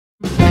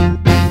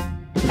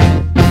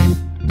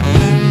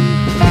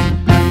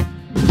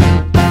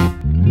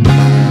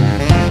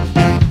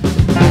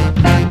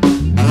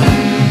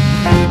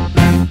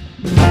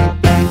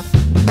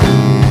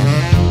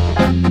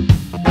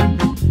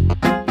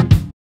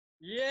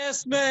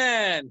Yes,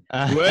 man.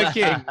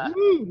 Working.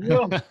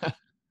 Woo.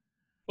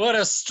 What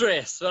a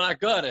stress. But I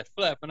got it.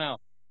 Flipping out.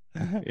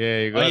 Yeah,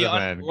 you got it,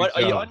 man. Good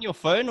Are you job. on your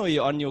phone or are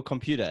you on your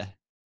computer?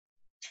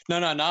 No,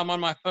 now I'm on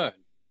my phone.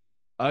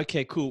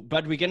 Okay, cool.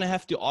 But we're gonna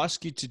have to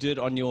ask you to do it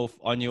on your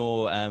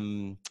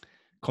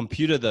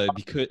computer though,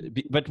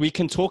 but we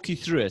can talk you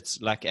through it,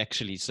 like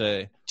actually.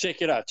 So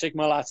check it out. Check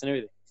my lights and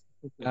everything.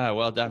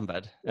 Well done,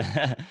 bud.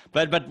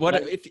 but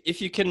what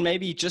if you can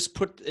maybe just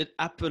put it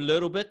up a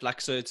little bit, like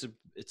so it's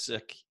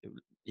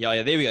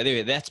yeah, there we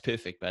go. That's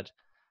perfect, bud.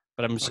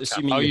 But I'm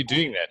assuming how are you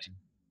doing that?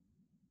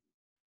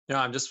 Yeah,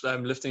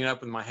 I'm lifting it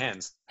up with my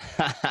hands.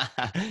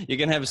 You're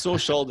gonna have sore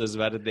shoulders,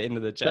 but at the end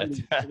of the chat.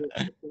 It's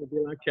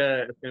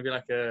gonna be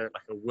like a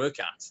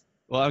workout.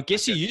 Well, I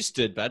guess you used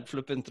to it, bud.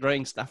 Flipping,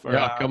 throwing stuff around.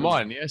 Yeah, come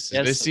on. Yes.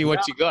 Let's see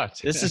what you got.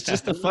 This is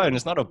just a phone.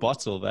 It's not a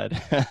bottle, bud.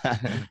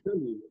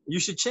 You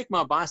should check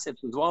my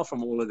biceps as well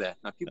from all of that.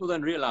 Now, people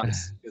don't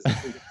realize.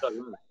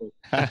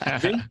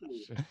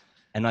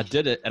 And I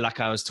did it, like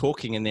I was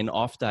talking, and then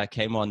after I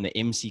came on, the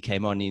MC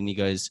came on, and he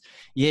goes,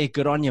 "Yeah,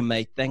 good on you,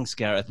 mate. Thanks,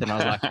 Gareth." And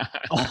I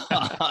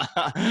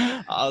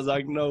was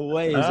like, "No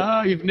way."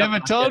 Oh, you've never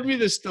told me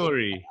the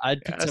story. I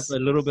picked up a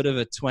little bit of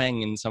a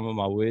twang in some of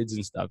my words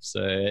and stuff. So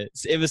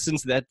it's ever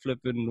since that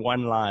flipping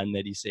one line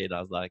that he said,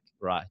 I was like,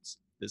 right,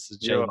 this is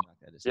changing.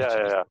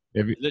 Yeah.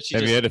 Have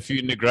you had a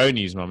few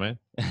Negronis, my man?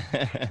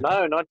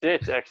 No, not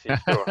yet, actually.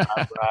 Sure.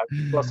 I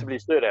possibly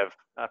should have.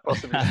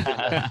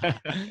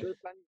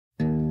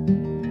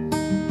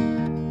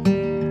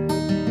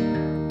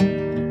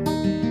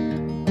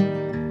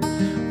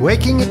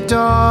 Waking at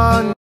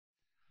dawn.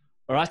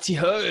 Alrighty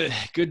ho.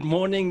 Good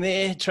morning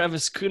there.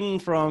 Travis Kuhn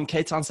from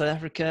Cape Town, South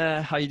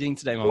Africa. How are you doing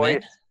today, my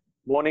man?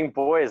 Morning,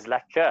 boys.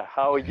 Lekker.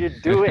 How are you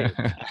doing?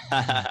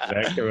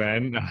 Lekker,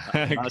 man.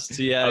 Nice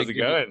to How's it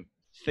going?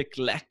 Thick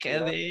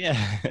lekker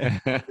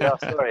there. Yeah,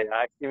 sorry.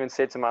 I even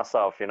said to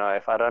myself,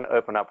 if I don't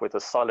open up with a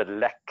solid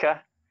lekker,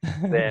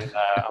 then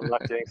I'm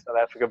not doing South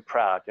Africa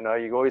proud.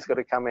 You always got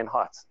to come in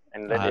hot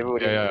and let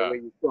everybody know where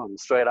you're from,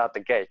 straight out the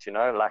gate,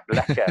 like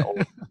lekker or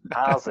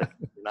how's it,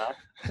 I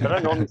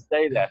don't normally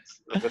say that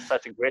with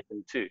such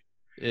aggression too.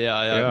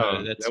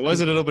 Yeah. That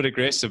was a little bit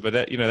aggressive, but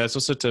that's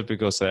also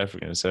typical South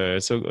African. So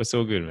it's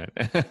all good, man.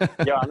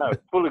 Yeah, I know,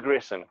 full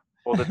aggression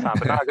all the time.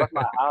 But now I got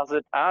my how's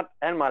it out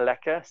and my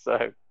lekker,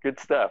 so good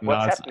stuff.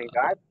 What's happening,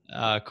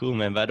 guys? Cool,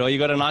 man. But you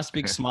got a nice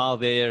big smile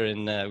there,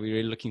 and we're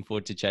really looking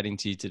forward to chatting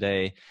to you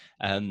today.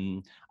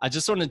 I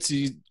just wanted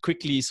to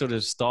quickly sort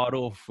of start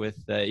off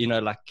with,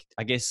 I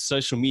guess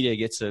social media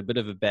gets a bit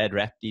of a bad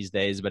rap these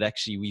days, but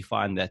actually we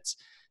find that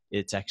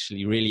it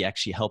actually really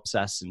helps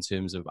us in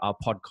terms of our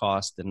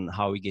podcast and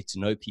how we get to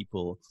know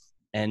people.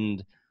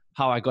 And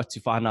how I got to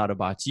find out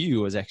about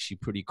you was actually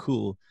pretty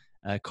cool.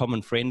 A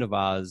common friend of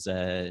ours,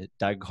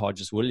 Doug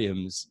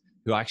Hodges-Williams,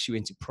 who I actually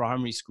went to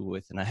primary school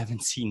with and I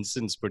haven't seen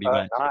since pretty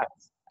much.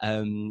 Nice.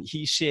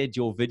 He shared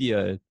your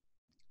video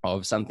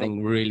of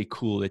something really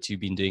cool that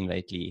you've been doing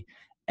lately.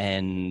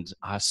 And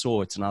I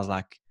saw it and I was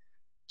like,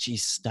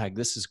 geez, Doug,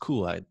 this is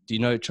cool. Do you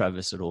know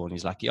Travis at all? And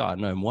he's like, yeah, I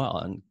know him well.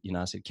 And,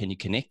 I said, can you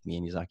connect me?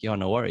 And he's like, yeah,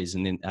 no worries.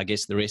 And then I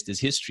guess the rest is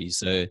history.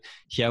 So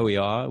here we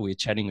are. We're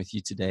chatting with you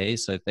today.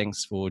 So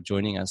thanks for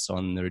joining us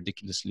on the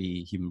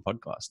Ridiculously Human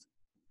podcast.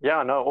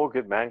 Yeah, no, all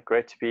good, man.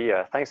 Great to be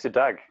here. Thanks to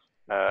Doug.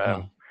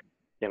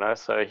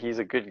 So he's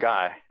a good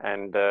guy.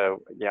 And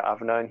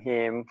I've known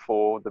him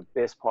for the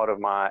best part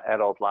of my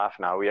adult life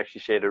now. We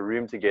actually shared a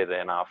room together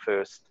in our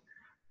first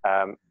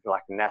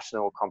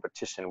national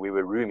competition. We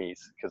were roomies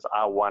because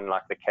I won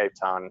the Cape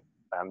Town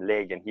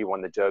leg and he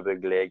won the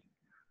Joburg leg.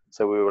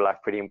 So we were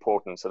pretty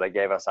important. So they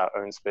gave us our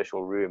own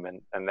special room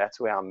and that's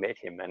where I met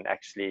him. And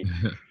actually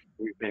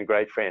we've been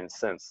great friends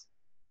since.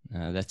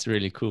 That's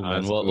really cool,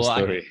 man. Cool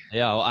story.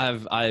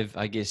 I've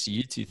I guess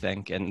you to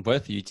thank, and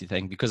both of you to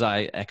thank, because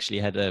I actually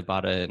had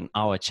about an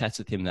hour chat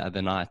with him the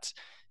other night,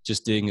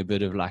 just doing a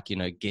bit of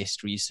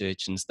guest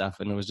research and stuff,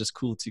 and it was just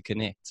cool to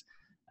connect.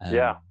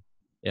 No,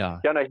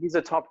 he's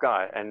a top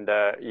guy, and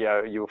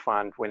you'll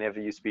find whenever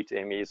you speak to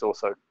him, he's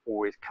also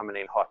always coming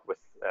in hot with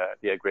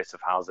the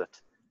aggressive how's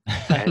it,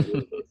 and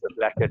the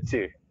blacker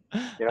too.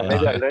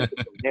 Maybe I learned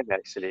it from him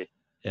actually.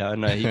 Yeah,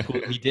 no, he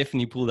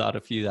definitely pulled out a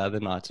few the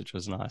other night, which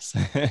was nice.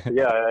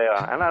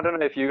 Yeah. And I don't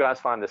know if you guys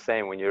find the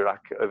same when you're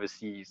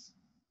overseas.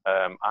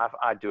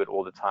 I do it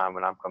all the time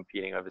when I'm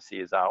competing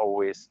overseas. I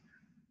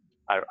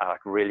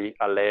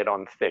lay it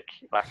on thick.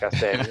 Like I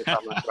said, if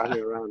I'm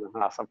running around the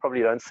house, I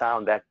probably don't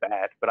sound that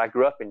bad, but I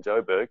grew up in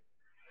Joburg.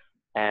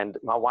 And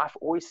my wife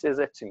always says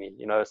that to me,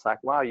 it's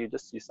like, wow, you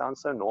sound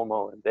so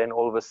normal. And then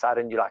all of a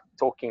sudden you're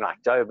talking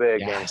like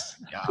Joburg and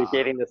you're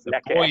getting this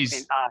lekker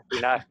accent out,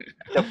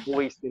 the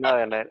voice,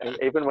 and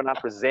even when I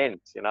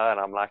present, and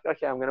I'm like,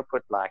 okay, I'm going to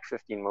put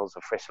 15 mils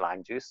of fresh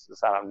lime juice.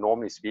 That's how I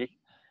normally speak.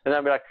 And then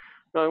I'll be like,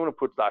 no, I'm going to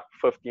put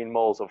 15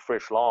 mils of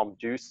fresh lime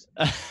juice.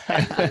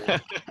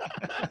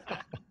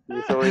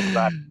 He's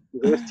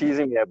always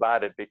teasing me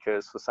about it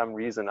because for some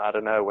reason, I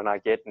don't know, when I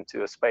get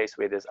into a space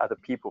where there's other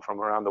people from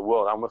around the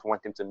world, I almost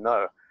want them to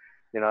know,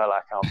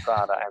 how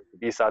proud I am to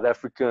be South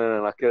African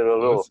and get a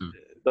little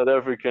South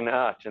African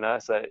out, you know.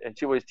 So, and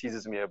she always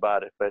teases me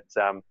about it. But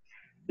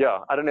yeah,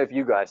 I don't know if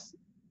you guys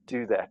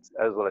do that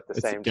as well at the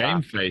It's same a game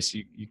time. face.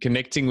 You're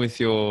connecting with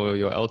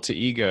your alter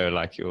ego,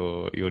 like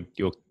your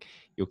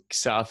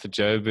South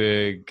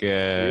Joburg.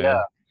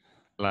 Yeah,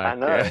 Like, I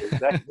know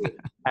exactly.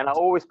 And I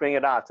always bring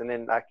it out, and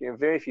then like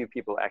very few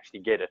people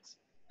actually get it.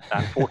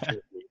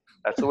 Unfortunately,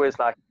 that's always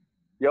like,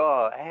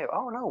 yo, hey,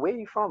 oh no, where are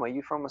you from? Are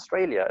you from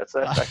Australia? It's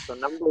like the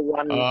number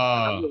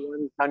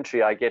one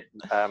country I get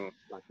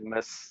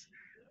like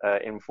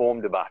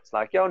informed about. It's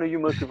like, yo, no, you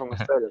must be from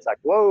Australia. It's like,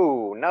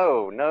 whoa,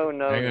 no.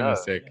 hang on a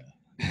sec.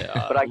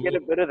 But I get a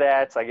bit of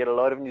that. I get a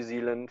lot of New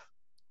Zealand,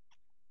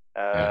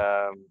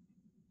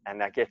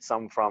 and I get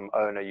some from,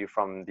 oh no, you're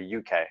from the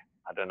UK.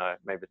 I don't know.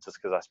 Maybe it's just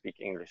because I speak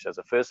English as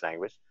a first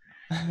language.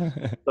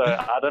 So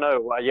I don't know.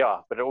 Well, yeah,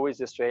 but always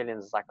the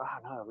Australians is like, oh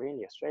no,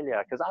 really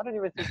Australia? Because I don't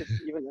even think it's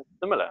even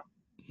similar.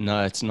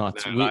 No, it's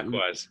not. No,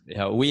 likewise.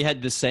 We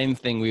had the same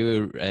thing. We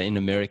were in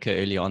America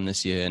early on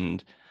this year,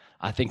 and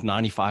I think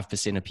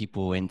 95% of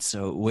people went,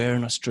 so where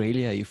in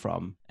Australia are you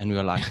from? And we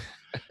were like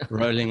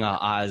rolling our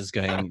eyes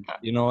going,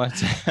 you know what?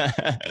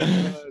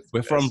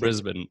 We're from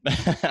Brisbane.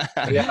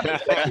 Yeah,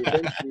 exactly.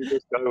 Then you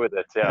just go with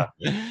it, yeah.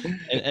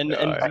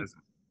 And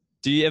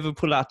do you ever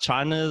pull out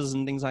Chinas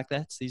and things like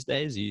that these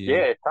days?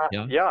 Yeah,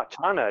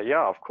 China,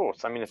 yeah, of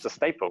course. I mean, it's a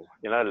staple,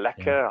 you know,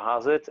 lekker,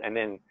 how's it? And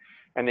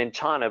then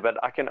China, but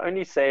I can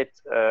only say it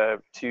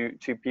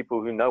to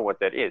people who know what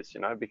that is, you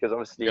know, because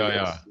obviously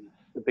it's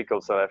typical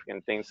South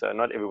African thing, so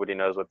not everybody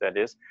knows what that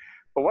is.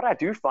 But what I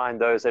do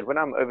find, though, is that when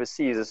I'm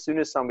overseas, as soon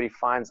as somebody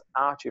finds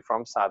out you're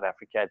from South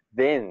Africa,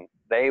 then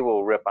they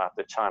will rip out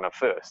the China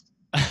first.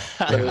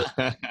 So,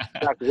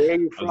 like, where are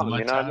you from?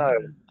 You know, no.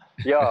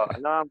 Yeah,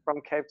 no, I'm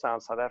from Cape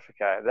Town, South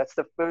Africa. That's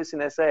the first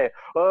thing they say.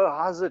 Oh,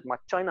 how's it, my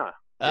China?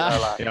 You know,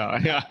 like,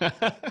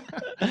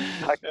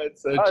 like,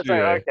 that's so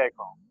true. Like, okay,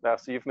 cool. Now,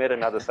 so you've met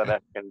another South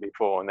African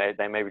before, and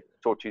they maybe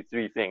taught you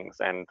 3 things,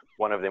 and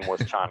one of them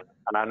was China.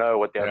 And I know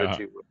what the other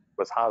 2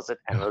 was how's it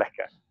and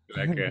lekker.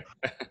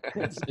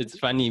 It's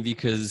funny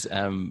because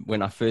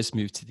when I first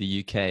moved to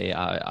the UK,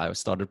 I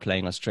started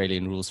playing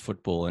Australian rules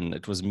football, and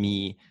it was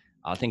me.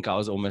 I think I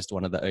was almost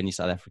one of the only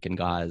South African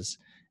guys,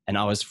 and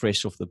I was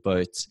fresh off the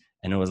boat.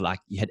 And it was like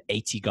you had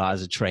 80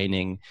 guys at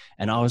training,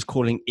 and I was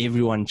calling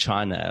everyone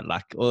China,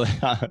 like,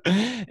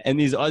 and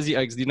these Aussie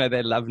oaks, you know,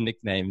 they love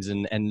nicknames,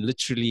 and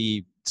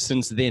literally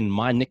since then,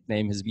 my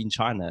nickname has been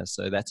China.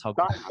 So that's how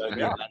people know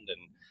me in London.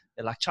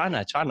 They're like,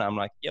 China. I'm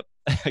like, yep,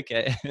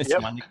 okay, it's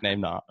my nickname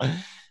now.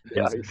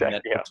 Yeah,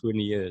 exactly. For 20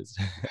 years.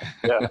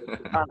 Yeah,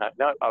 China.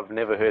 No, I've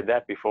never heard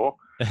that before.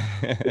 Do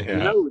you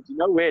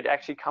know where it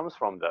actually comes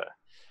from, though?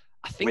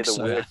 I think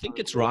so. I think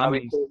it's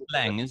rhyming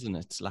slang, isn't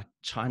it? It's like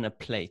China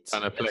plate.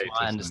 That's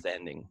my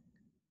understanding.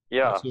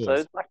 Yeah,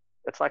 so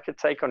it's like a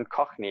take on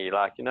Cockney.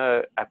 Like, you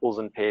know, apples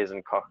and pears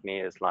in Cockney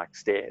is like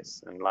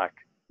stairs, and like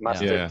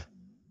mustard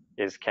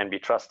can be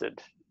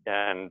trusted.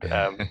 And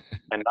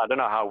and I don't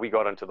know how we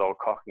got into the whole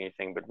Cockney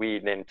thing, but we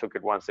then took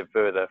it one step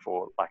further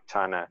for like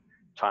China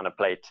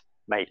plate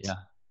mate. Yeah.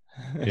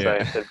 So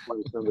instead of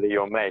calling somebody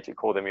your mate, you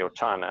call them your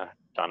China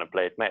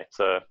plate mate.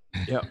 So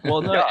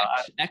well, no,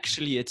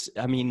 actually it's,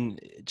 I mean,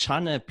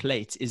 China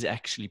plate is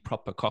actually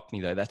proper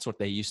Cockney though. That's what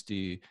they used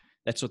to,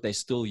 that's what they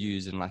still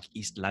use in like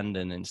East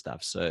London and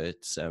stuff. So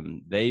it's I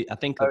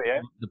think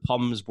the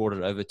Poms brought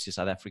it over to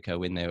South Africa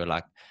when they were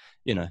like,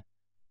 you know,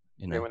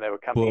 when they were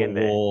coming in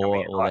there,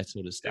 all that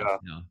sort of stuff.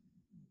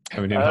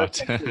 Coming in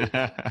hot.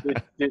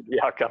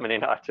 Coming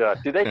in hot. Yeah.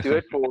 Do they do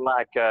it for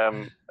like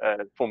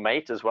for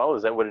mate as well?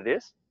 Is that what it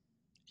is?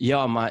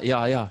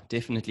 Yeah,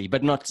 definitely.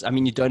 But not. I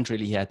mean, you don't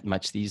really hear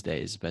much these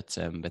days. But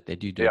they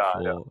do it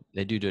for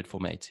they do it for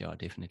mates. Yeah,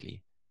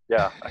 definitely.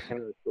 Yeah, I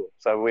can.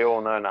 So we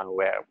all know now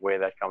where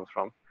that comes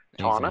from.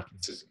 China.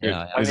 Exactly.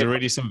 There's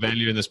already some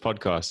value in this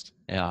podcast.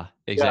 Yeah,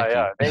 exactly.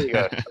 Yeah, there you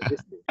go.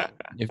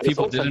 If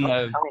people didn't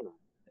know.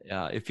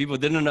 Yeah, if people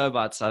didn't know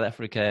about South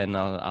Africa and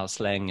our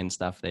slang and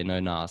stuff, they know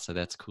now. So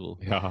that's cool.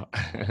 Yeah.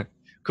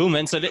 Cool,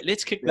 man. So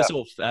let's kick this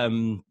off.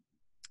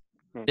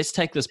 Let's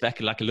take this back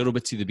like a little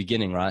bit to the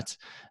beginning, right?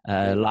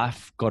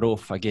 Life got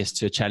off, I guess,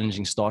 to a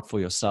challenging start for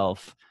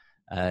yourself.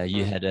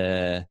 You had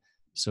a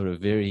sort of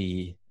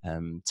very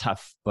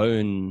tough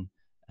bone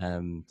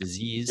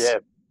disease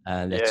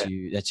that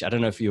you I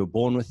don't know if you were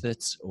born with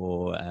it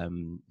or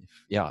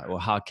or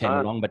how it came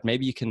along, but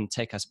maybe you can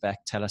take us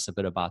back, tell us a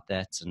bit about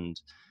that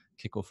and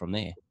kick off from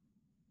there.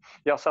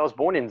 Yeah, so I was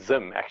born in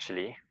Zim,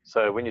 actually.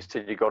 So when you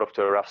said you got off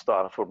to a rough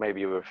start, I thought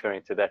maybe you were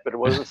referring to that, but it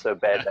wasn't so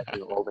bad back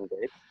in the olden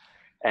days.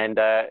 And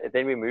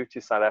then we moved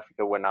to South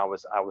Africa when I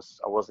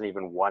wasn't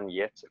even 1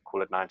 yet, so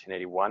call it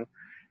 1981.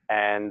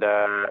 And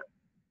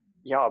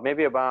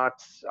maybe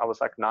about, I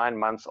was like 9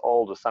 months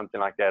old or something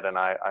like that. And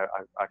I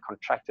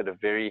contracted a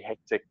very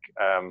hectic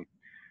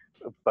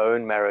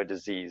bone marrow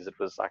disease. It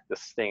was like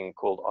this thing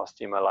called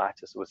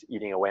osteomyelitis. It was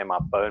eating away my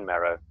bone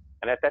marrow.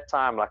 And at that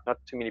time, like not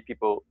too many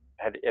people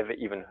had ever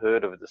even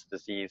heard of this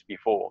disease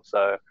before.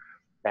 So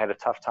they had a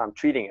tough time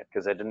treating it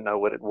because they didn't know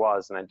what it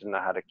was and they didn't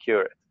know how to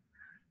cure it.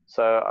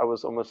 So I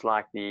was almost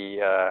like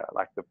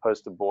the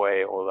poster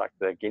boy or like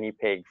the guinea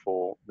pig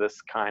for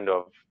this kind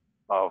of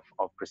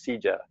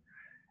procedure.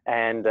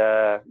 And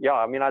yeah,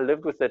 I mean, I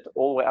lived with it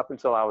all the way up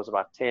until I was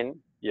about 10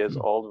 years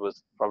old.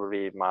 Was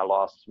probably my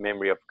last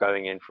memory of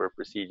going in for a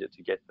procedure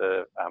to get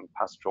the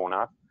pus drawn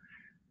out.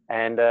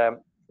 And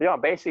yeah,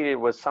 basically it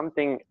was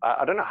something,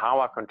 I don't know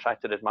how I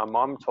contracted it. My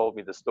mom told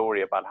me the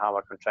story about how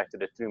I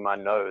contracted it through my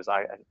nose.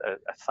 A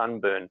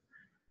sunburn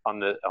on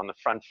the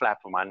front flap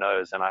of my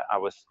nose, and I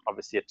was,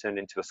 obviously it turned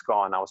into a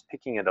scar, and I was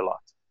picking it a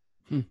lot.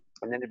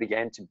 And then it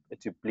began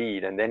to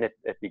bleed, and then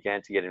it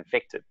began to get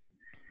infected.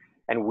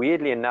 And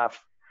weirdly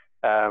enough,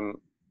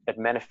 it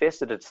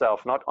manifested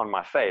itself not on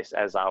my face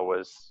as I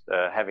was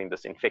having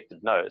this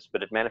infected nose,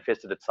 but it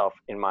manifested itself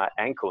in my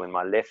ankle, in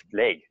my left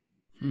leg.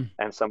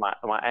 And so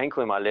my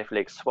ankle and my left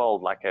leg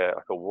swelled like a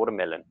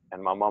watermelon.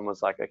 And my mom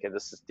was like, okay,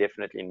 this is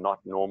definitely not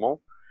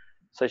normal.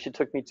 So she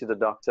took me to the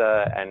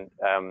doctor, and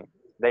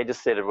they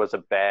just said it was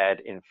a bad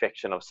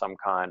infection of some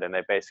kind. And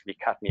they basically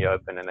cut me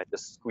open, and they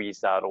just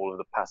squeezed out all of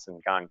the pus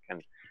and gunk.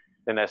 And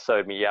then they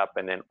sewed me up,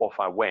 and then off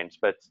I went.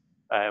 But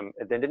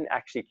they didn't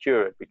actually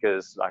cure it,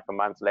 because like a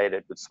month later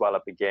it would swell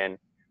up again.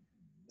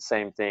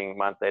 Same thing, a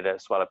month later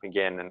swell up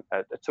again. And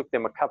it took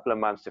them a couple of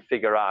months to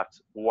figure out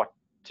what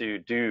to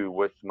do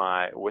with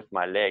my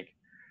leg.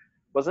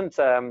 Wasn't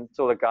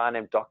until a guy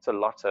named Dr.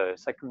 Lotto.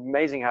 It's like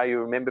amazing how you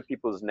remember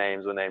people's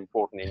names when they're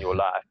important in your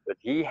life. But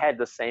he had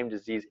the same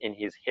disease in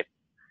his hip,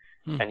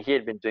 and he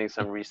had been doing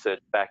some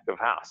research back of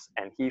house,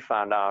 and he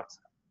found out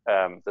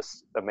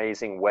this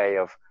amazing way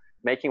of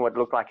making what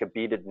looked like a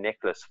beaded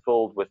necklace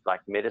filled with like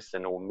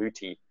medicine or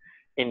muti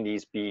in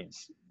these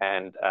beads.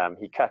 And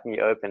he cut me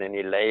open, and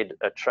he laid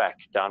a track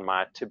down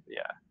my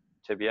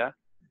tibia,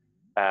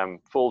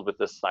 filled with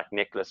this like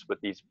necklace with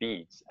these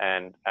beads.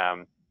 And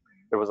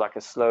it was like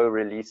a slow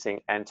releasing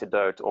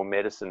antidote or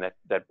medicine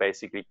that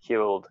basically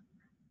killed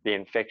the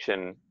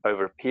infection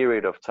over a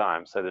period of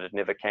time, so that it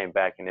never came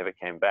back and never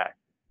came back.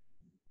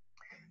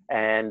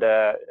 And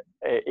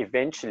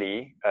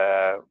eventually,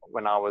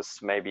 when I was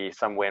maybe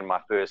somewhere in my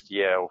first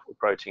year or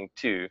approaching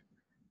 2,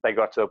 they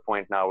got to a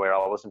point now where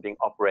I wasn't being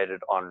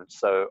operated on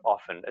so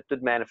often. It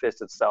did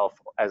manifest itself,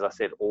 as I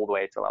said, all the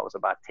way till I was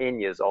about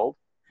 10 years old.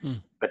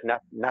 But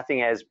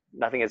nothing as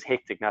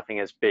hectic,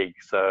 nothing as big.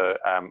 So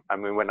I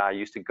mean, when I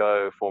used to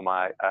go for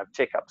my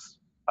checkups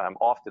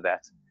after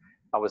that,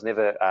 I was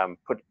never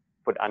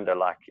put under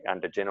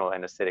general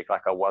anesthetic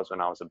like I was when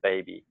I was a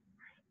baby.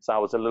 So I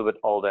was a little bit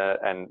older,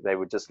 and they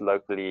would just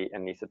locally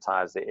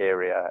anesthetize the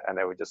area, and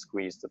they would just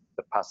squeeze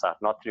the pus out,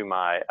 not through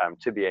my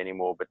tibia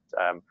anymore, but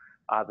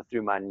either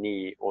through my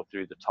knee or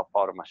through the top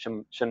part of my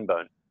shin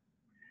bone.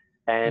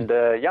 And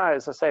yeah,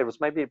 as I say, it was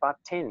maybe about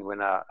 10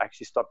 when I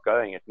actually stopped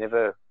going. It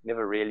never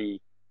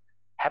really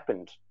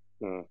happened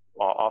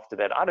after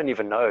that. I don't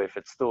even know if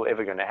it's still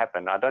ever going to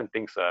happen. I don't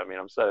think so. I mean,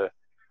 I'm so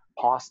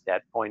past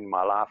that point in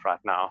my life right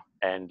now,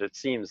 and it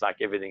seems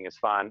like everything is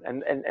fine.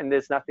 And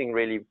there's nothing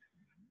really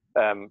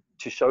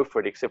to show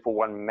for it except for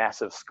one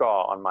massive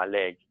scar on my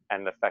leg,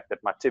 and the fact that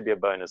my tibia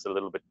bone is a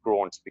little bit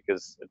gaunt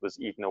because it was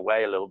eaten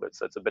away a little bit.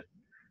 So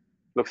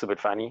looks a bit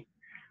funny.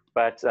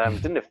 But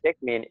didn't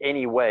affect me in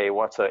any way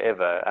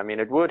whatsoever. I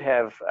mean, it would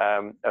have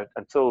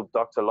until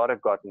Dr. Lotto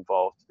got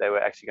involved. They were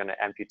actually going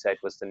to amputate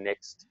was the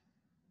next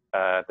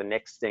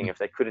thing. If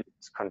they couldn't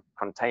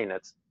contain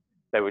it,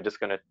 they were just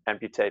going to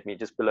amputate me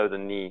just below the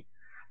knee.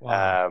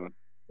 Wow.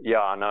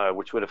 Yeah, I know,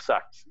 which would have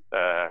sucked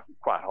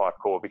quite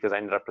hardcore, because I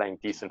ended up playing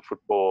decent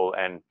football,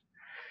 and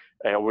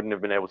I wouldn't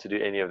have been able to do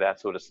any of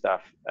that sort of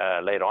stuff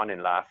later on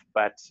in life.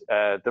 But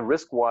the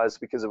risk was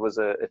because it was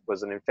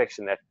an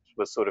infection that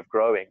was sort of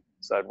growing.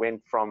 So it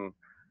went from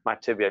my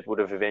tibia, it would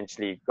have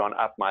eventually gone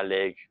up my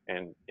leg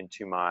and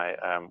into my,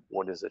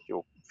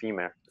 your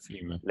femur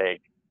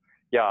leg.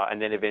 Yeah,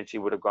 and then eventually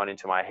would have gone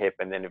into my hip,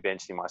 and then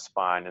eventually my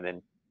spine, and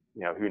then,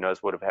 who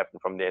knows what would have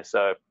happened from there.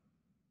 So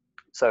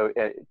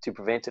to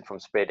prevent it from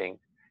spreading,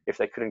 if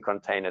they couldn't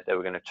contain it, they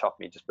were going to chop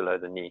me just below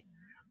the knee.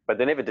 But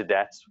they never did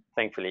that,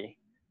 thankfully.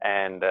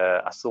 And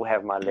I still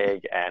have my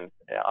leg, and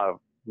I've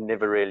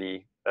never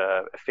really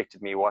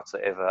affected me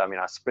whatsoever. I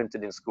mean, I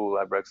sprinted in school.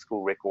 I broke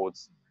school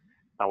records.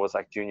 I was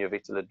like junior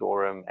vector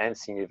and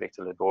senior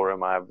vector.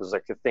 I was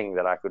like a thing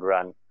that I could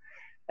run,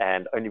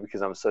 and only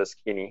because I'm so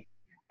skinny.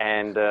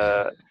 And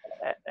I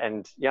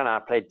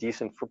played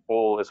decent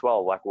football as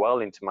well, like well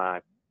into my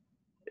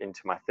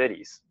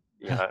 30s,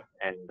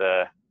 and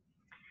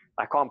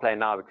I can't play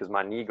now because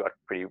my knee got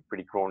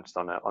pretty crunched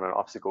on an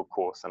obstacle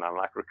course, and I'm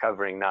like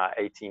recovering now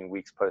 18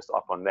 weeks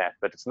post-op on that.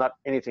 But it's not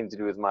anything to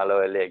do with my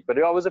lower leg. But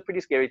it was a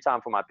pretty scary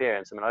time for my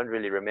parents. I mean, I don't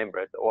really remember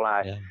it. All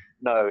I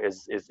know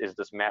is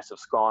this massive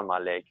scar on my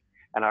leg.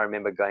 And I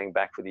remember going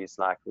back for these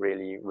like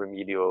really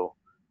remedial,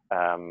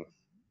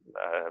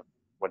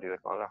 what do they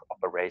call it?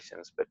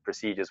 Operations, but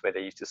procedures where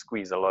they used to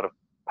squeeze a lot of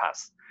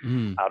pus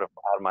out of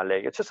my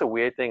leg. It's just a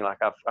weird thing. Like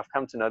I've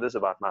come to know this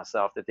about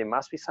myself, that there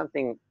must be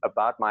something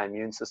about my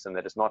immune system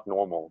that is not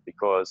normal,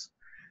 because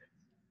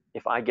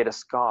if I get a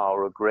scar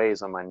or a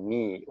graze on my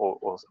knee,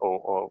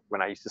 or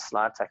when I used to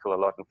slide tackle a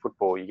lot in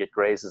football, you get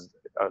grazes,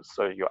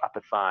 so your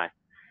upper thigh.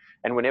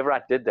 And whenever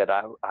I did that,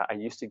 I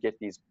used to get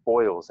these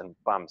boils and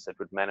bumps that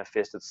would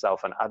manifest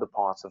itself on other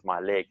parts of my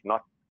leg,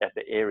 not at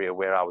the area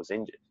where I was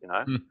injured, you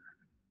know.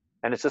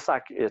 And it's just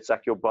like, it's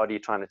like your body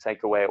trying to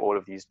take away all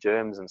of these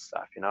germs and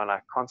stuff, you know. And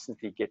I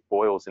constantly get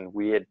boils in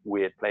weird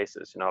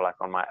places, you know, like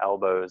on my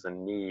elbows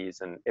and knees.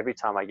 And every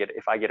time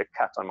if I get a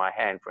cut on my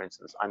hand, for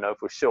instance, I know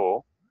for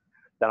sure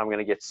that I'm going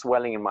to get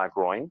swelling in my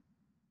groin.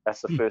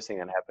 That's the first thing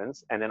that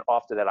happens. And then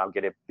after that, I'll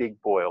get a big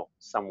boil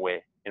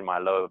somewhere in my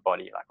lower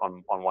body, like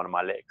on one of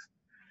my legs.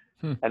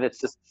 And it's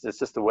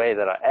just the way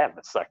that I am.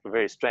 It's like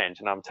very strange.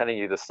 And I'm telling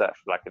you this stuff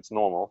like it's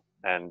normal.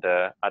 And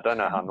I don't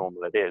know how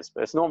normal it is,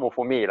 but it's normal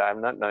for me. Like,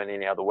 I've not known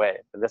any other way.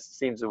 But this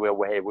seems to be a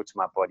way in which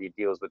my body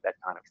deals with that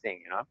kind of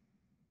thing, you know?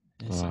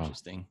 It's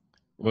interesting.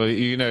 Well,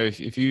 you know,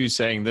 if you're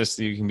saying this,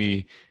 you can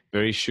be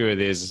very sure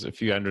there's a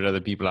few hundred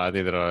other people out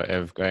there that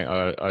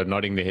are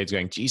nodding their heads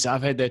going, geez,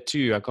 I've had that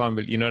too. I can't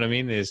believe, you know what I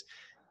mean?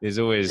 There's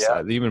always,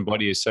 the human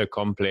body is so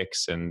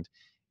complex, and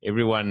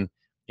everyone,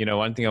 you know,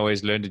 one thing I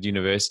always learned at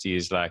university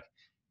is like,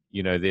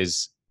 you know,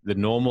 there's the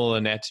normal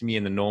anatomy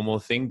and the normal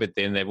thing, but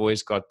then they've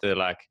always got the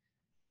like,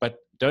 but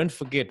don't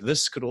forget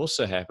this could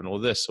also happen, or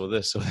this, or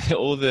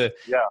all the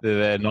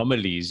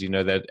anomalies, you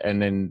know, that,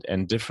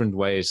 and different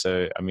ways.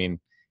 So, I mean,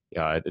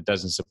 yeah, it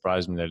doesn't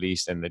surprise me in the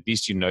least. And at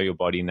least you know your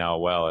body now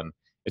well. And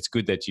it's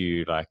good that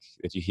you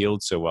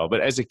healed so well. But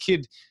as a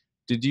kid,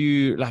 did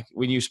you, like,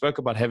 when you spoke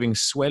about having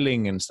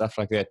swelling and stuff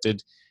like that,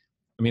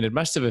 I mean, it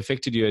must have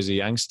affected you as a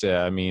youngster.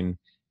 I mean,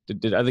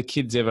 did other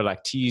kids ever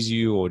like tease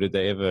you, or did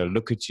they ever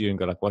look at you and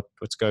go like,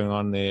 what's going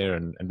on there,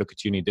 and look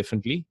at you any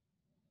differently?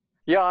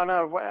 Yeah, I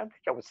know. Well, I think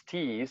I was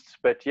teased,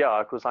 but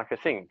yeah, it was like a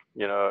thing,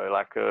 you know,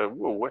 like,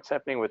 what's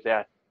happening with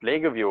that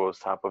leg of yours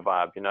type of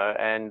vibe, you know.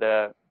 And,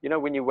 you know,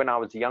 when I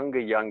was younger,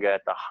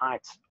 at the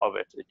height of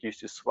it, it used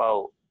to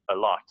swell a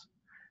lot.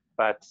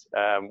 But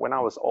when I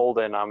was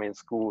older and I'm in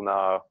school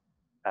now,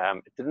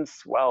 it didn't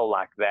swell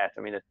like that.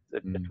 I mean,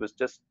 it was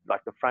just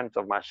like the front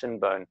of my shin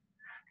bone.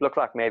 It looked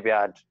like maybe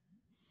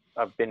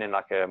I've been in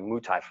like a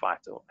Muay Thai fight,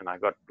 and I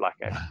got like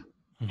a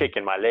kick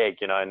in my leg,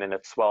 you know, and then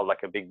it swelled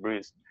like a big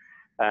bruise.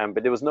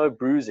 But there was no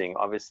bruising,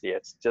 obviously.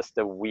 It's just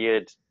a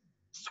weird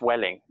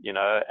swelling, you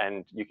know,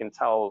 and you can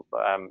tell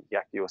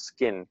your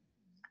skin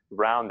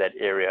around that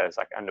area is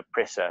like under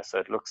pressure. So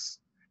it looks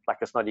like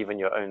it's not even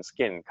your own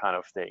skin kind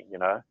of thing, you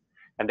know.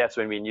 And that's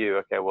when we knew,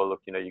 okay, well,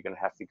 look, you know, you're going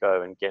to have to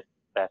go and get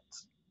that,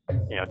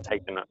 you know,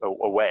 taken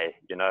away,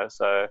 you know.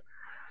 So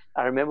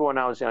I remember when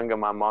I was younger,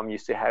 my mom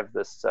used to have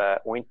this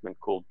ointment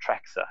called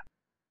Traxa,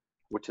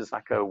 which is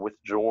like a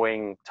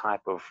withdrawing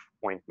type of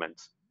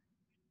ointment.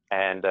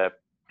 And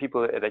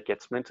people that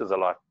get splinters a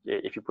lot,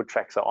 if you put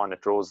Traxa on,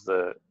 it draws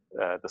the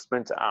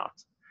splinter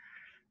out.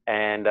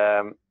 And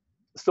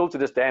still to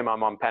this day, my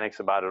mom panics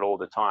about it all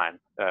the time.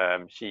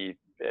 She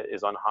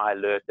is on high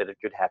alert that it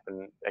could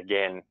happen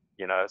again,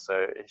 you know.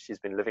 So she's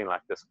been living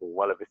like this for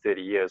well over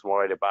 30 years,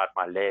 worried about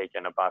my leg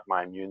and about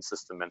my immune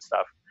system and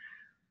stuff.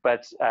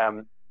 But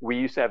we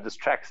used to have this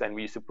Traxa, and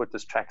we used to put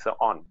this Traxa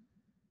on,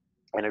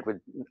 and it would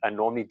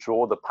normally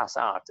draw the pus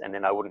out, and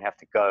then I wouldn't have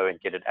to go and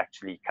get it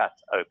actually cut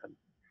open.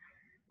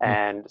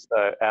 And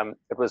so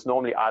it was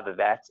normally either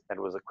that, and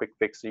it was a quick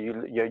fix. So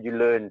you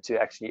learn to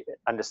actually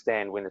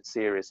understand when it's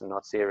serious and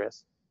not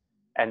serious.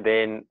 And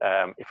then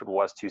if it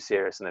was too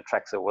serious and the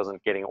Traxa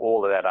wasn't getting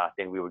all of that out,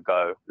 then we would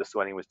go, the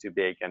swelling was too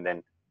big, and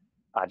then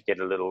I'd get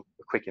a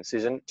quick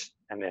incision,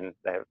 and then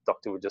the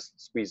doctor would just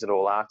squeeze it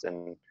all out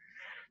and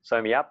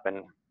sew me up,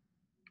 and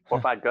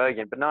off I'd go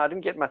again. But no, I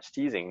didn't get much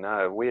teasing,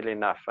 no, weirdly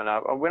enough.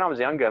 And when I was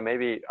younger,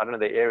 maybe, I don't know,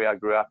 the area I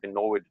grew up in,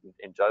 Norwood,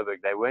 in Joburg,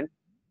 they weren't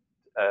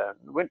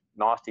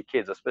nasty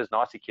kids. I suppose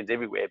nasty kids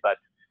everywhere, but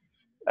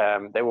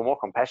they were more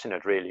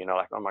compassionate, really, you know,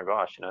 like, oh my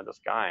gosh, you know, this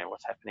guy,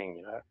 what's happening,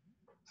 you know.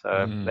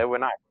 So they were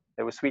nice.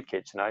 They were sweet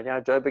kids, you know.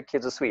 Joburg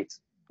kids are sweet,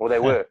 or they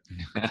were.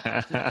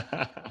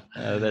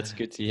 That's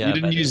good to hear. You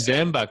didn't use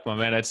Zambuk, my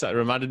man. It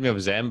reminded me of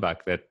Zambuk.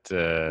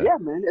 Yeah,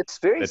 man, it's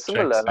very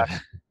similar. Like,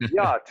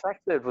 yeah,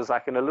 Traxa, it was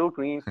like in a little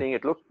green thing.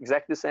 It looked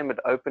exactly the same. It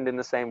opened in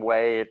the same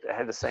way. It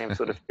had the same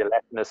sort of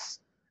gelatinous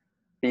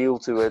feel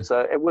to it. So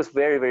it was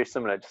very, very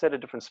similar. It just had a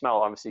different smell,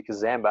 obviously,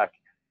 because Zambuk,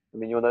 I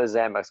mean, you'll know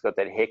Zambuk's got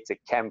that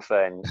hectic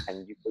camphor,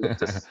 and you can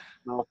just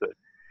smell it.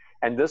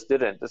 And this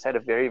didn't. This had a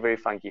very, very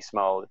funky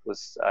smell. It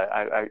was,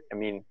 I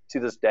mean, to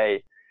this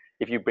day,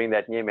 if you bring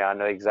that near me, I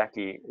know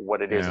exactly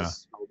what it is. Yeah. A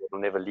smell that will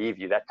never leave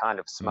you. That kind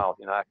of smell,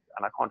 you know,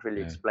 and I can't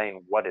really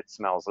explain what it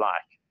smells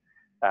like.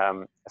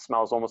 It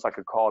smells almost like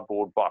a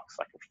cardboard box,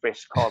 like a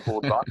fresh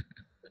cardboard box.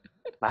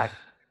 Like,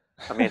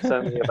 I mean,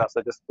 so many of us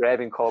are just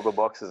grabbing cardboard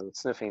boxes and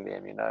sniffing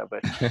them, you know,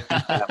 but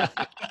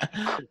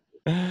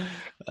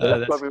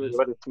that's probably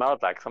what it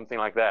smelled like, something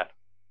like that.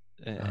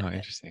 Oh,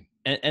 interesting.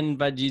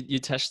 But you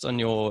touched on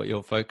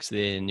your folks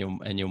there and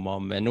your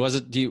mom. And was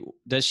it?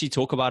 Does she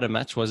talk about a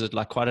match? Was it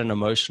like quite an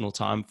emotional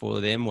time for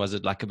them? Was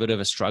it like a bit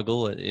of a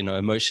struggle, you know,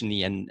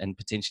 emotionally and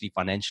potentially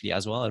financially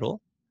as well at all?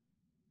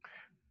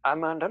 I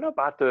don't know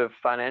about the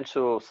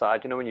financial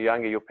side. You know, when you're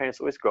younger, your parents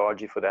always guard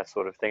you for that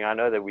sort of thing. I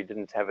know that we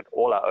didn't have it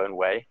all our own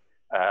way.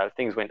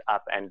 Things went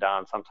up and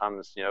down.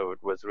 Sometimes, you know, it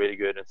was really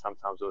good and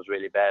sometimes it was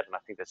really bad. And I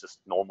think that's just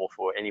normal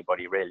for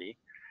anybody, really.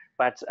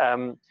 But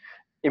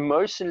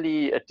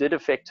emotionally, it did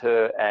affect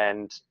her.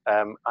 And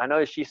I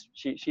know she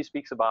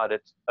speaks about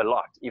it a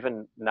lot,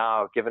 even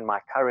now, given my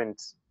current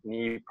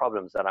knee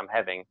problems that I'm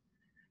having.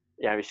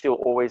 You know, she'll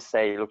always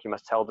say, look, you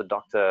must tell the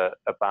doctor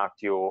about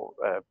your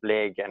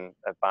leg and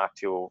about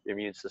your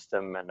immune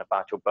system and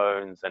about your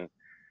bones, and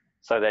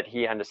so that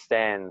he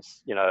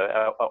understands, you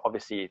know,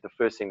 obviously the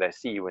first thing they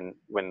see when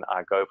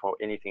I go for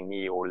anything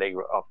knee or leg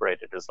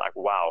operated is like,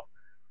 wow,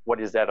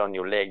 what is that on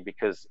your leg?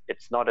 Because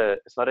it's not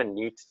a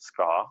neat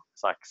scar.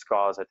 It's like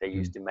scars that they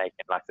used to make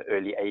in like the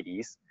early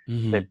 80s.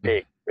 Mm-hmm. They're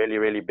big, really,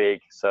 really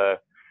big. So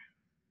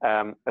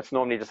it's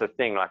normally just a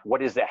thing like,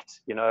 what is that?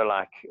 You know,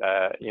 like,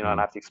 you know, and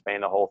I have to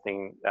explain the whole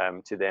thing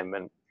to them.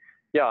 And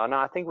yeah, no,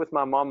 I think with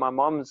my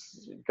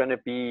mom's going to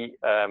be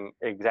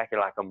exactly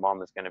like a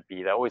mom is going to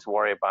be. They always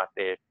worry about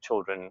their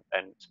children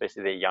and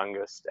especially their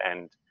youngest.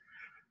 And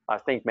I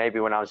think maybe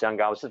when I was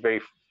younger, I was just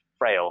very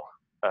frail,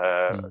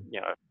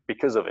 you know,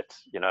 because of it,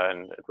 you know,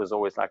 and it was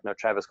always like, no,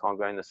 Travis can't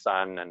go in the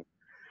sun, and,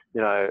 you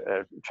know,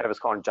 Travis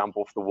can't jump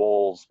off the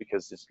walls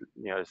because his,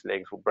 you know, his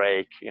legs will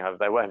break. You know,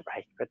 they won't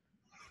break, but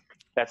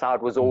that's how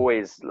it was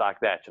always like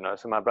that, you know.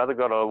 So my brother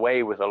got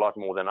away with a lot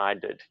more than I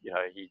did. You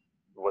know, he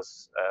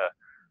was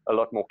a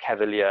lot more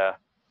cavalier,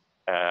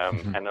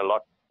 and a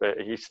lot.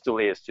 He still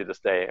is to this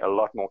day a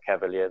lot more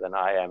cavalier than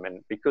I am,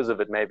 and because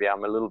of it, maybe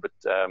I'm a little bit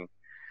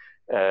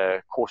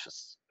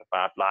cautious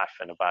about life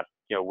and about,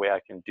 you know, where I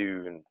can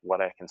do and what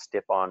I can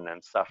step on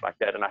and stuff like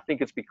that. And I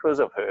think it's because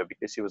of her,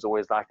 because she was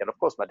always like that. Of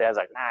course, my dad's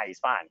like, nah, he's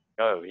fine.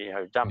 Go, you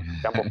know, jump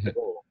off the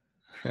wall.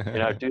 You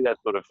know, do that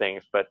sort of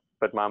things. But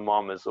my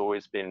mom has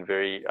always been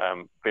very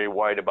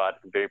worried about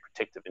it, very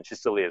protective, and she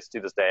still is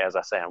to this day. As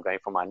I say, I'm going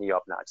for my knee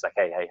op now. It's like,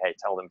 hey,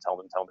 tell them,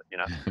 you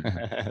know.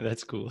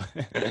 That's cool.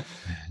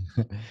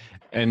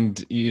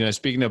 And, you know,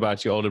 speaking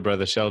about your older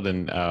brother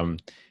Sheldon,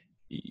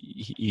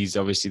 he's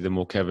obviously the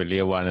more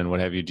cavalier one and what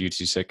have you, due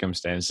to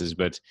circumstances.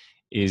 But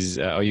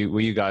were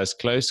you guys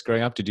close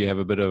growing up? Did you have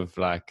a bit of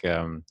like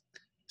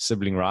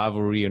sibling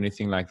rivalry or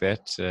anything like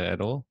that at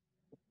all?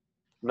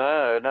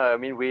 No. I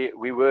mean,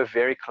 we were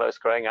very close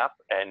growing up,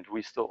 and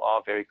we still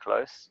are very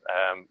close.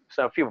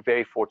 So I feel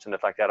very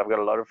fortunate like that. I've got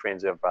a lot of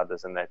friends who have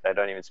brothers, and they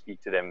don't even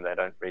speak to them. They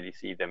don't really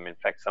see them. In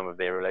fact, some of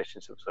their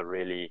relationships are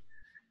really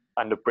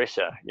under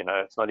pressure. You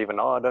know, it's not even,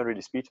 oh, I don't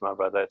really speak to my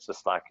brother. It's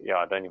just like, yeah,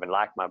 I don't even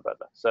like my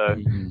brother. So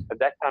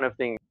that kind of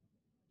thing.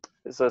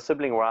 So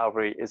sibling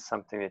rivalry is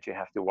something that you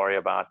have to worry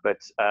about. But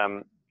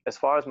as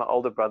far as my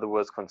older brother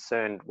was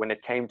concerned, when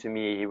it came to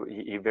me,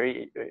 he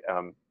very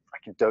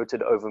he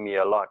doted over me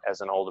a lot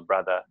as an older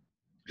brother.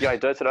 Yeah, he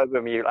doted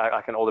over me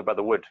like an older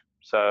brother would.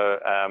 So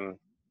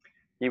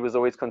he was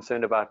always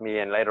concerned about me,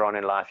 and later on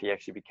in life, he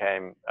actually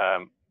became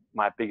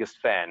my biggest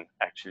fan,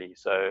 actually.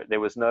 So there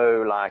was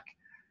no like,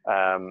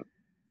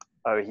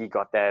 oh, he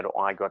got that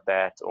or I got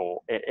that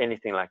or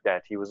anything like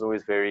that. He was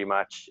always very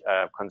much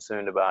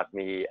concerned about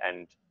me,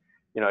 and,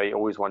 you know, he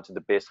always wanted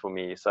the best for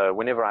me. So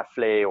whenever I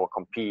play or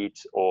compete,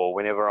 or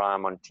whenever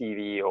I'm on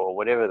TV or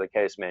whatever the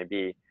case may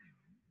be,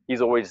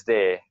 he's always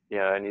there, you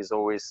know, and he's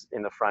always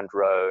in the front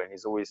row, and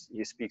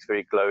he speaks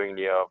very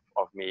glowingly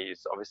of me.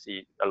 He's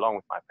obviously, along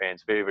with my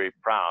parents, very, very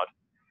proud.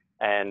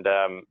 And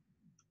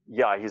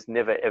yeah, he's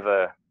never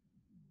ever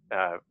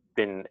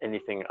been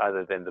anything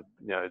other than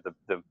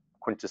the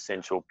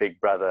quintessential big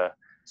brother,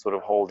 sort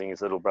of holding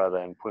his little brother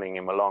and pulling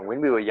him along.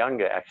 When we were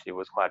younger, actually, it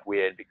was quite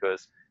weird,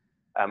 because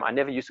I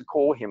never used to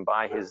call him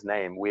by his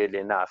name, weirdly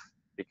enough,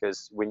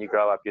 because when you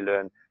grow up, you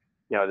learn,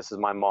 you know, this is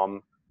my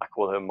mom, I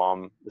call her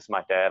mom. This is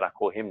my dad, I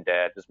call him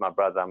dad. This is my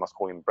brother, I must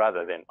call him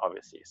brother then,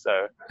 obviously.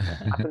 So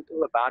up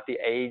until about the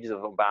age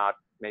of about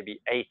maybe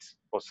 8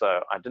 or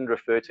so, I didn't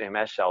refer to him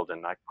as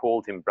Sheldon. I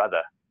called him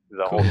brother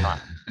the whole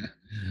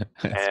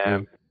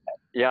time.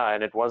 Yeah,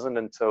 and it wasn't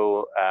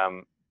until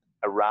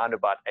around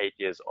about 8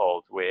 years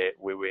old, where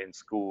we were in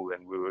school,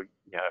 and we were,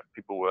 you know,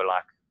 people were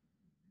like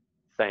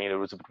saying it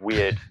was a bit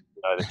weird,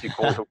 you know, that you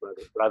called him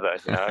brother,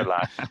 you know,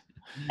 like.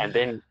 And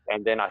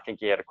then I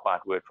think he had a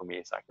quiet word for me.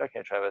 It's like,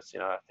 okay, Travis, you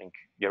know, I think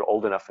you're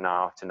old enough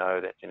now to know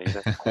that, you know, you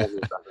don't have to call me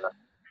brother.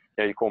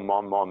 You know, you call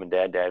mom and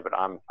dad, but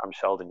I'm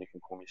Sheldon. You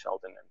can call me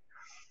Sheldon. And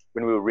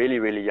when we were really,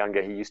 really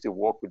younger, he used to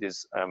walk with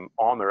his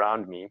arm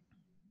around me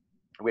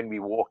when we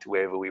walked,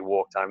 wherever we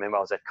walked. I remember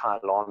I was at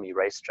Kyalami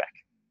racetrack,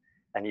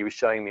 and he was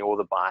showing me all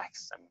the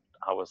bikes, and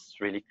I was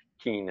really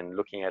keen and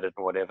looking at it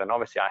and whatever. And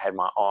obviously I had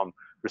my arm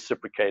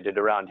reciprocated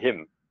around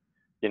him,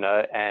 you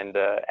know, and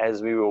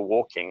as we were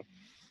walking,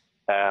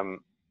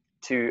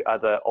 2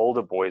 other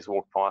older boys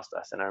walked past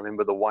us, and I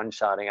remember the one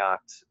shouting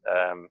out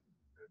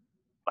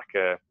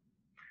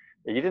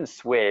he didn't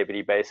swear, but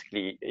he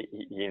basically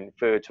he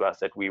inferred to us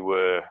that we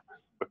were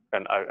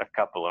a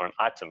couple or an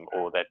item,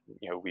 or that,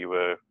 you know, we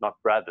were not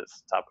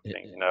brothers, type of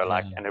thing, you know,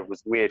 like. And it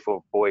was weird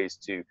for boys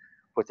to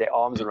put their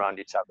arms around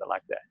each other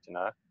like that, you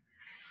know.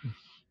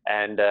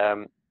 And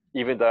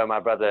even though my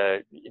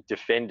brother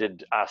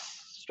defended us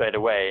straight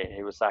away,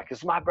 he was like, "This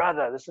is my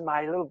brother. This is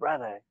my little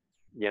brother."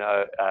 You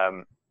know,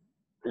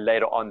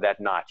 later on that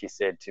night, he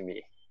said to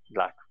me,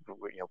 like,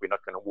 you know, we're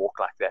not going to walk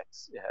like that,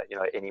 you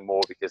know,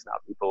 anymore, because now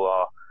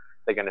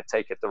they're going to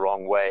take it the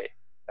wrong way,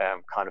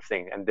 kind of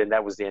thing. And then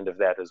that was the end of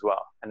that as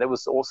well. And that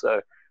was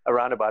also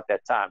around about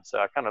that time. So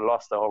I kind of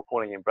lost the whole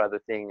calling him brother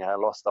thing. I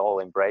lost the whole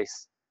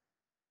embrace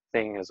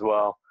thing as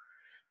well.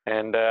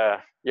 And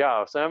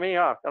yeah, so I mean,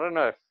 I don't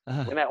know.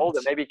 When they're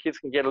older, maybe kids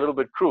can get a little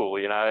bit cruel,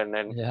 you know. And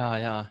then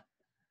yeah.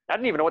 I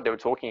didn't even know what they were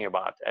talking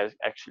about.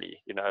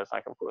 Actually, you know, it's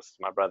like, of course, it's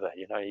my brother.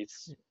 You know,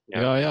 he's you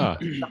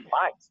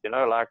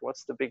know, like,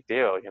 what's the big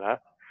deal, you know?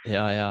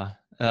 Yeah.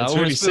 It's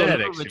really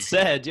sad, actually. It's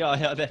sad. Yeah,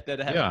 that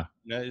happened. Yeah.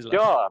 You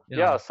know, like,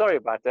 yeah. Sorry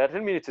about that. I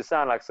didn't mean it to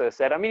sound like so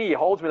sad. I mean, he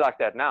holds me like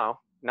that now.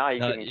 Now he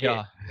couldn't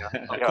care.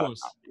 Of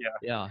course.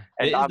 Yeah.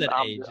 And I'm that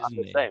age, I'm isn't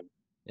the there? same.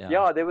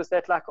 Yeah, there was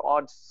that like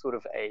odd sort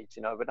of age,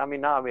 you know. But I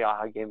mean, now I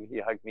hug him, he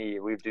hugged me.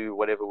 We do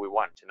whatever we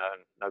want, you know.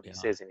 And nobody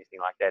says anything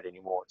like that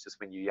anymore. It's just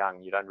when you're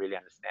young, you don't really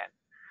understand.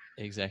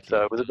 Exactly.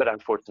 So it was a bit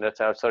unfortunate.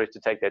 So I'm sorry to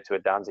take that to a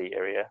downsy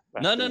area.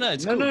 No,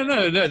 it's cool.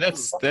 No.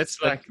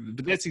 That's like,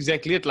 but that's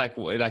exactly it. Like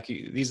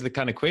these are the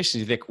kind of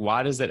questions. Like,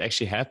 why does that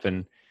actually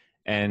happen?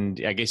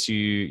 And I guess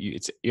you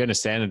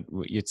understand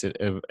it's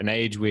an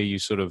age where you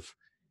sort of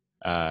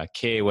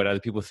care what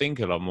other people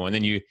think a lot more. And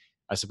then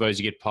I suppose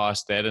you get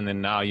past that, and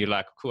then now you're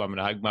like, cool, I'm going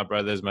to hug my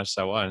brother as much as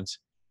I want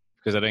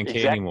because I don't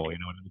care anymore. You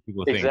know what other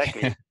people think.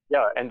 Exactly.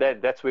 Yeah, and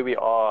that's where we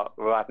are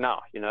right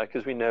now, you know,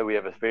 because we know we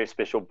have a very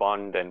special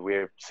bond and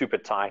we're super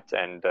tight.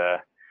 And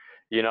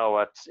you know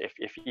what,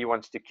 if he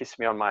wants to kiss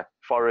me on my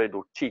forehead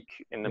or cheek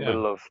in the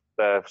middle of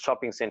the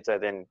shopping center,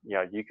 then, you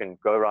know, you can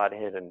go right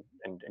ahead and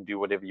do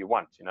whatever you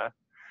want, you know.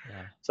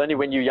 Yeah. It's only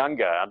when you're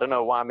younger. I don't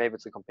know why. Maybe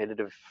it's a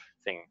competitive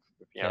thing.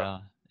 You know?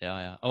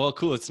 Yeah. Oh, well,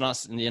 cool. It's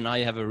nice. You know,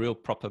 you have a real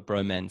proper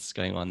bromance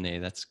going on there.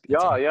 That's we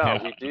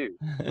do.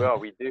 Well,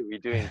 we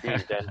do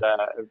indeed.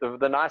 And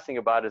the nice thing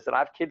about it is that I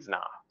have kids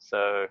now.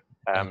 So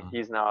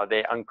he's now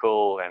their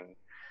uncle, and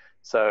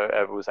so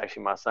it was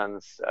actually my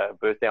son's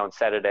birthday on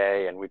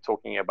Saturday, and we're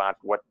talking about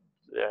what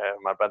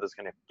my brother's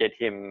going to get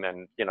him,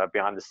 and you know,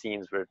 behind the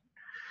scenes we're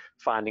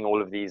finding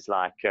all of these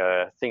like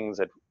things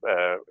that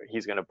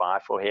he's going to buy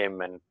for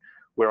him, and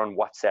we're on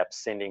WhatsApp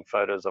sending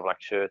photos of like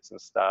shirts and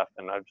stuff,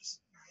 and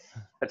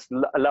it's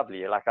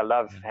lovely. Like, I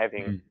love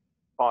having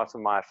parts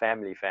of my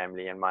family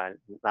and my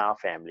now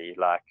family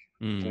like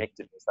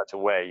connected in such a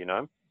way, you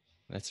know.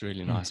 That's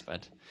really nice,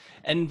 bud.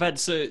 But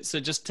so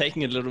just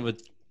taking a little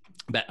bit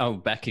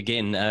back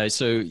again.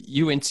 So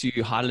you went to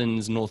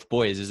Highlands North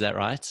Boys, is that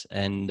right?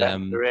 And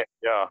that's correct.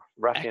 Yeah,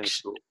 Ruffian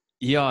school.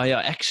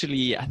 Yeah.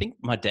 Actually, I think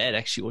my dad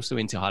actually also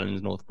went to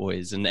Highlands North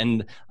Boys,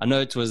 and I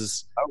know it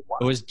was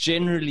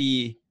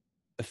generally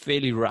a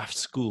fairly rough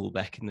school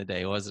back in the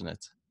day, wasn't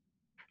it?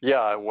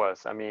 Yeah, it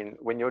was. I mean,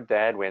 when your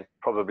dad went,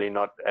 probably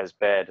not as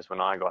bad as when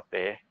I got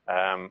there.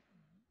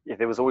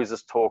 There was always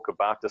this talk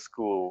about the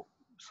school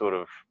sort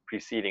of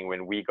preceding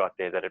when we got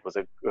there, that it was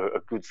a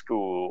good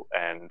school,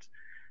 and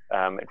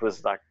it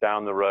was like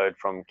down the road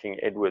from King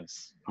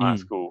Edward's High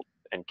School,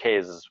 and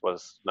Kes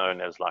was known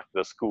as like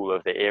the school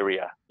of the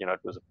area. You know, it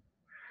was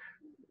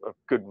a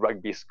good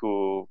rugby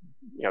school,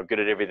 you know, good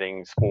at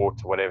everything, sport,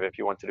 whatever. If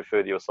you wanted to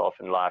further yourself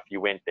in life,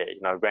 you went there.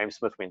 You know, Graham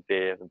Smith went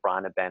there, and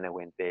Brian Abana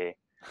went there.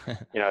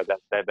 You know,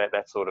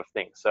 that sort of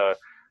thing. So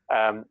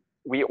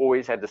we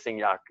always had this thing,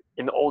 like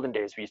in the olden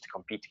days we used to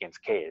compete against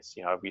Kes.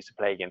 You know, we used to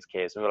play against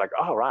Kes, and we were like,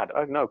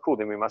 oh no, cool,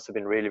 then we must have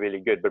been really,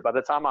 really good. But by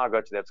the time I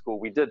got to that school,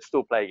 we did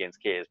still play against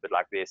Kes, but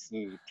like their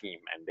C team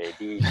and their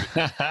D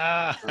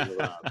team.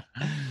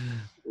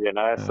 You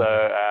know,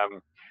 so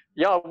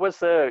it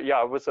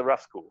was a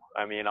rough school.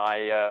 I mean,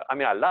 I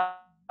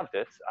loved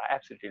it. I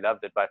absolutely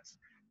loved it, but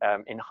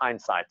in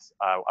hindsight,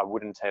 I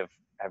wouldn't have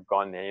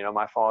gone there. You know,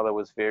 my father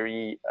was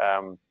very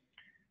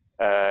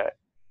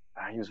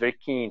he was very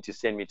keen to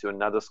send me to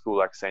another school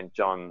like St.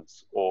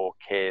 John's or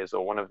Kes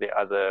or one of the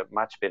other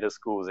much better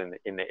schools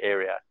in the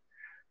area.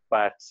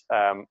 But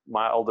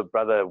my older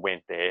brother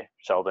went there,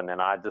 Sheldon,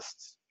 and I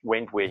just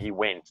went where he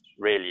went,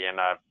 really. And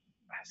I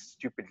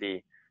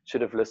stupidly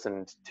should have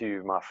listened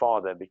to my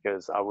father,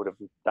 because I would have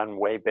done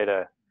way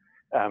better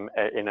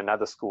in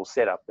another school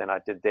setup than I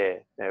did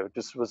there. You know, it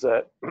just was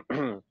it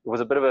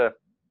was a bit of a,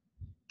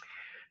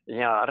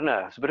 I don't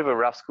know, it's a bit of a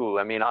rough school.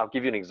 I mean, I'll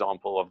give you an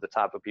example of the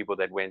type of people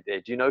that went there.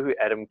 Do you know who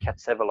Adam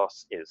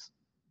Katsavalos is?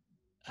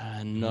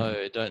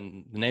 No,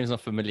 don't. The name's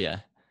not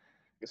familiar.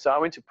 So I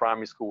went to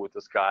primary school with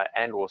this guy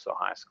and also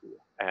high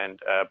school. And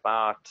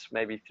about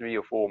maybe 3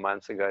 or 4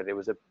 months ago, there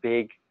was a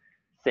big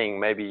thing,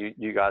 maybe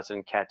you guys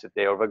didn't catch it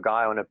there, of a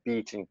guy on a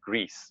beach in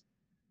Greece,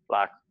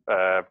 like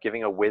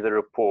giving a weather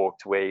report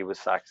where he was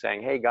like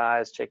saying, hey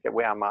guys, check it,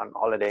 where I'm on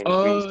holiday in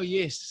Greece. Oh,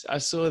 yes, I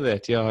saw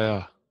that.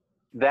 Yeah.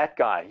 That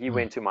guy, he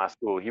went to my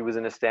school. He was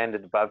in a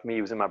standard above me.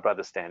 He was in my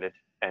brother's standard.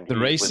 And that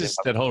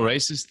whole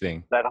racist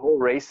thing. That whole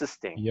racist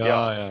thing.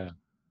 Yeah.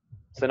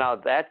 So now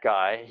that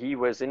guy, he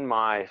was in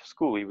my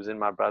school. He was in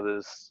my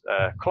brother's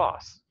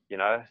class, you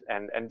know,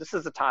 and this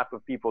is the type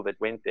of people that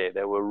went there.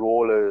 They were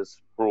rawlers,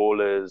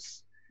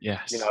 brawlers.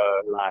 Yes. You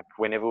know, like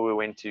whenever we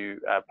went to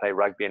play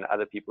rugby in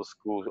other people's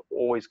schools,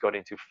 always got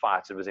into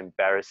fights. It was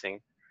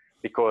embarrassing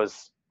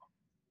because,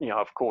 you know,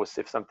 of course,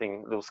 if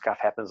something little scuff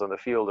happens on the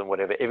field and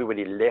whatever,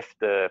 everybody left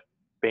the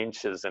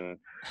benches and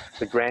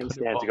the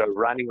grandstand to go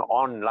running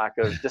on like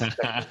just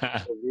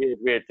a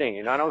weird thing.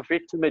 You know, and I was a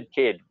very timid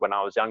kid when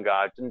I was younger.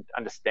 I didn't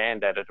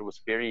understand that. It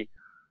was very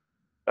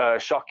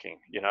shocking,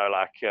 you know,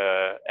 like,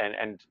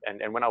 and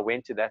when I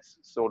went to that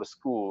sort of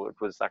school, it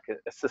was like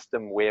a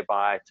system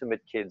whereby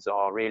timid kids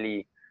are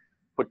really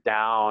put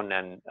down,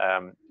 and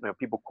you know,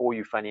 people call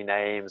you funny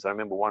names. I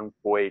remember one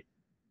boy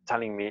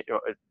telling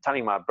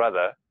my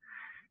brother,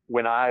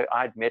 when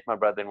I'd met my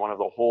brother in one of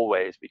the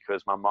hallways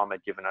because my mom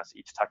had given us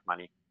each tuck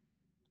money,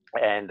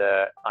 and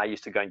I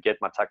used to go and get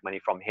my tuck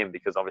money from him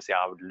because obviously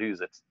I would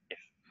lose it if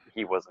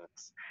he wasn't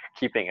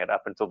keeping it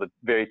up until the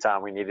very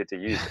time we needed to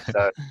use it.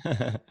 So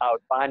I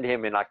would find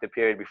him in like the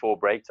period before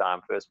break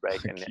time, first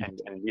break,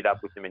 and meet up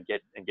with him and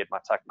get my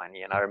tuck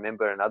money. And I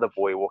remember another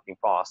boy walking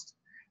past,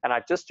 and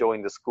I just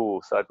joined the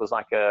school, so it was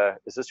like,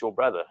 is this your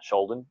brother,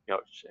 Sheldon? You know,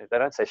 they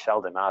don't say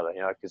Sheldon either,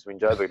 you know, because we're in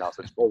Joburg now,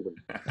 so it's Sheldon.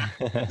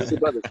 Is this your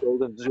brother,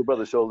 Sheldon? Is this your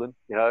brother, Sheldon?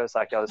 You know, it's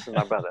like, oh, this is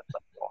my brother. It's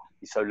like, oh,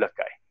 he's so lucky.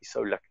 He's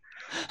so lucky.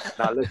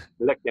 Now,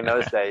 look, in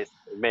those days,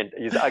 it meant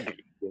he's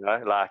ugly, you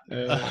know, like,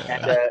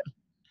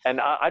 and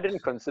I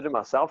didn't consider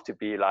myself to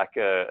be like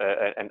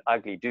an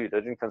ugly dude. I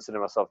didn't consider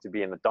myself to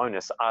be an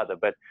Adonis either,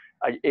 but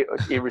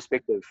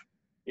irrespective,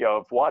 you know,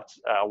 of what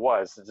I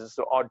was, it's just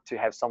so odd to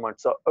have someone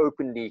so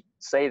openly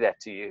say that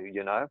to you,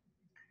 you know.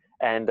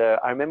 And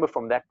I remember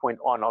from that point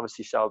on,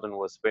 obviously Sheldon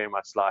was very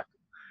much like,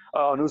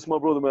 oh, no, it's my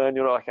brother, man,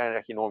 you know, like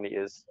he normally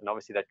is. And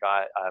obviously that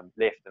guy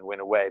left and went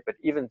away. But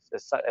even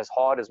as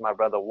hard as my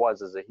brother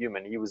was as a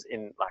human, he was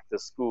in like the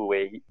school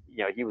where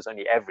he was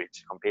only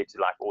average compared to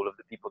like all of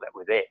the people that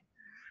were there,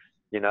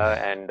 you know.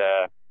 And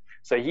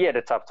so he had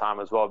a tough time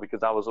as well,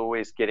 because I was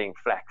always getting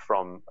flack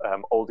from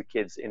older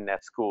kids in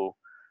that school,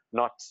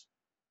 not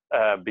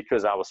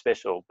because I was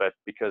special, but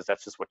because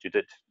that's just what you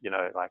did, you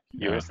know, like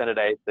you're in standard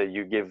 8, that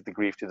you give the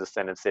grief to the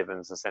standard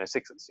 7s and standard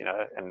 6s, you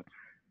know, and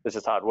this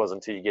is how it was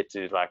until you get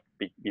to like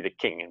be the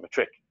king in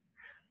matric.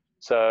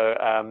 So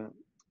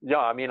yeah,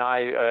 I mean,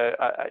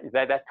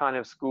 that kind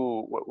of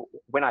school,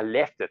 when I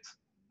left it,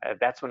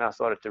 that's when I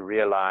started to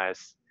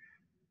realize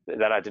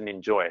that I didn't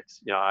enjoy it.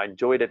 You know, I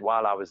enjoyed it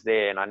while I was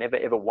there, and I never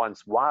ever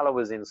once while I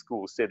was in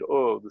school said,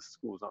 oh, this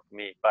school's not for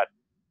me. But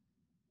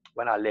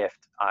when I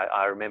left,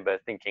 I remember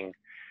thinking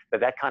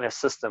that kind of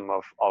system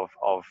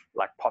of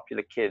like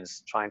popular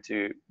kids trying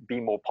to be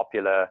more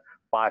popular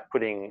by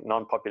putting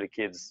non-popular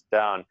kids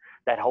down,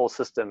 that whole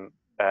system,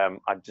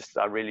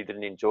 I really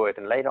didn't enjoy it.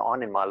 And later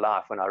on in my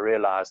life, when I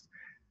realized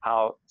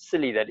how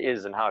silly that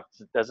is and how it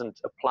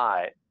doesn't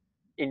apply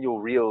in your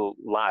real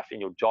life,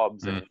 in your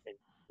jobs and in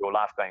your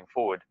life going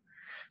forward,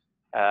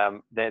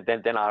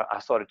 then I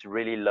started to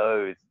really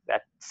loathe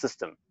that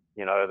system,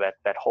 you know,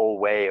 that whole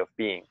way of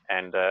being.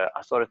 And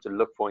I started to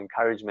look for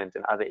encouragement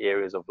in other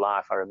areas of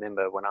life. I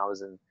remember when I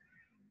was in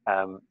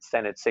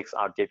standard 6,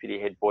 our deputy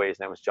head boy, his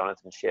name was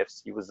Jonathan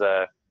Sheffs. He was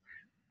a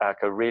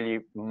really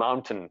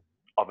mountain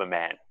of a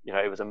man, you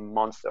know, he was a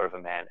monster of a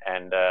man.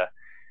 And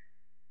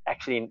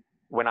actually,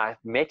 when I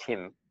met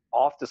him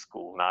after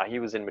school, now he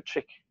was in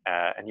matric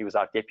and he was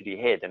our deputy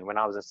head. And when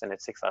I was in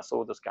standard 6, I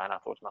saw this guy and I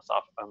thought to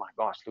myself, oh my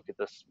gosh, look at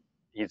this.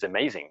 He's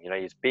amazing. You know,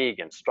 he's big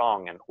and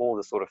strong and all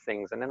the sort of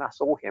things. And then I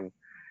saw him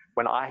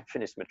when I had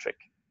finished matric,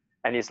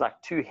 and he's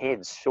like 2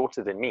 heads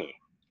shorter than me.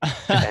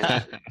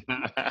 And,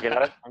 you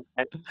know,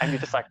 and you're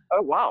just like,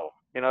 oh, wow.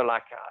 You know,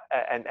 like,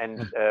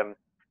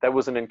 that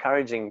was an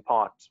encouraging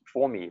part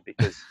for me,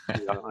 because,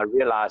 you know, I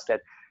realized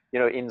that, you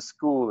know, in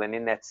school and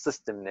in that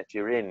system that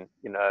you're in,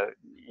 you know,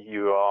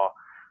 you are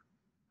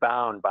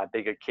bound by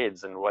bigger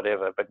kids and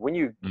whatever. But when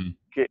you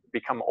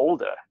become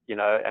older, you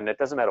know, and it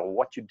doesn't matter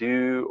what you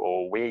do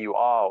or where you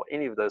are or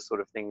any of those sort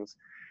of things,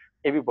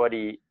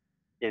 everybody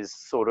is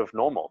sort of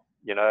normal,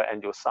 you know,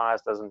 and your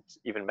size doesn't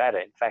even matter.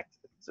 In fact,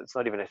 it's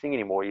not even a thing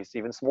anymore. He's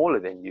even smaller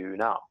than you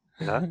now,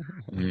 you know.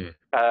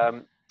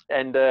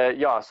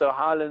 So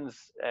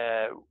Highlands,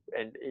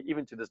 and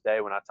even to this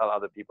day, when I tell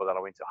other people that I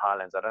went to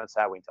Highlands, I don't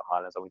say I went to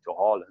Highlands, I went to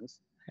Harlands.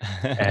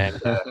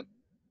 And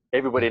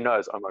everybody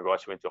knows, oh my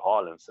gosh, I went to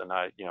Harlands. And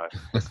I, you know,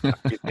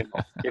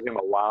 give him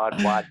a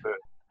wide berth.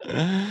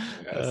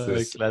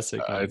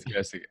 Classic. It's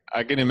classic.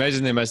 I can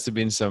imagine there must have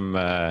been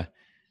some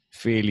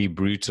fairly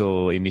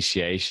brutal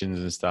initiations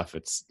and stuff.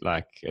 It's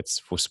like, it's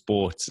for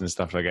sports and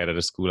stuff like that at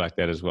a school like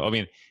that as well. I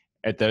mean,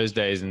 at those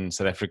days in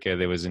South Africa,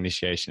 there was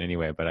initiation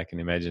anyway, but I can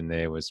imagine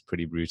there was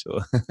pretty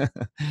brutal.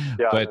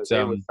 Yeah, but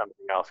there was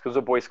something else, because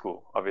a boys'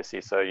 school,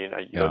 obviously. So, you know,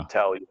 you don't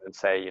tell, you don't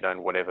say, you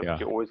don't whatever. But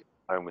you always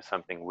come home with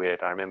something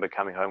weird. I remember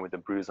coming home with a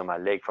bruise on my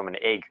leg from an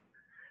egg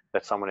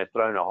that someone had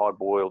thrown, a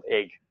hard-boiled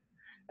egg.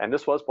 And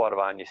this was part of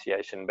our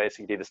initiation.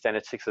 Basically, the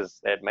standard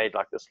 6s had made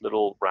like this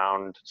little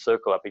round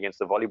circle up against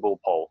the volleyball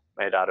pole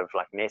made out of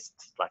like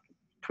nests, like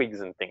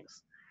twigs and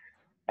things.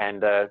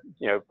 And,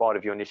 part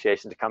of your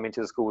initiation to come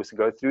into the school was to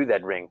go through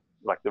that ring,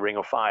 like the ring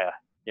of fire,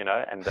 and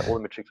all the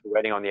matrix were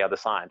waiting on the other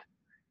side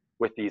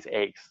with these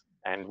eggs.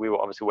 And we were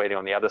obviously waiting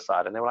on the other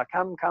side. And they were like,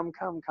 come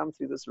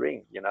through this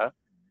ring,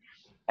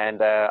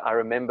 And I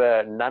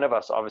remember none of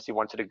us obviously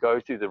wanted to go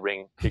through the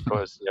ring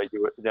because,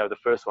 the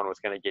first one was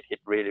going to get hit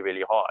really,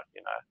 really hard,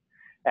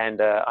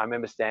 And I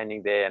remember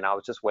standing there and I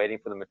was just waiting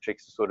for the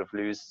matrix to sort of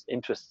lose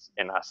interest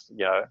in us,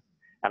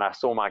 And I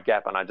saw my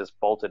gap and I just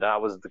bolted. I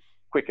was the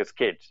quickest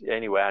kid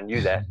anyway, I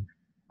knew that.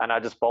 And I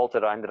just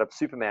bolted. I ended up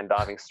Superman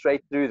diving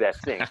straight through that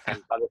thing.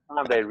 And by the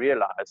time they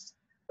realized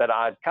that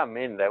I'd come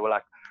in, they were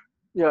like,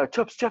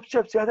 chops,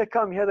 here they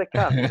come.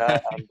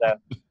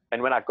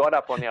 And when I got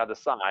up on the other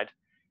side,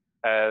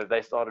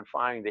 they started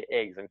firing the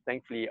eggs, and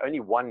thankfully only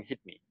one hit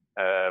me.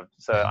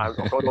 So I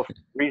got off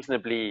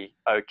reasonably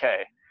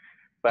okay.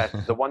 But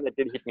the one that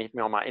did hit me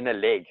on my inner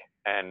leg.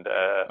 And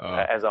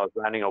as I was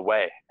running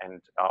away,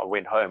 and I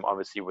went home,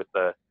 obviously with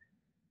a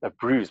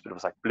bruise, but it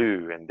was like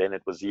blue, and then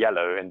it was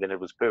yellow, and then it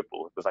was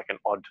purple. It was like an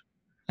odd.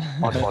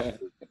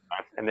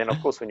 And then, of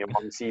course, when your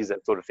mom sees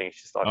that sort of thing,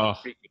 she started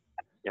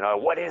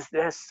freaking. What is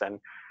this? And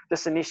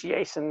this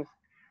initiation,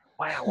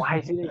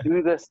 why did he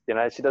do this?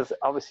 She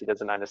obviously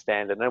doesn't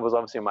understand it. And it was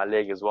obviously on my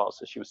leg as well,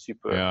 so she was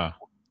super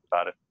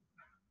about it.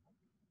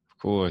 Of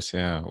course,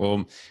 yeah.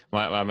 Well,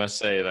 I must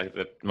say, like,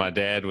 that my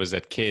dad was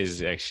at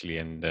KES actually,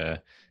 and so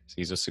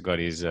he's also got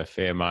his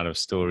fair amount of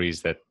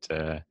stories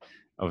that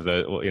of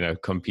the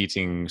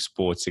competing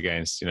sports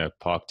against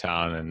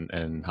Parktown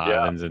and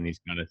Highlands and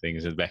these kind of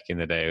things. And back in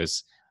the day, it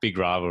was big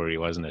rivalry,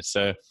 wasn't it?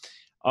 So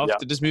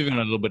after just moving on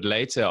a little bit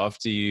later,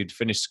 after you'd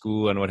finished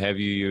school and what have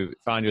you, you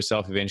found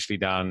yourself eventually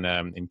down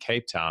in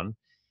Cape Town,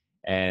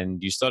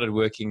 and you started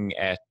working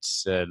at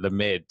Le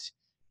Med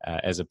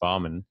as a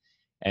barman.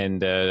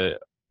 And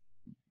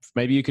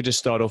maybe you could just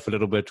start off a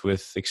little bit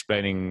with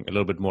explaining a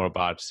little bit more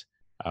about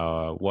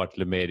what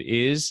Le Med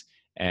is.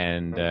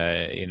 And,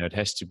 it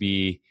has to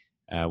be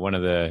one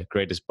of the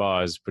greatest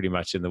bars pretty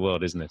much in the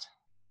world, isn't it?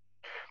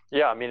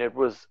 Yeah, I mean, it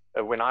was,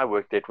 when I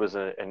worked, it was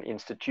an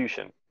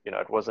institution.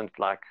 It wasn't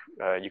like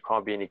you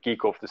can't be any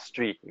geek off the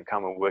street and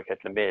come and work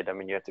at Le Med. I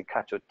mean, you had to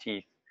cut your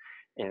teeth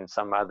in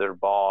some other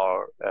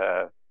bar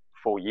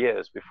for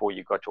years before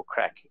you got your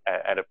crack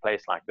at a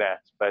place like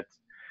that. But,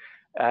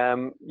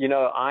 after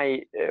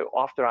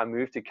I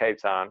moved to Cape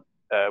Town,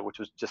 which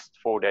was just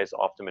 4 days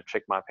after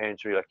matric, my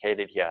parents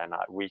relocated here, and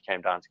we came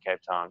down to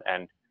Cape Town.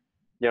 And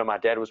my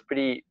dad was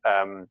pretty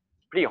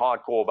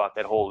hardcore about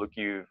that whole, look,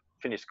 you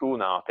finished school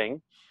now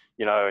thing,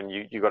 and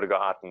you got to go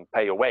out and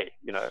pay your way,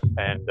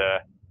 and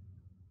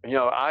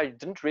I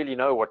didn't really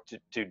know what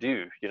to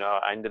do.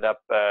 I ended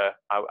up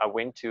I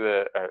went to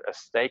a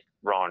steak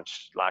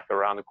ranch like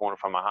around the corner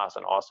from my house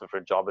and asked them for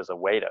a job as a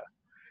waiter.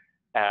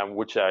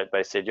 Which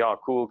they said, yeah,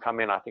 cool,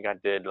 come in. I think I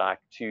did like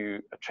 2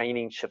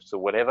 training shifts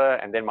or whatever.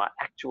 And then my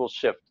actual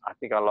shift, I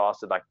think I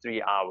lasted like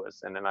 3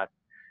 hours. And then I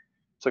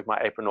took my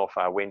apron off.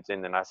 I went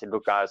in and I said,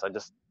 look, guys, I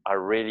just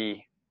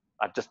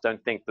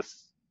don't think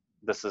this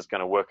is going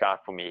to work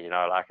out for me. And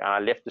I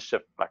left the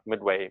shift like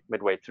midway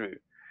through.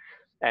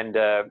 And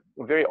a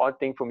very odd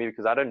thing for me,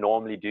 because I don't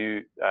normally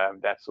do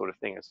that sort of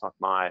thing. It's not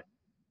my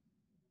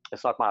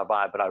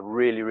vibe, but I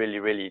really, really,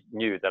 really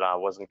knew that I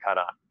wasn't cut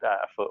out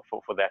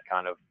for that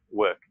kind of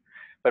work.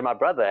 But my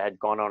brother had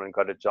gone on and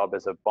got a job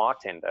as a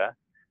bartender,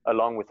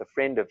 along with a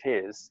friend of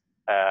his,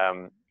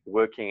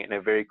 working in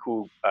a very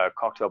cool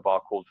cocktail bar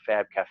called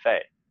Fab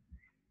Cafe.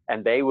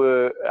 And they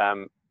were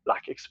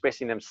like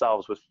expressing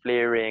themselves with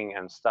flaring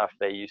and stuff.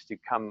 They used to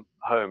come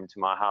home to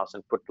my house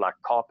and put like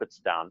carpets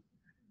down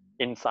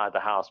inside the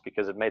house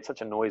because it made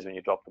such a noise when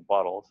you dropped the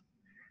bottles.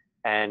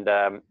 And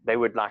they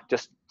would like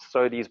just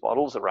throw these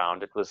bottles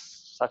around. It was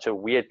such a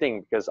weird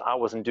thing because I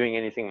wasn't doing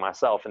anything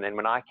myself. And then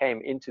when I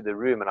came into the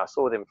room and I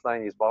saw them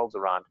throwing these bottles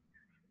around,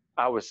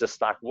 I was just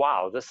like,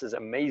 wow, this is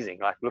amazing.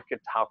 Like, look at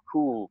how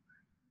cool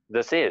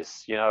this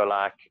is,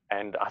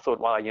 and I thought,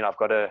 well, I've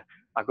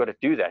got to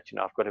do that.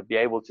 I've got to be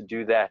able to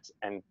do that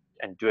and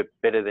do it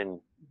better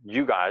than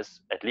you guys,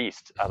 at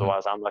least.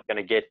 Otherwise I'm not going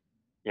to get,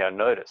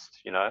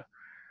 noticed,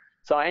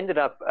 So I ended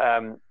up,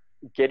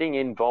 getting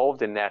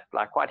involved in that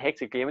like quite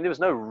hectically. I mean, there was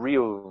no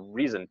real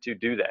reason to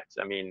do that.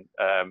 I mean,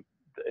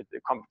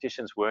 the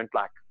competitions weren't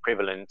like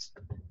prevalent.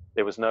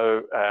 There was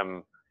no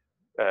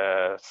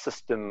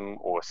system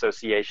or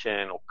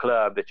association or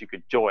club that you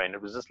could join.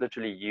 It was just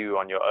literally you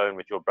on your own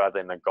with your brother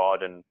in the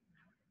garden,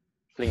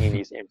 flinging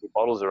these empty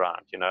bottles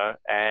around,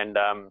 And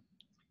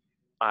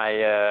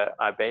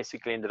I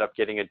basically ended up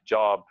getting a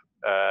job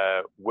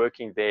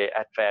working there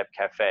at Fab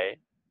Cafe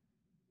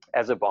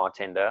as a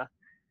bartender,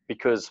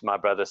 because my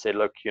brother said,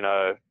 look,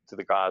 to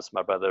the guys,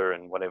 my brother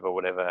and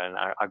whatever. And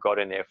I got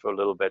in there for a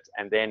little bit.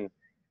 And then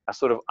I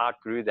sort of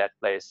outgrew that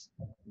place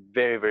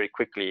very, very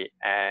quickly.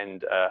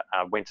 And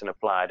I went and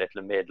applied at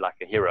Le Med like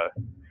a hero,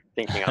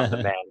 thinking I'm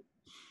the man.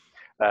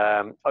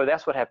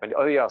 That's what happened.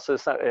 Oh, yeah. So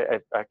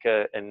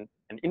an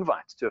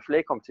invite to a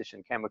flair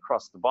competition came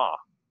across the bar.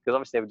 Because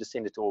obviously they would just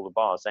send it to all the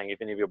bars saying, if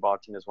any of your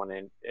bartenders want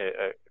to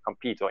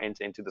compete or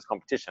enter into this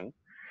competition,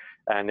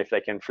 and if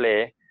they can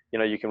flare,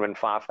 you can win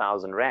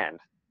 5,000 Rand.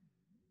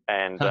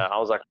 And I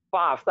was like,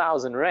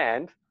 5,000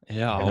 Rand?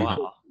 Yeah, And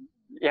wow.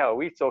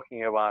 we're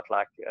talking about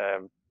like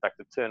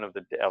the turn of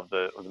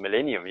the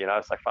millennium,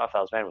 it's like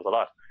 5,000 Rand was a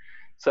lot.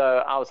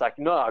 So I was like,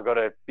 no, I got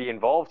to be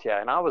involved here.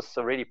 And I was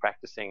already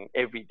practicing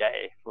every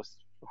day for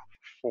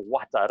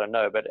what, I don't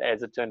know. But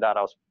as it turned out,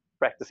 I was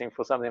practicing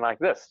for something like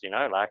this, and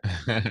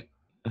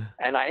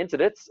I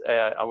entered it.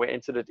 I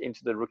entered it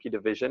into the rookie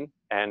division,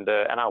 and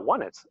I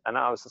won it. And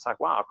I was just like,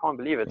 wow, I can't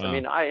believe it. Wow. I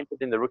mean, I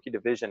entered in the rookie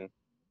division,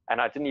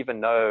 and I didn't even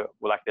know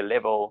like the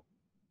level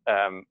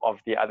of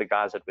the other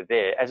guys that were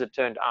there. As it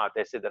turned out,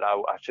 they said that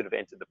I should have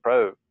entered the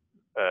pro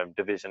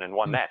division and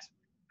won that.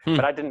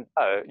 But I didn't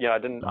know,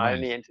 Nice. I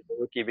only entered the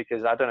rookie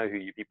because I don't know who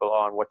you people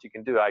are and what you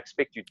can do. I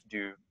expect you to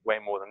do way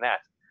more than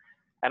that.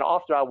 And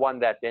after I won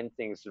that, then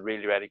things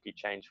really radically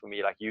changed for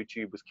me. Like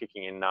YouTube was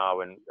kicking in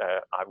now, and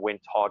I went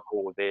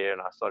hardcore there,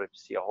 and I started to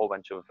see a whole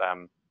bunch of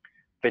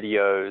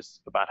videos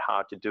about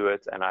how to do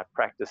it. And I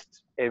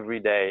practiced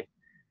every day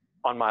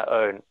on my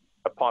own,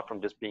 apart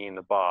from just being in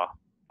the bar.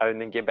 And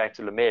then get back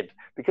to Lamed.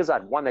 Because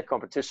I'd won that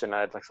competition,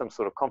 I had like some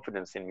sort of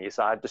confidence in me.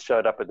 So I just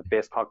showed up at the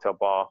best cocktail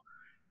bar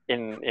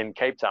in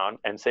Cape Town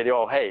and said,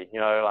 oh, hey,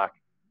 like,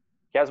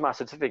 here's my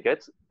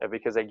certificate,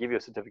 because they give you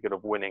a certificate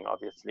of winning,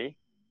 obviously.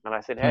 And I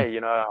said, hey,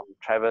 I'm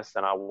Travis,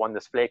 and I won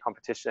this flair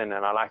competition,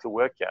 and I like to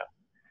work here.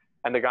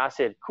 And the guy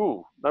said,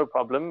 cool, no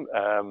problem.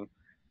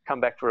 Come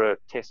back for a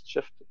test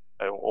shift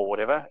or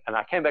whatever. And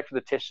I came back for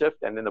the test shift,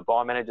 and then the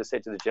bar manager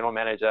said to the general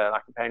manager,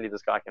 like, apparently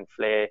this guy can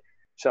flair,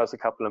 show us a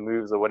couple of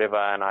moves or whatever.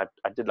 And I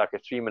did like a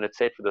 3-minute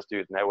set for this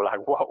dude, and they were like,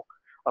 whoa,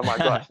 oh my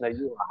gosh, now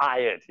you are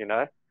hired,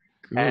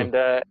 Cool. And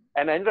I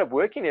ended up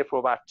working there for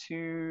about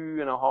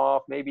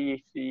 2.5,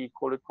 maybe 3,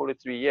 call it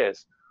 3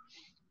 years.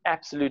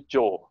 Absolute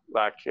jaw.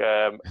 Like,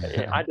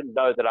 I didn't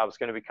know that I was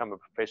going to become a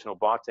professional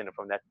bartender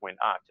from that point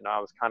out. I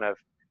was kind of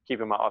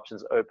keeping my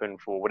options open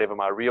for whatever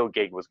my real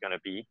gig was going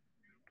to be.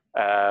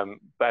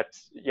 But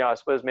I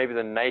suppose maybe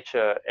the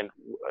nature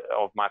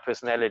of my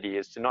personality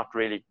is to not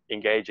really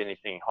engage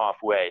anything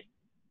halfway.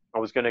 I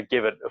was going to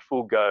give it a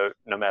full go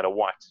no matter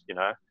what,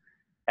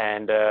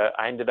 and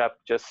I ended up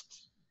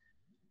just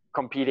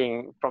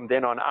competing from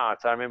then on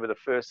out. I remember the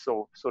first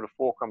sort of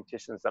 4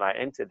 competitions that I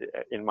entered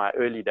in my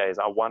early days,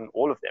 I won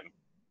all of them.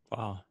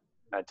 Wow.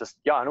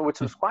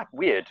 Which was quite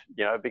weird,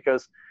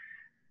 because,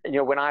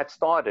 when I had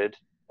started,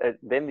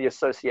 then the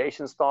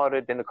association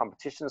started, then the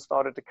competition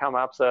started to come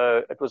up.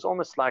 So it was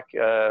almost like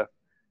the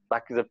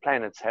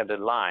planets had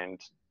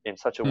aligned in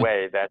such a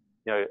way that,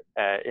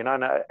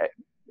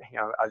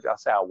 I'll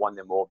say I won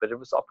them all, but it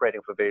was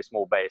operating for a very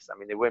small base. I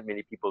mean, there weren't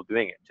many people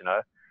doing it,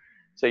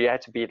 So you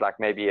had to beat like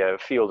maybe a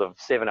field of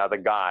 7 other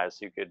guys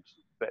who could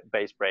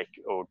base break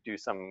or do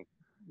some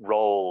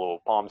roll or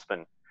palm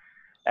spin.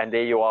 And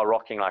there you are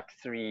rocking like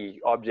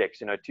 3 objects,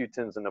 2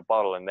 tins and a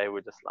bottle. And they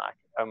were just like,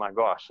 oh my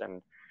gosh.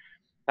 And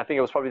I think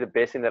it was probably the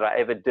best thing that I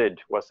ever did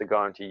was to go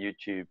onto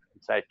YouTube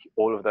and take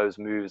all of those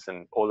moves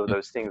and all of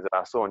those things that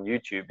I saw on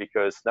YouTube,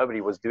 because nobody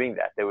was doing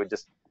that. They were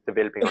just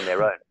developing on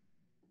their own.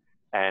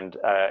 And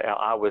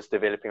I was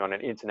developing on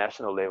an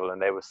international level,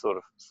 and they were sort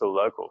of still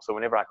local. So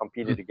whenever I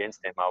competed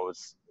against them, I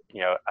was,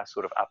 a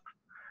sort of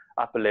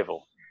up a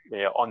level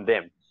on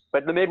them.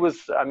 But the Med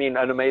was, an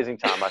amazing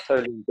time. I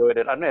totally enjoyed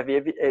it. I don't know, have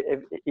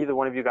either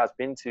one of you guys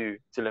been to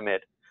Le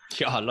Med?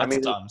 Yeah, lots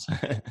of times.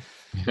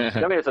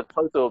 It's a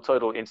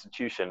total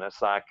institution.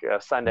 It's like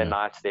Sunday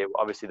nights, they're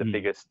obviously the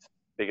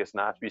biggest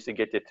nights. We used to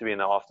get there 3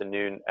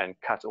 p.m. and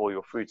cut all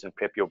your fruits and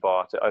prep your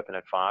bar to open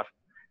at 5.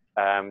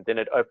 Then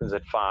it opens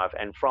at 5,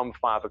 and from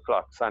 5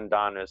 o'clock,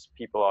 sundowners,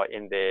 people are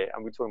in there,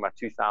 and we're talking about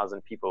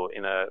 2,000 people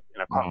in a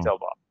cocktail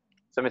bar.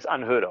 So it's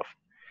unheard of,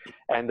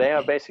 and they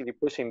are basically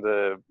pushing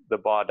the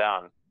bar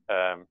down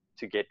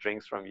to get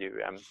drinks from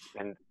you.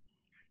 And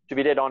to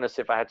be dead honest,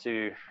 if I had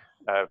to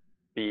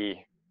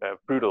be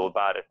brutal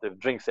about it, the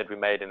drinks that we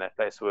made in that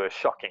place were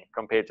shocking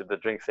compared to the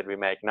drinks that we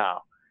make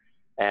now.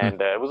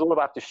 And it was all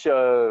about the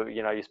show.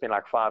 You spend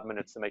like 5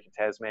 minutes to make a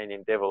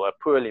Tasmanian devil, a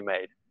poorly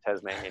made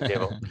Tasmanian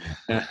devil.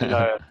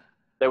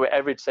 They were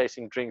average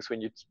tasting drinks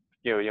when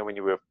when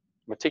you were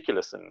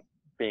meticulous and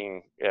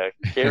being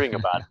caring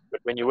about it.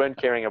 But when you weren't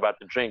caring about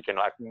the drink and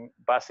like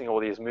busting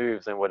all these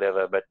moves and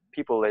whatever, but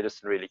people, they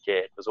just didn't really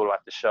care. It was all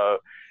about the show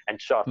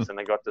and shots, and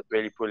they got this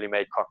really poorly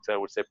made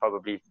cocktail, which they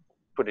probably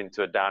put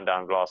into a down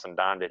glass and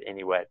downed it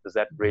anyway. It was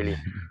that really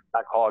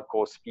like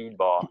hardcore speed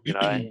bar,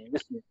 and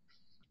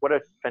what a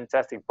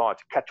fantastic bar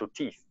to cut your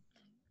teeth,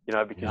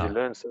 because you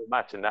learn so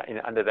much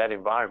under that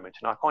environment.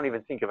 And I can't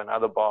even think of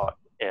another bar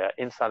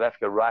in South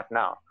Africa right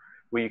now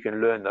where you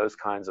can learn those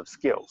kinds of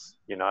skills,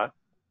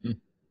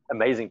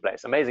 Amazing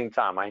place, amazing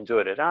time. I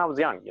enjoyed it. And I was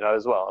young,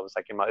 as well. I was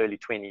like in my early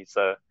 20s.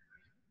 So,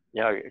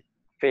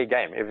 fair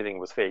game. Everything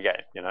was fair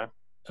game,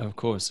 Of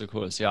course.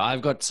 Yeah,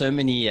 I've got so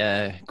many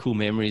cool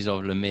memories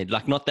of Le Med.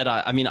 Like, not that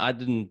I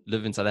didn't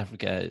live in South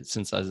Africa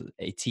since I was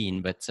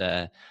 18, but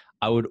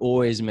I would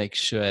always make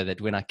sure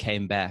that when I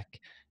came back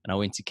and I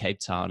went to Cape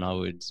Town, I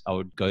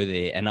would go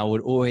there, and I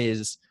would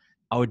always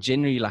I would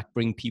generally like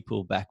bring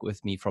people back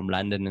with me from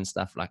London and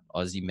stuff, like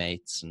Aussie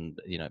mates and,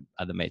 you know,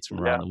 other mates from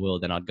around the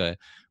world. And I'd go,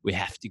 we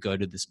have to go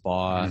to this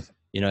bar,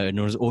 you know, and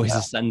it was always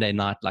a Sunday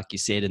night, like you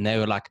said. And they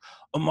were like,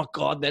 oh my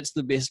God, that's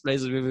the best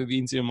place I've ever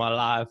been to in my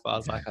life. I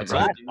was like, I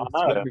told you, it's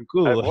fucking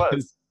cool. It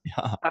was.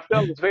 Yeah. I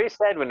felt it was very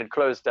sad when it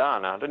closed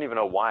down. I don't even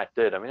know why it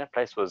did. I mean, that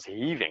place was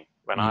heaving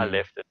when I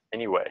left it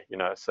anyway, you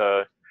know.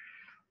 So,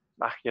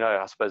 you know,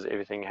 I suppose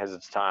everything has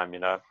its time, you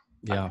know.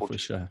 Yeah, for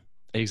sure.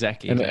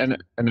 Exactly. And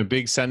a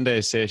big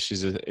Sunday sesh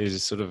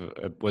is sort of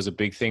was a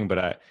big thing.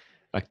 But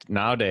like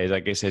nowadays, I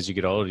guess as you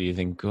get older, you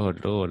think,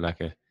 God Lord,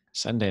 like a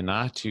Sunday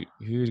night,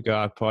 who'd go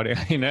out party,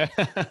 you know?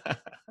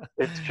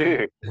 It's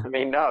true. I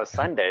mean, no,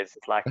 Sundays,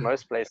 it's like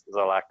most places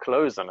are like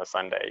closed on a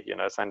Sunday, you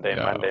know, Sunday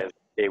and Monday is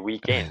their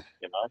weekend,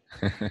 you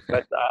know.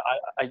 But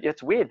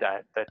it's weird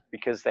that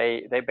because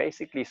they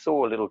basically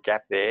saw a little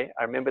gap there.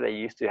 I remember they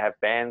used to have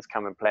bands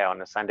come and play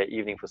on a Sunday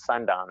evening for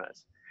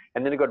sundowners.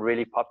 And then it got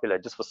really popular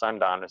just for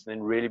sundowners, and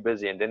then really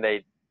busy. And then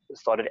they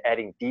started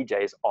adding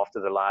DJs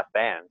after the live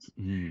bands.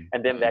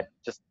 And then that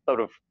just sort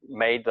of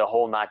made the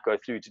whole night go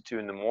through to 2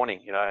 a.m,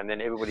 you know, and then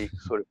everybody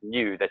sort of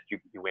knew that you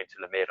went to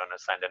Lamed on a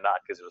Sunday night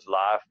because it was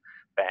live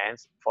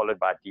bands followed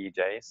by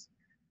DJs,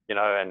 you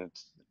know, and,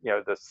 you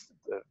know,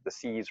 the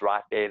sea's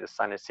right there, the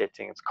sun is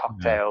setting, it's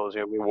cocktails,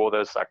 you know, we wore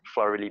those like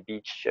florally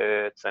beach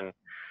shirts, and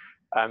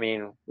I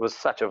mean, it was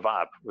such a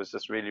vibe. It was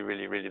just really,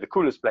 really, really the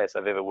coolest place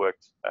I've ever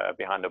worked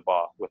behind a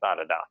bar, without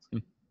a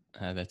doubt.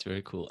 That's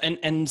very cool.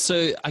 And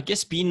so I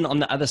guess being on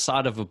the other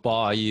side of a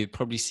bar, you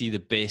probably see the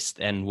best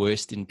and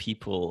worst in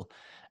people.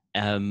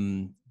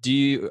 Do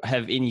you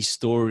have any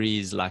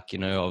stories like, you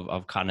know,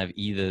 of kind of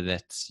either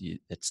that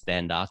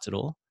stand out at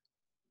all?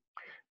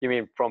 You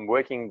mean from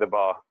working the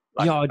bar?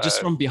 Like, yeah, just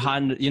from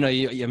behind, you know,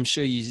 I'm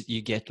sure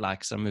you get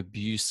like some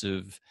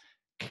abusive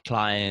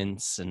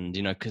clients, and,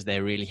 you know, because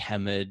they're really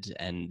hammered,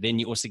 and then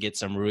you also get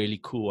some really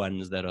cool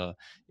ones that are,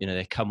 you know,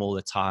 they come all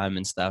the time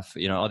and stuff.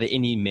 You know, are there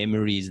any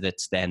memories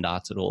that stand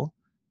out at all?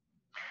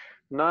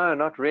 No,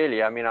 not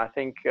really. I mean, I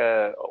think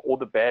all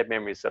the bad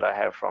memories that I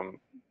have from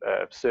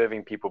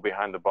serving people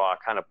behind the bar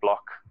kind of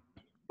block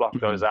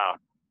those out.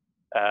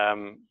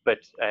 But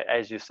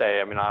as you say,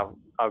 I mean,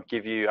 I'll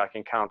give you, I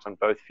can count on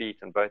both feet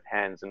and both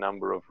hands a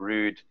number of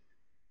rude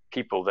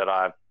people that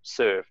I've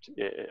served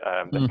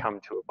that come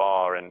to a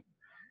bar, and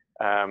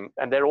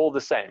they're all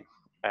the same.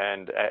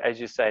 And as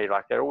you say,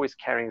 like, they're always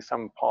carrying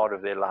some part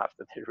of their life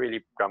that they're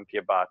really grumpy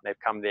about. And they've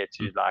come there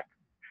to like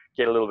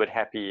get a little bit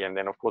happy. And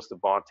then of course the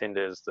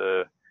bartender is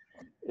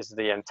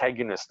the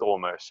antagonist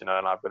almost, you know,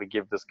 and I've got to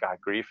give this guy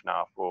grief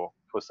now for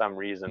some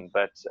reason.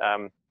 But I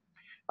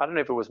don't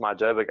know if it was my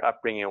Joburg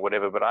upbringing or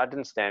whatever, but I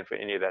didn't stand for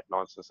any of that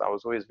nonsense. I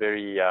was always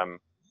very,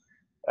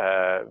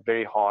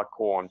 very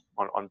hardcore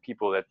on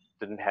people that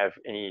didn't have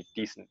any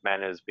decent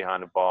manners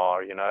behind a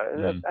bar, you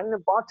know. And the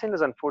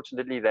bartenders,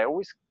 unfortunately, they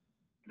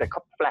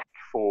got flack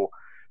for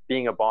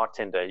being a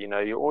bartender. You know,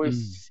 you're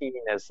always seen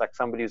as like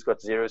somebody who's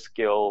got zero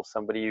skill,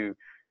 somebody who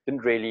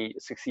didn't really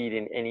succeed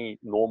in any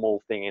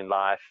normal thing in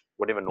life,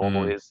 whatever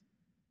normal is.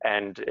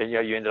 And, you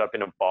know, you ended up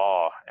in a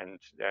bar, and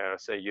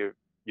so you're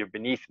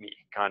beneath me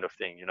kind of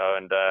thing, you know.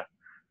 And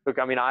look,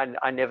 I mean,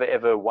 I never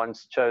ever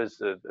once chose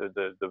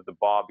the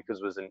bar because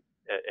it was an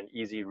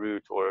easy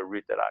route, or a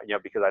route that you know,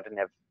 because I didn't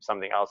have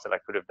something else that I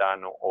could have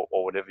done,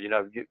 or whatever, you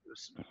know.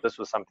 This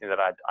was something that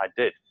I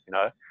did, you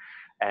know.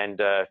 And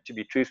to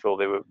be truthful,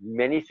 there were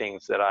many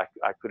things that I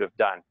could have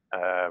done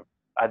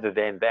other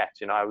than that.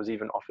 You know, I was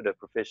even offered a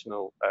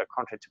professional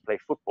contract to play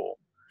football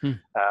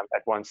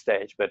at one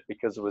stage, but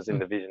because it was in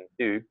Division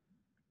 2,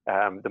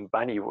 the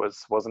money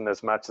wasn't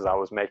as much as I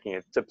was making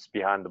at tips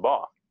behind the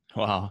bar.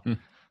 Wow.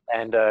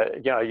 And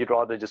you know, you'd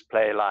rather just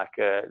play like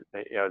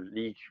you know,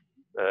 league,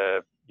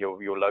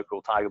 your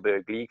local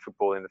Tigerberg league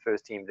football in the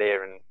first team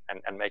there,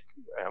 and make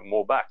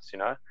more bucks, you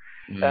know.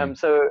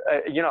 So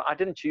you know, I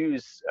didn't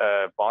choose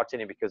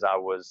bartending because I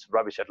was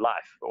rubbish at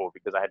life, or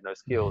because I had no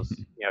skills,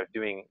 you know,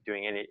 doing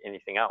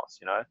anything else,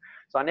 you know.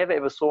 So I never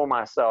ever saw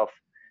myself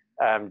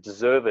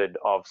deserved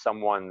of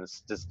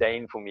someone's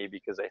disdain for me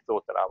because they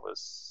thought that I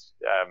was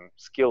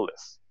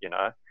skillless, you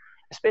know.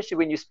 Especially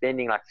when you're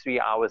spending like 3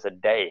 hours a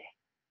day,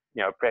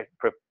 you know,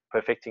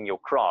 perfecting your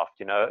craft,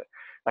 you know.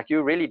 Like,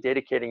 you're really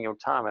dedicating your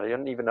time, and I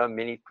don't even know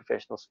many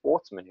professional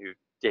sportsmen who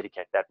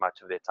dedicate that much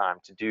of their time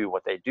to do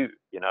what they do,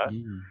 you know.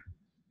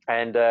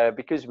 And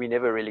because we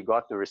never really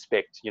got the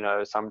respect, you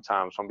know,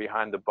 sometimes from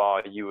behind the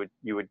bar, you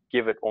would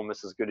give it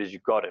almost as good as you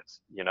got it,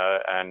 you know.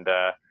 And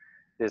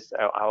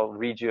I'll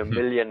read you a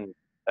million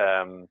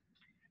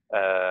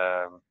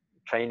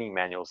training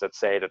manuals that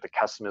say that the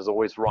customer is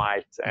always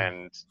right,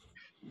 and,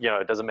 you know,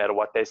 it doesn't matter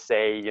what they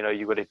say, you know,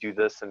 you got to do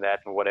this and that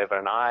and whatever.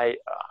 And I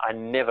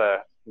never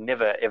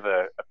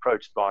ever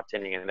approached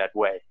bartending in that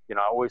way. You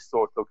know, I always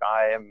thought, look,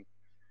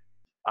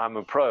 I'm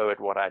a pro at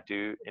what I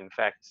do. In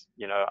fact,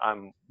 you know,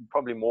 I'm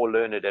probably more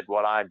learned at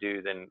what I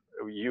do than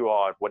you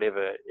are at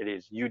whatever it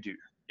is you do,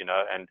 you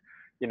know. And,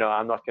 you know,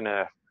 I'm not going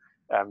to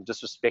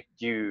disrespect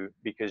you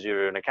because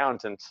you're an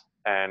accountant,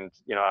 and,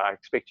 you know, I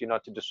expect you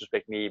not to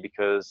disrespect me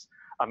because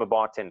I'm a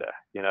bartender,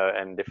 you know,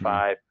 and if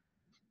I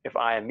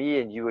am me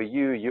and you are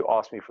you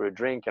ask me for a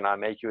drink and I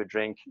make you a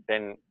drink,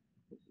 then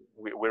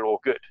we're all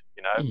good,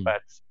 you know.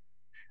 But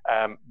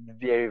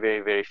very,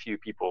 very, very few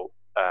people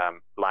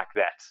like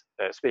that,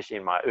 especially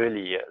in my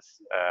early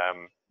years.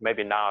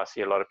 Maybe now I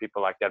see a lot of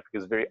people like that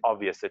because it's very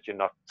obvious that you're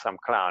not some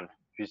clown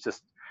who's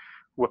just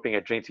whipping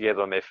a drink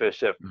together on their first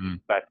shift.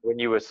 But when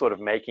you were sort of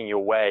making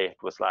your way,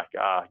 it was like,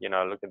 you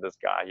know, look at this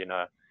guy, you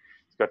know,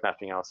 he's got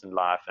nothing else in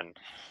life. And,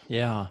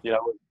 you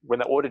know, when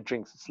they order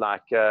drinks, it's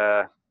like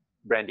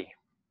brandy.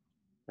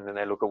 And then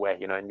they look away,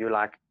 you know, and you're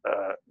like,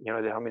 you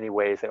know, how many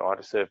ways there are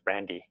to serve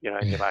brandy, you know,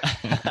 and you're like,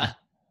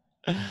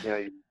 you know,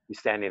 you're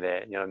standing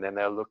there, you know, and then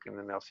they'll look and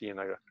then they'll see you and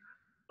they go,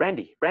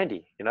 brandy,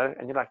 you know,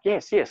 and you're like,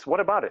 yes, what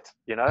about it,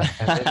 you know?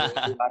 And then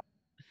you're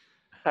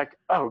like,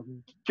 oh,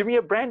 give me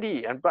a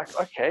brandy. And like,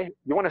 okay,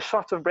 you want a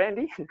shot of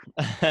brandy? you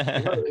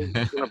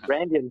know,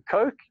 brandy and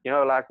Coke, you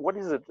know, like, what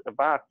is it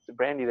about the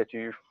brandy that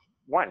you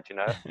want, you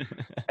know?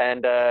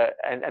 and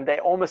they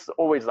almost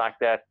always like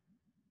that.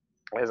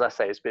 As I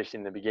say, especially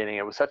in the beginning,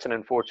 it was such an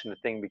unfortunate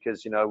thing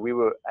because, you know, we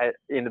were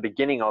in the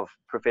beginning of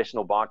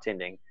professional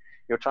bartending.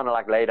 You're trying to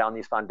like lay down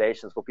these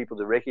foundations for people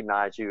to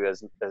recognize you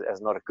as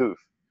not a goof.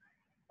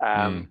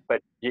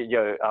 But, you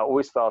know, I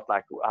always felt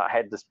like I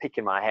had this pick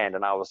in my hand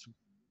and I was,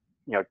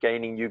 you know,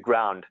 gaining new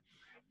ground,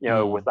 you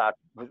know, with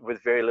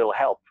very little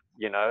help,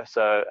 you know.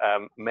 So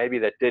maybe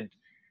that did,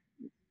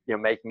 you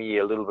know, make me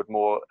a little bit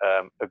more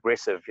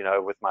aggressive, you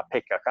know, with my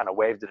pick. I kind of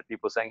waved it at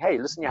people saying, hey,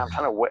 listen, yeah, I'm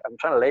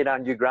trying to lay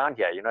down new ground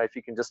here. You know, if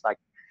you can just like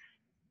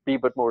be a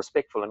bit more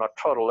respectful and not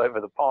trot all over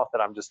the path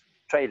that I'm just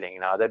trailing, you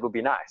know, that would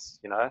be nice,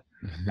 you know.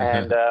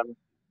 And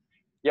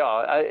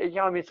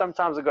I mean,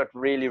 sometimes it got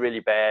really,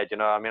 really bad, you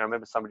know. I mean, I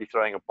remember somebody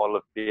throwing a bottle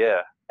of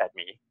beer at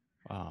me.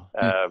 Wow.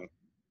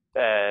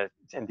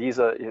 And these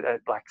are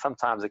like,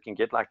 sometimes it can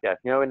get like that,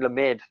 you know. In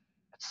Lamed,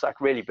 it's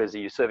like really busy.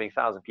 You're serving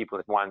 1,000 people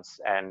at once,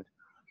 and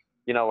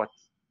you know what,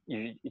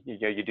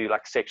 you do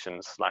like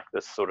sections, like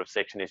this sort of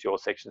section is your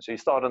section. So you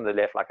start on the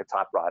left like a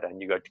typewriter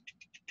and you go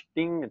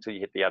ding until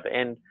you hit the other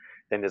end.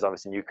 Then there's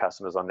obviously new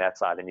customers on that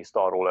side and you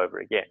start all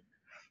over again.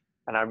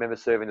 And I remember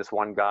serving this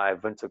one guy,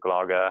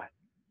 Winterglager,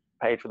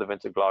 paid for the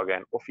Winterglager,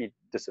 and off he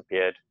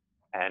disappeared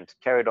and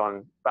carried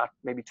on. About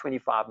maybe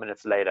 25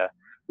 minutes later,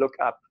 look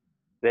up,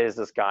 there's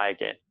this guy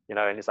again, you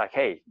know, and he's like,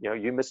 hey, you know,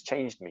 you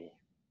mischanged me.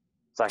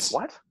 It's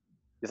like, what?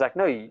 He's like,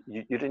 no, you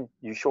didn't,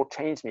 you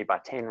shortchanged me by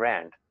 10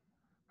 Rand.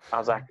 I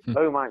was like,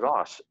 oh my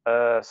gosh,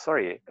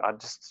 sorry. I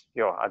just,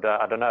 you know, I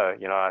don't know,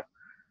 you know,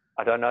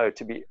 I don't know.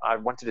 I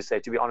wanted to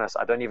say, to be honest,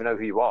 I don't even know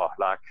who you are.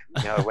 Like,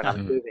 you know, when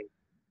I'm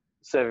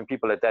serving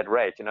people at that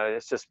rate, you know,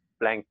 it's just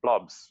blank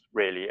blobs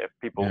really of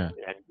people, and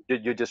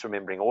you're just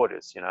remembering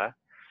orders, you know.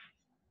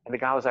 And the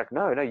guy was like,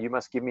 no, you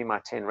must give me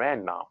my 10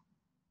 Rand now.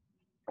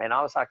 And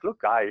I was like,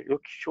 look,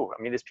 sure.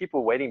 I mean, there's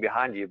people waiting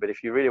behind you, but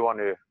if you really want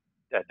to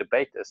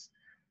debate this,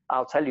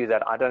 I'll tell you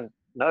that I don't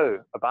know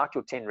about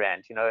your 10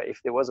 Rand. You know,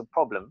 if there was a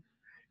problem,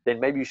 then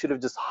maybe you should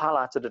have just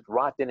highlighted it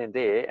right then and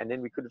there, and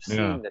then we could have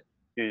seen that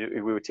we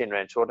were 10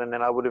 Rand short, and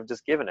then I would have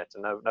just given it,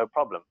 and no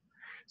problem.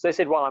 So they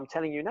said, well, I'm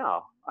telling you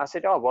now. I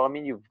said, oh, well, I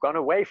mean, you've gone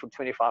away for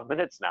 25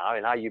 minutes now,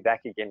 and now you're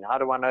back again. How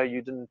do I know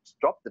you didn't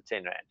drop the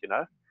 10 Rand, you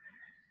know?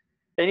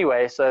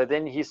 Anyway, so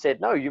then he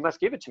said, no, you must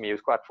give it to me. He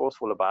was quite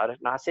forceful about it.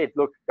 And I said,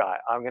 look, guy,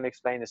 I'm going to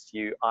explain this to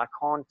you. I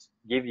can't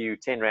give you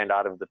 10 Rand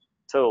out of the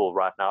till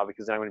right now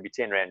because I'm going to be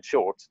 10 Rand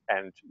short,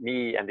 and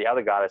me and the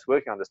other guy that's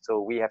working on this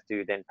till, we have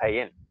to then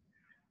pay in.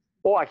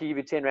 Or I can give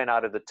you 10 Rand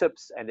out of the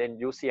tips, and then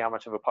you'll see how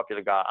much of a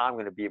popular guy I'm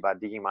going to be by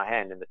digging my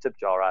hand in the tip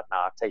jar right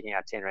now, taking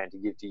out 10 Rand to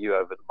give to you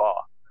over the bar.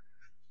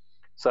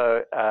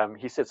 So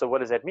he said, so what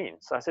does that mean?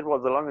 So I said, well,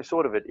 the long and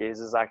short of it is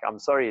like, I'm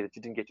sorry that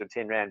you didn't get your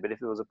 10 Rand, but if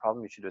there was a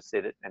problem, you should have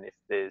said it. And if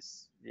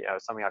there's, you know,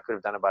 something I could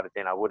have done about it,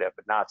 then I would have,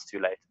 but now it's too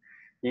late.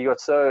 He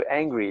got so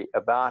angry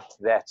about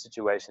that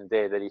situation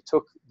there that he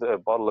took the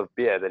bottle of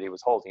beer that he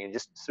was holding and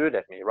just threw it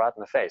at me right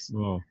in the face.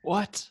 Whoa.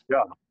 What?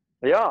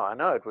 Yeah, I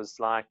know. It was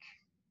like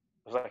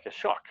a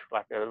shock.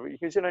 Like,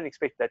 because you don't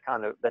expect that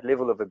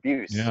level of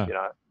abuse, you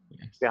know,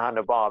 behind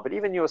a bar. But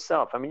even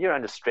yourself, I mean, you're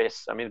under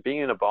stress. I mean, being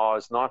in a bar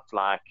is not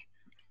like,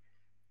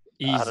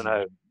 easy. I don't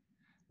know.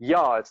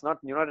 Yeah, it's not.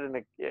 You're not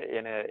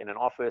in an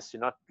office.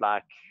 You're not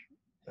like.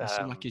 It's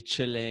not like you're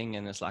chilling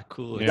and it's like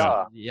cool.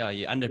 Yeah,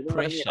 you're under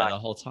pressure the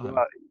whole time.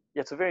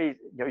 It's a very, you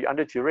know, you're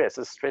under duress.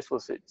 It's a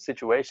stressful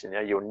situation. You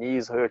know, your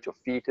knees hurt, your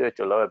feet hurt,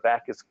 your lower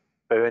back is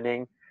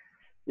burning.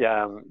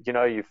 You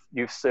know,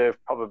 you've served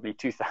probably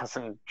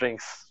 2,000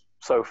 drinks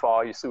so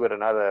far. You still got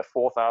another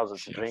 4,000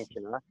 to drink.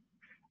 You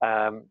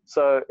know,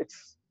 so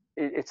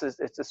it's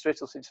a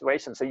stressful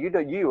situation. So you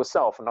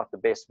yourself are not the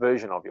best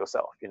version of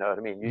yourself. You know what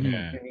I mean? You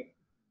need,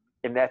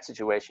 in that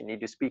situation, you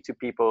need to speak to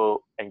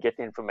people and get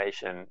the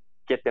information,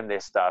 get them their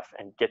stuff,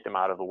 and get them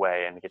out of the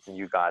way and get the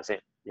new guys in.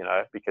 You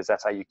know, because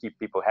that's how you keep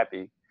people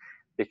happy.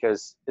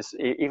 Because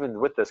even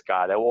with this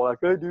guy, they were all like,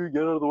 "Hey, dude,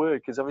 get out of the way,"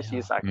 because obviously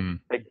it's like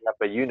picking up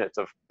a unit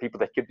of people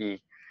that could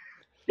be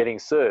getting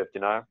served.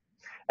 You know.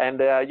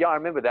 And I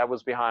remember that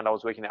was behind. I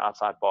was working at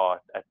outside bar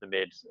at the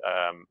Med,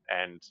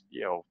 and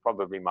you know,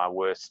 probably my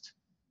worst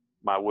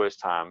my worst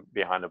time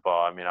behind the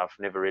bar. I mean, I've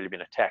never really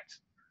been attacked.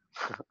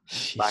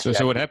 Like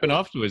so what happened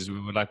afterwards?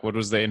 Like, what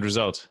was the end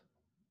result?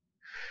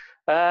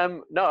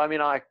 No, I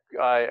mean, I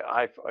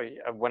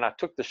when I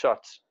took the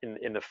shot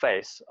in the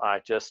face, I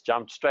just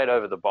jumped straight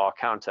over the bar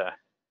counter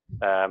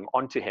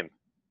onto him.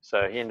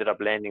 So he ended up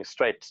landing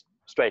straight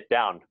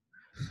down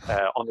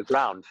on the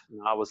ground.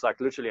 And I was like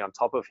literally on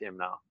top of him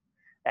now.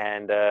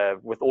 And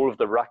with all of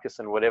the ruckus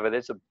and whatever,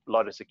 there's a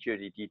lot of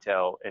security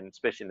detail,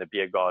 especially in the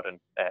beer garden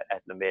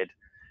at the Med.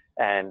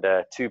 And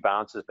 2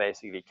 bouncers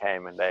basically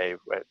came, and they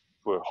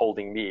were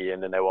holding me,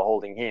 and then they were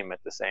holding him at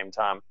the same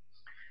time.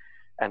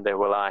 And they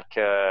were like,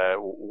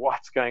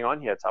 what's going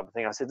on here, type of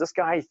thing. I said, this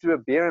guy threw a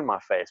beer in my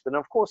face. But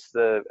of course,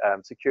 the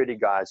security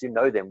guys, you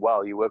know them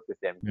well, you work with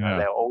them.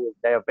 Yeah.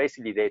 They are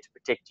basically there to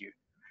protect you.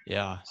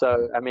 Yeah.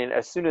 So, I mean,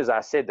 as soon as I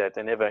said that,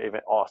 they never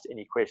even asked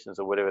any questions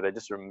or whatever. They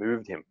just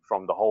removed him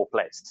from the whole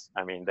place.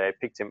 I mean, they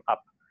picked him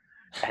up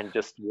and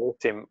just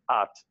walked him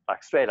out,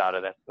 like straight out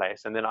of that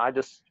place. And then I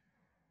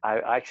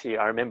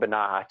remember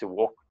now I had to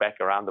walk back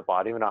around the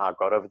bar. I didn't even know how I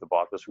got over the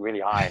bar. It was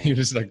really high. You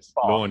just like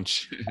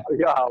launch.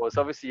 Yeah, I was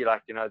obviously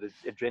like, the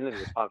adrenaline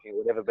was pumping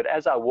or whatever. But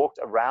as I walked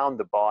around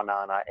the bar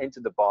now and I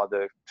entered the bar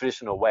the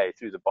traditional way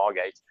through the bar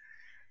gate,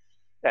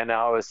 and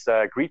I was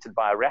greeted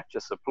by a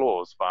rapturous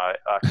applause by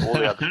all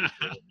the other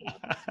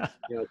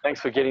people. Thanks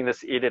for getting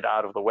this idiot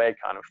out of the way,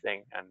 kind of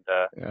thing. And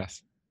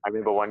Yes. I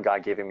remember one guy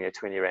giving me a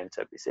 20 Rand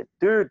tip. He said,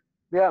 dude,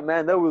 yeah,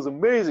 man, that was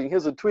amazing.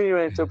 Here's a 20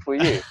 Rand tip for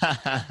you.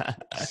 I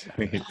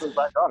was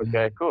like, oh,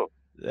 okay, cool.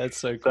 That's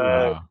so cool.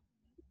 So,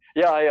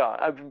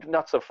 yeah.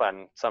 Not so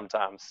fun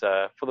sometimes.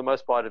 For the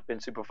most part, it's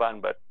been super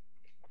fun. But,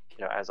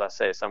 as I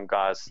say, some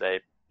guys, they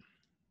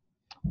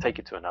take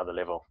it to another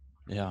level.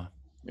 Yeah.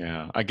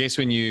 Yeah. I guess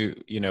when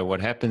what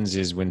happens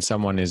is when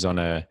someone is on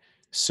a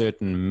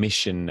certain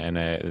mission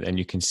and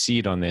you can see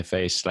it on their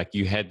face, like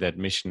you had that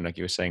mission, like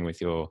you were saying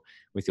with your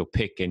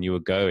pick and you were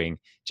going,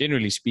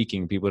 generally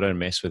speaking, people don't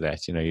mess with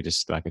that. You're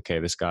just like, okay,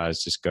 this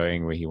guy's just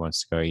going where he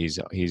wants to go.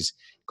 He's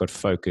got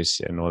focus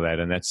and all that.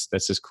 And that's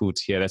just cool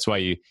to hear. That's why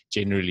you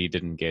generally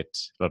didn't get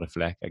a lot of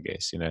flack, I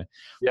guess, Yeah.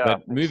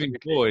 But moving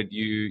forward,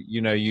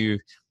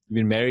 you've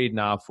been married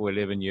now for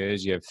 11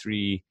 years. You have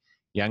 3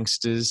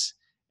 youngsters.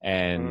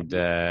 And,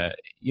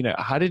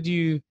 how did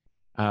you,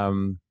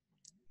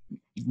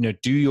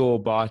 do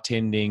your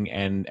bartending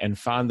and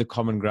find the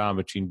common ground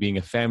between being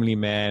a family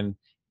man,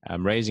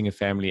 raising a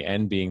family,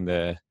 and being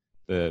the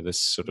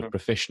sort of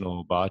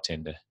professional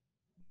bartender?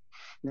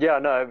 Yeah,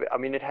 no, I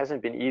mean, it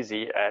hasn't been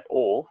easy at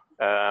all,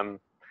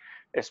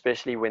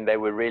 especially when they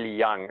were really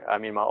young. I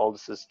mean, my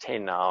oldest is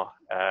 10 now.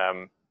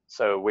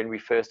 So when we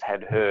first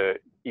had her,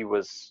 she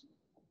was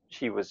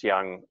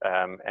young.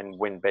 And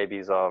when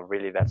babies are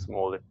really that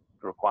small, it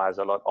requires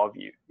a lot of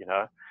you,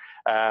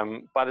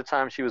 By the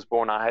time she was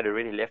born, I had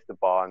already left the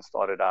bar and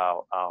started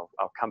our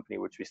company,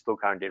 which we still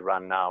currently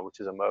run now, which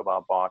is a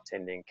mobile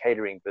bartending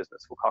catering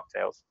business for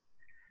cocktails.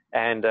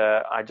 And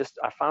I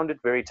found it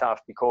very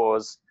tough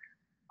because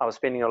I was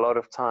spending a lot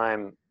of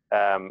time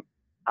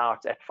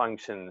out at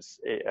functions,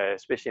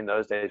 especially in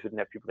those days. We didn't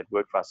have people that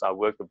worked for us. I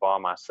worked the bar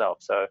myself.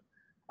 So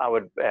I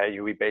would,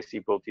 we basically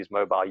built these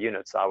mobile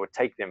units. I would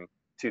take them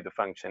to the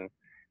function,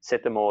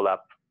 set them all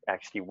up,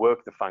 actually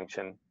work the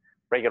function,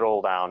 break it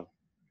all down,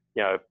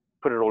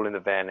 put it all in the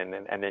van,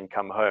 and then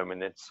come home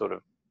and then sort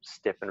of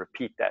step and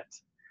repeat that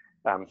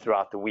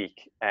throughout the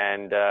week.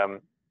 And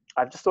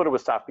I just thought it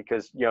was tough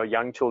because,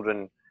 young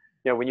children,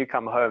 when you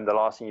come home, the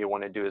last thing you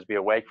want to do is be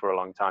awake for a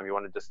long time. You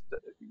want to just,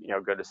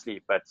 go to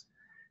sleep. But,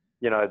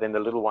 then the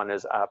little one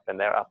is up and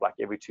they're up like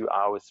every 2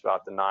 hours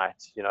throughout the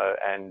night,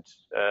 and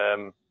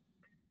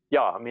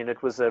I mean,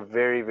 it was a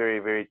very, very,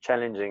 very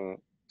challenging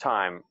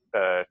time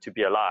to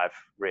be alive,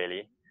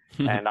 really.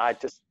 And I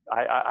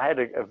had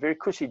a very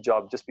cushy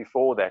job just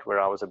before that, where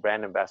I was a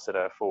brand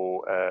ambassador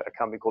for a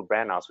company called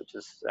Brand House, which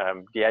is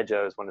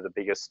Diageo is one of the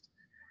biggest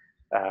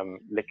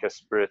liquor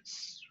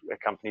spirits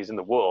companies in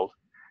the world.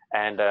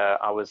 And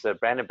I was a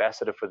brand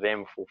ambassador for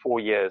them for 4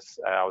 years.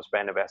 I was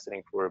brand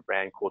ambassadoring for a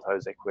brand called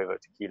Jose Cuervo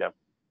Tequila.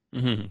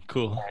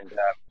 Cool. And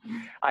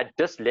I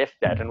just left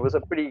that, and it was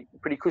a pretty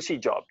cushy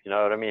job, you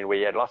know what I mean, where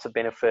you had lots of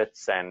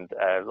benefits and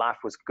life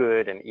was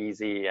good and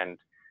easy. And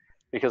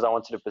because I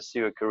wanted to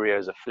pursue a career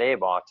as a flair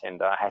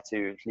bartender, I had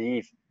to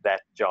leave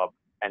that job.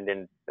 And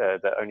then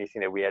the only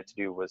thing that we had to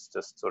do was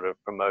just sort of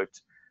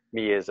promote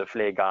me as a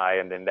flair guy.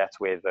 And then that's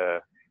where the,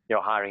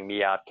 hiring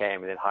me out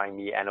came, and then hiring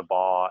me and a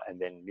bar, and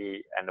then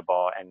me and a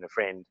bar and a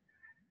friend.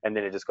 And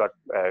then it just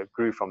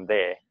grew from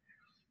there.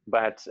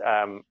 But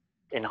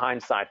in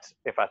hindsight,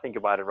 if I think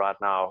about it right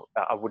now,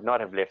 I would not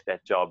have left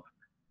that job.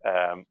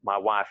 My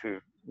wife, who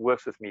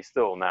works with me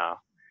still now,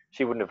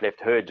 she wouldn't have left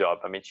her job.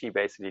 I mean, she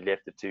basically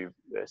left it to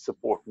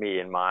support me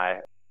in my.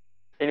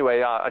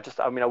 Anyway, I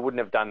wouldn't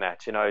have done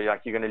that.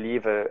 Like, you're going to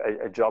leave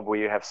a job where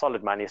you have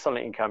solid money,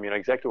 solid income,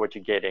 exactly what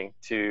you're getting,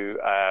 to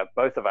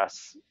both of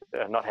us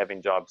not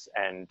having jobs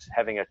and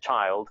having a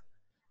child.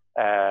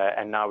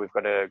 And now we've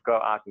got to go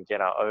out and get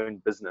our own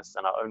business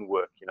and our own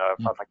work.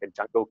 I felt like a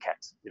jungle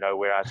cat,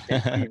 where I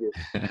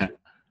spent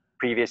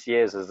previous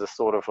years as this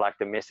sort of like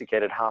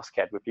domesticated house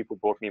cat where people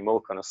brought me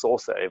milk on a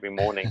saucer every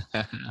morning.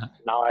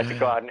 Now I have to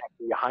go out and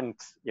actually hunt,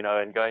 you know,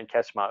 and go and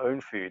catch my own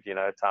food, you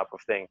know, type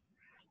of thing.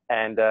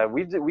 And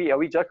we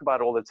joke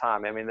about it all the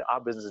time. I mean, our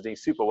business is doing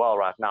super well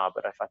right now,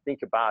 but if I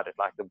think about it,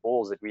 like the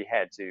balls that we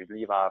had to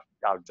leave our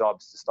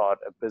jobs to start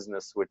a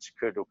business which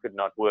could or could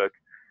not work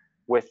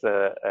with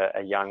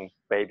a young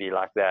baby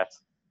like that.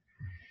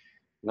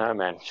 No,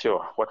 man,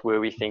 sure. What were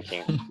we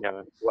thinking? You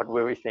know, what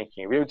were we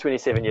thinking? We were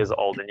 27 years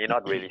old and you're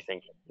not really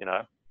thinking, you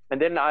know.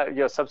 And then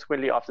you know,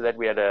 subsequently after that,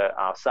 we had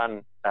our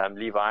son,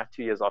 Levi,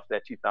 2 years after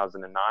that,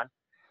 2009.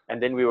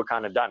 And then we were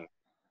kind of done.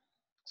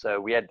 So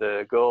we had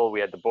the girl, we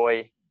had the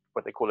boy,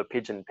 what they call a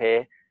pigeon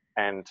pair,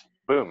 and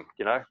boom,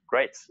 you know,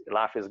 great,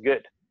 life is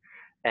good.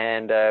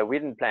 And we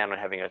didn't plan on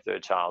having a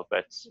third child,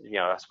 but, you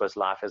know, I suppose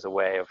life has a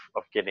way of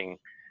getting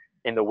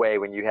in the way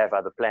when you have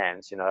other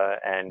plans, you know.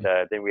 And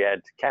then we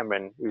had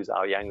Cameron, who's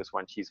our youngest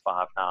one, she's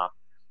 5 now,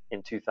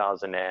 in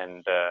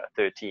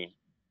 2013.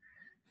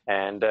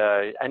 And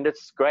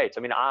it's great. I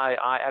mean,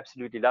 I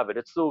absolutely love it.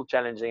 It's still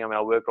challenging. I mean,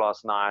 I worked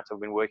last night, I've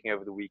been working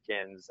over the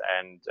weekends,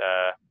 and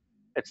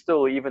it's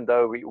still, even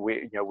though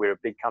we're a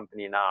big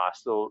company now,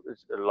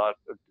 a lot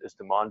is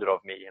demanded of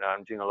me. You know,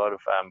 I'm doing a lot of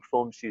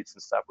film shoots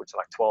and stuff, which are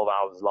like 12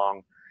 hours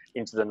long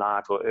into the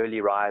night, or early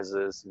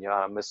rises. You know,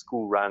 I miss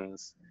school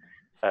runs.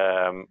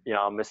 You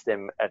know, I'll miss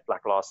them at,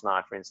 like last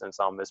night, for instance,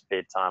 I'll miss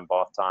bedtime,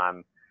 bath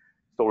time,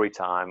 story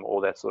time, all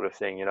that sort of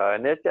thing, you know.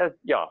 And it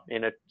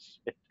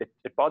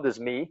bothers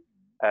me,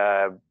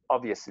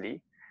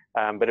 obviously,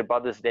 but it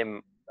bothers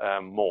them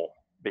more,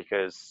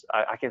 because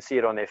I can see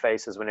it on their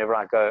faces whenever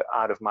I go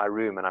out of my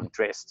room and I'm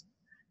dressed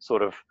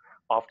sort of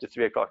after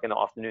 3 o'clock in the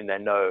afternoon. They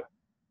know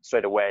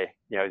straight away,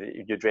 you know,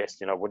 you're dressed,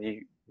 you know, what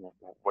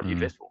are you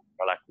dressed for?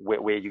 Or like,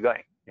 where are you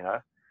going, you know?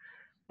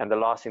 And the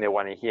last thing they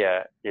want to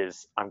hear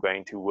is, I'm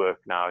going to work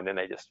now. And then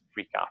they just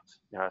freak out,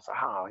 you know. It's like,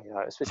 oh, you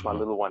know, especially my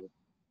little one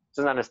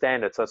doesn't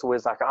understand it. So it's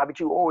always like, but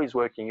you're always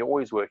working.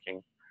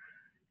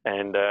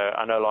 And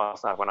I know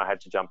last night when I had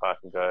to jump out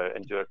and go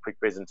and do a quick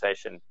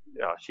presentation,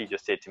 you know, she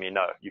just said to me,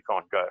 no, you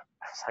can't go.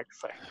 I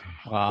was like,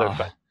 wow,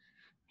 so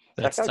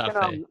that's like,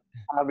 tough.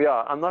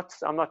 Yeah, I'm not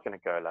going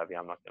to go, Lovey.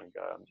 I'm not going to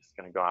go. I'm just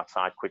going to go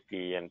outside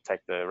quickly and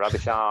take the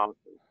rubbish out.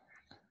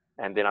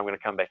 And then I'm going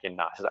to come back in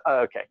now. She's like, oh,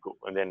 okay, cool.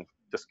 And then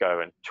just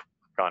go and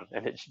gone.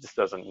 And then she just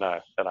doesn't know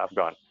that I've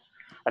gone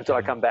until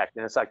I come back.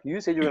 And it's like,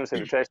 you said you were going to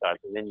send the trash out,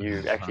 and then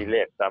you actually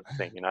left, type of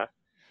thing, you know?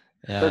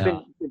 Yeah. So it's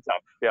been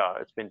tough. Yeah,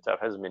 it's been tough.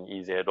 It hasn't been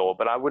easy at all.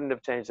 But I wouldn't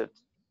have changed it.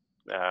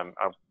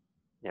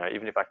 You know,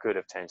 even if I could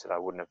have changed it, I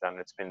wouldn't have done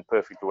it. It's been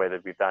perfect the way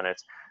that we've done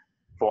it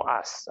for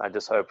us. I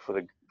just hope for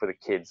the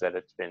kids that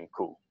it's been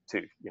cool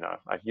too. You know,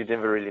 like, you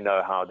never really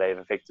know how they're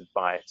affected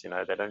by it. You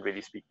know, they don't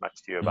really speak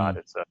much to you about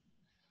it. So.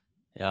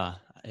 Yeah.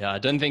 I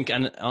don't think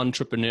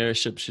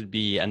entrepreneurship should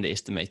be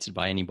underestimated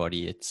by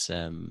anybody. It's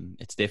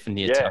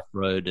definitely a tough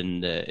road,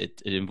 and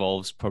it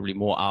involves probably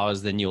more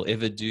hours than you'll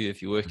ever do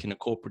if you work in a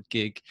corporate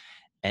gig.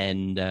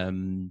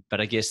 And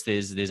but I guess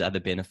there's other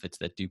benefits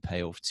that do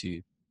pay off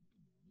too.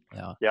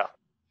 Yeah.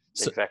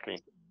 Exactly.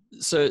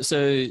 So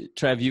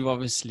Trav, you've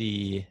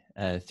obviously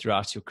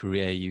throughout your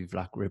career, you've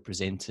like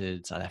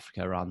represented South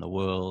Africa around the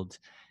world,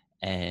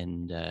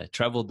 and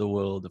traveled the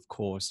world. Of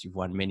course, you've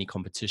won many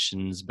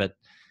competitions, but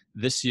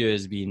this year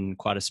has been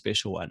quite a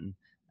special one.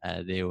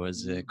 There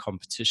was a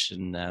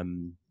competition,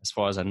 as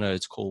far as I know,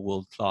 it's called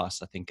World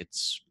Class. I think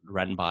it's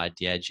run by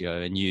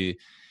Diageo, and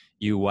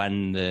you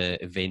won the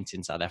event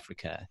in South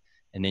Africa,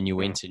 and then you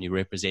went and you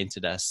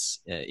represented us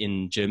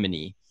in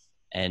Germany,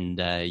 and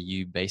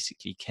you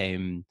basically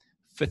came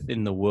 5th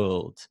in the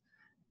world.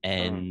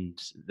 And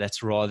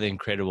that's rather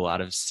incredible. Out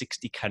of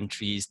 60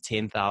 countries,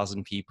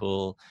 10,000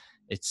 people,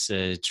 it's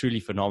truly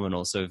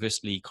phenomenal. So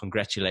firstly,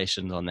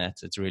 congratulations on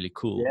that. It's really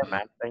cool. Yeah,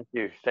 man. Thank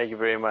you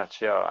very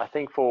much. Yeah, I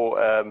think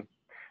for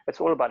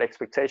it's all about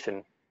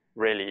expectation,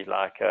 really.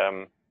 Like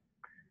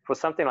for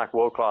something like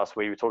World Class,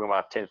 where you're talking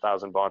about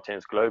 10,000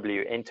 bartenders globally,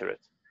 you enter it.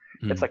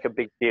 It's like a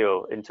big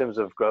deal in terms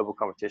of global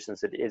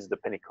competitions. It is the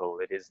pinnacle.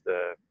 It is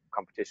the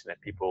competition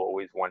that people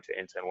always want to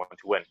enter and want to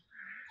win.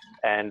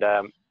 And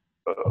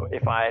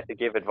if I had to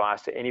give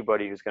advice to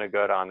anybody who's going to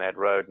go down that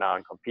road now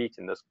and compete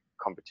in this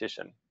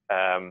competition,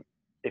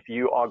 if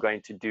you are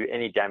going to do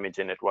any damage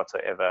in it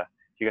whatsoever,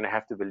 you're going to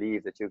have to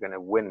believe that you're going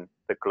to win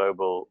the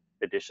global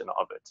edition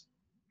of it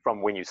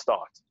from when you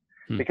start.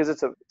 Because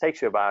it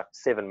takes you about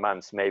 7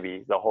 months,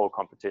 maybe, the whole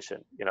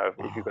competition. You know,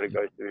 if you've got to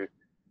go through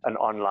an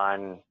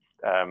online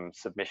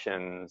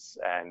submissions,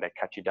 and they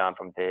cut you down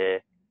from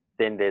there.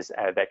 Then there's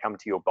they come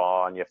to your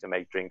bar and you have to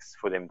make drinks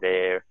for them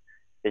there.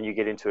 Then you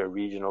get into a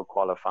regional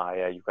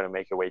qualifier. You've got to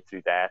make your way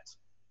through that.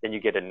 Then you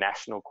get a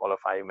national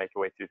qualifier, you make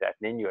your way through that.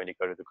 And then you only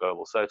go to the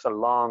global. So it's a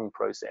long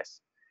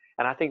process.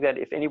 And I think that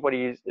if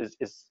anybody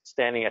is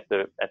standing at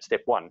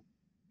step 1,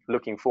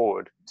 looking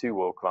forward to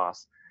World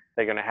Class,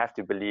 they're going to have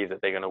to believe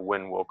that they're going to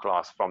win World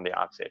Class from the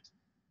outset.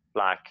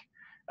 Like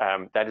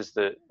that is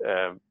the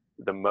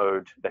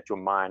mode that your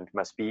mind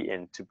must be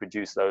in to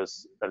produce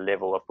those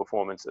level of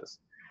performances.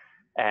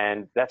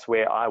 And that's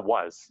where I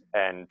was.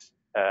 And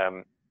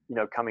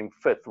coming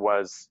fifth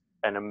was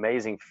an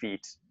amazing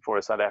feat for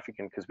a South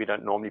African, because we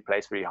don't normally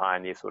place very high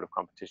in these sort of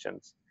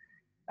competitions.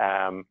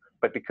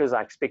 But because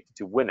I expected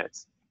to win it,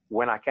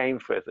 when I came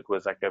fifth, it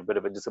was like a bit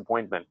of a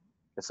disappointment.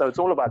 And so it's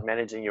all about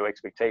managing your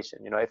expectation.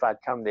 If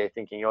I'd come there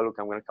thinking, oh, look,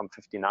 I'm going to come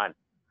 59,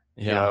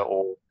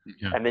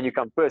 and then you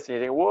come first and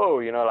you think, whoa,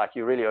 like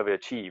you really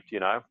overachieved,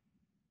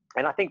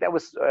 And I think that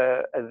was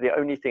the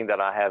only thing that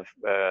I have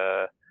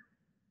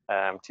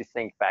to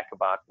think back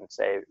about and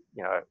say,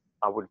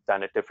 I would have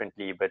done it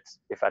differently. But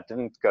if I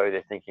didn't go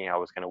there thinking I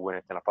was going to win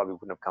it, then I probably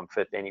wouldn't have come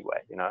fifth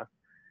anyway,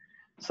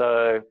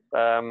 So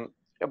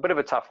a bit of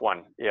a tough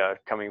one,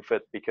 coming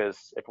fifth,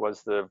 because it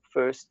was the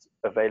first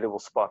available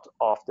spot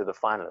after the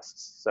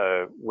finalists.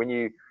 So when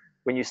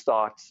you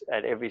start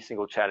at every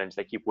single challenge,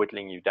 they keep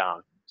whittling you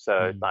down.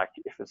 So like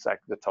if it's like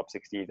the top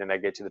 60, then they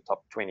get to the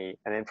top 20.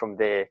 And then from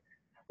there,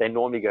 they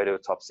normally go to a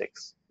top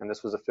 6. And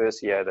this was the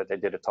first year that they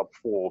did a top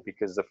 4,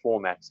 because the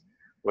format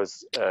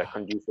was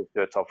conducive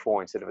to a top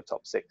 4 instead of a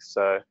top 6.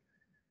 So,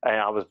 and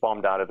I was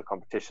bombed out of the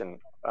competition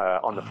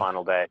on the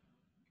final day.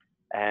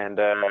 And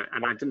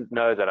I didn't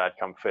know that I'd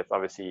come fifth.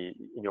 Obviously,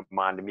 in your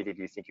mind,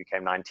 immediately you think you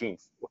came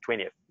 19th or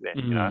 20th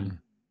then,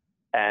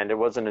 And it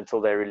wasn't until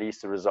they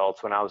released the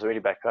results, when I was already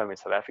back home in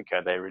South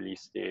Africa, they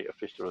released the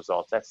official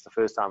results. That's the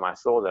first time I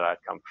saw that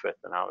I'd come fifth.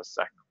 And I was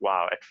like,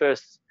 wow, at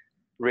first,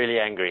 really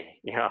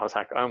angry. I was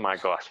like, oh my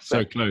gosh.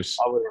 So close.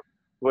 I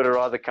would have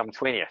rather come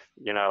 20th,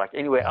 like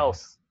anywhere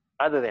else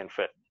other than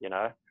fifth,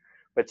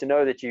 But to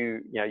know that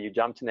you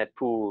jumped in that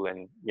pool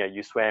and,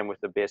 you swam with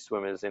the best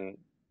swimmers in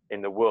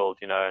the world,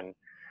 and,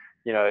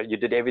 you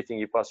did everything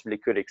you possibly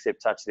could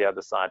except touch the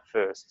other side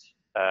first.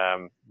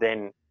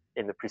 Then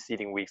in the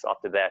preceding weeks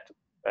after that,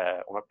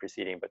 or not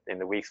preceding, but in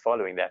the weeks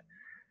following that,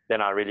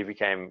 then I really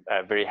became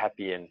very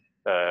happy and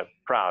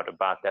proud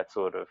about that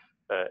sort of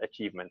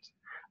achievement.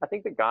 I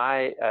think the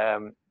guy,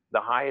 the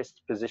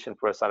highest position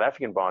for a South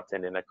African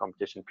bartender in that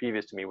competition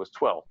previous to me was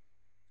 12.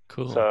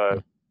 Cool.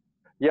 So,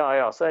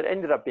 yeah. So it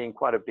ended up being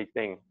quite a big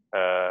thing.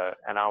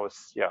 And I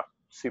was,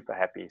 super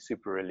happy,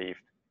 super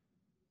relieved.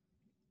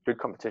 Good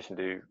competition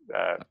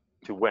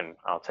to win,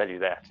 I'll tell you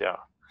that,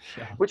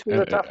 Which was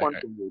a tough one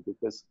for me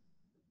because,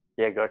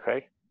 go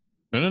Craig.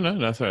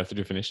 No, sorry, after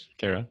you finished,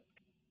 carry on.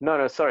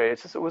 No, sorry,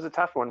 it was a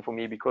tough one for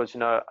me because,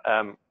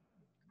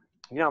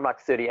 I'm like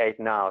 38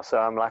 now, so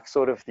I'm like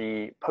sort of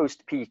the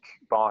post-peak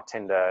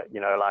bartender,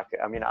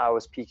 I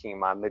was peaking in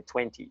my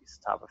mid-20s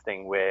type of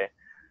thing where,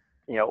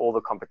 all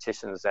the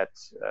competitions that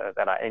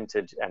I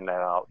entered and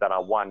that I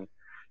won,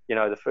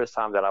 the first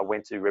time that I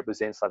went to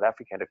represent South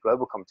Africa at a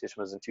global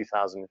competition was in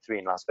 2003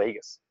 in Las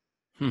Vegas.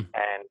 And,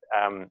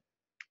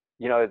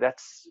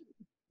 that's,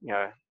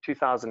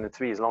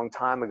 2003 is a long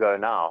time ago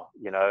now,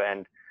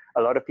 and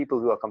a lot of people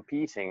who are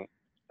competing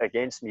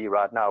against me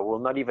right now will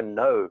not even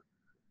know,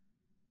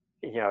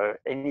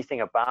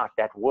 anything about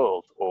that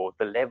world or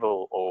the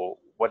level or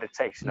what it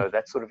takes.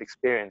 That sort of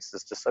experience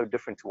is just so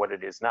different to what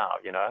it is now,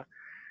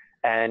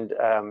 And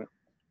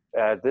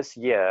this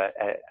year,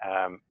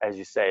 as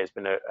you say, has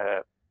been a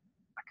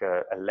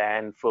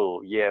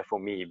landfull year for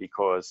me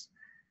because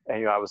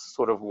I was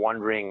sort of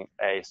wandering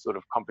a sort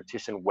of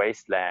competition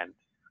wasteland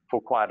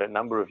for quite a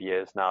number of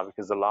years now,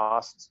 because the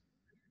last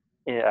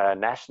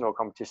national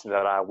competition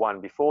that I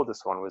won before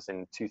this one was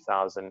in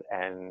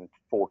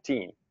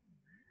 2014.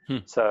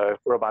 So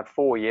for about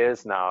 4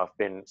 years now, I've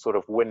been sort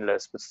of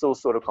winless, but still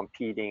sort of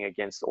competing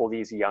against all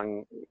these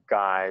young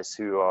guys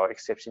who are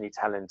exceptionally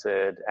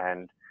talented.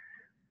 And,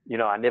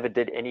 I never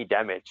did any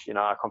damage.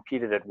 I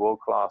competed at world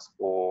class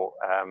for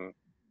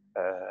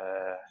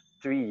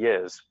 3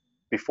 years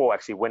before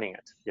actually winning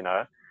it.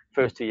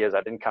 First 2 years,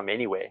 I didn't come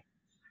anywhere.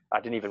 I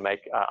didn't even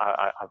make,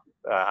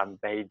 I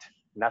made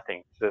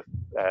nothing. The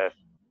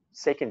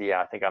second year,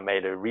 I think I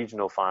made a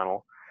regional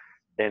final.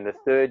 Then the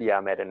third year I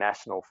made a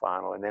national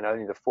final, and then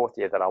only the fourth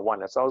year that I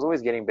won it. So I was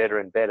always getting better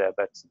and better,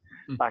 but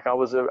like I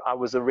was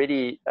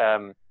already,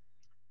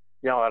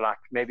 like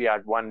maybe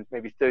I'd won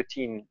maybe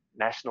 13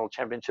 national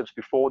championships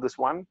before this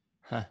one.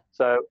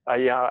 So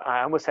I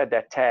almost had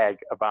that tag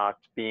about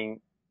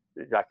being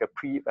like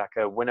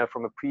a winner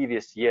from a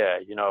previous year,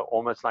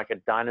 almost like a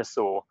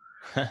dinosaur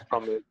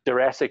from the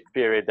Jurassic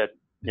period that,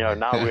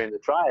 now we're in the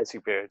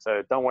Triassic period.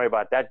 So don't worry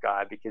about that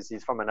guy because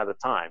he's from another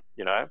time,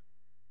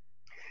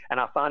 And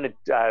I found it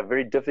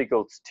very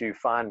difficult to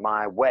find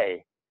my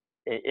way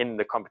in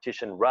the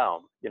competition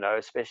realm,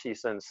 especially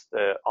since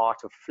the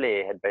art of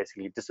flair had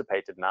basically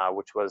dissipated now,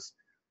 which was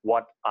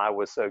what I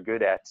was so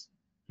good at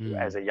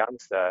as a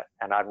youngster.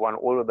 And I'd won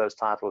all of those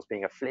titles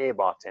being a flair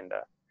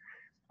bartender.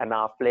 And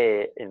now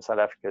flair in South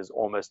Africa is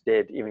almost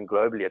dead. Even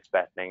globally, it's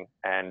battling.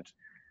 And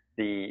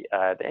the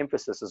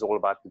emphasis is all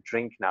about the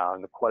drink now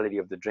and the quality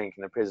of the drink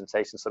and the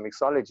presentation. So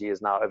mixology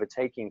is now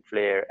overtaking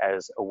flair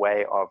as a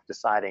way of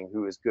deciding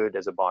who is good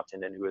as a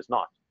bartender and who is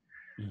not.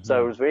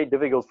 So it was very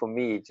difficult for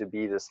me to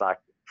be this like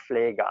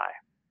flair guy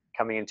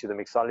coming into the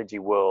mixology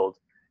world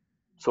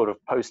sort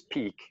of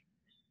post-peak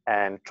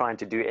and trying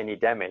to do any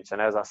damage.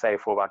 And as I say,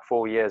 for about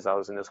 4 years, I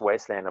was in this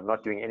wasteland of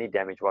not doing any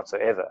damage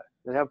whatsoever.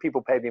 You know,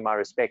 people pay me my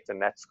respect, and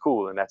that's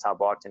cool, and that's how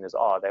bartenders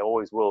are. They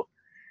always will,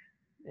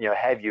 you know,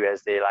 have you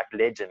as their like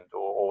legend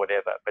or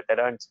whatever, but they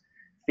don't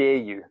fear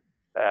you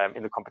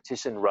in the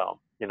competition realm,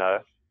 you know.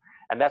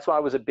 And that's why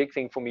it was a big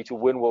thing for me to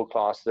win world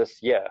class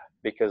this year,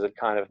 because it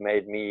kind of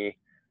made me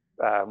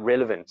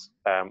relevant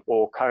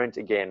or current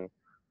again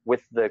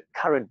with the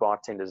current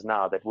bartenders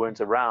now that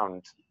weren't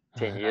around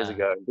 10 years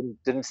ago,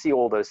 didn't see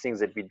all those things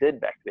that we did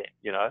back then,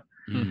 you know.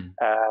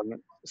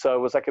 So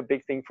it was like a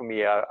big thing for me.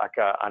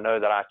 I know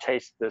that I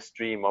chased this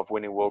dream of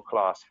winning world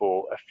class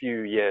for a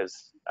few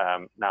years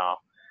now,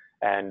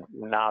 and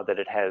now that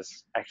it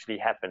has actually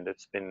happened,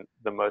 it's been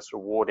the most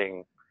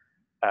rewarding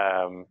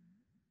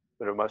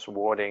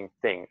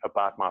thing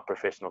about my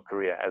professional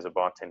career as a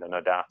bartender,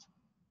 no doubt.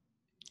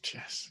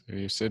 Yes,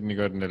 you've certainly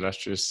got an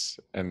illustrious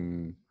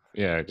and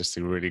just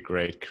a really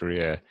great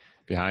career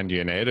behind you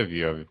and ahead of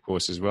you, of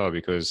course, as well,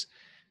 because,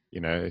 you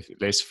know,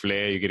 less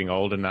flair, you're getting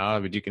older now,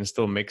 but you can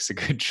still mix a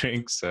good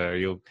drink, so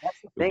you'll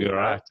be all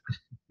right.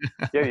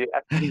 Yeah, you're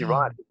absolutely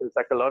right, because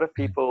like a lot of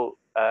people,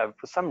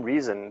 for some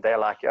reason, they're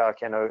like, yeah,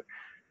 okay, no,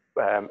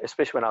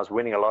 especially when I was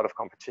winning a lot of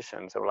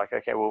competitions, they were like,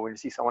 okay, well, we'll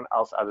see someone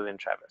else other than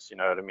Travis, you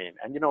know what I mean?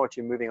 And you know what,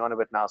 you're moving on a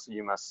bit now, so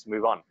you must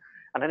move on.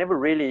 And I never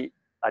really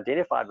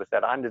identified with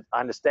that. I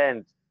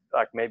understand,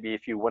 like, maybe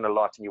if you win a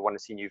lot and you want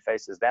to see new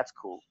faces, that's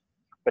cool,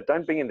 but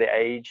don't bring in the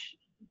age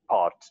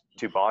part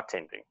to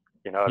bartending.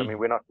 You know what I mean?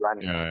 We're not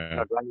running,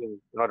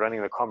 not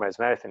running the Comrades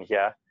Marathon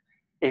here.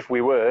 If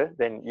we were,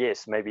 then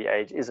yes, maybe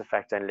age is a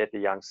factor, and let the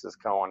youngsters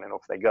go on and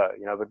off they go.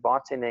 You know, but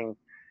bartending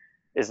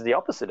is the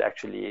opposite,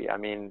 actually. I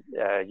mean,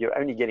 you're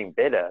only getting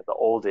better the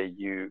older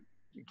you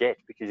get,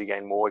 because you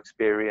gain more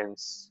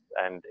experience,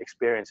 and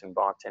experience in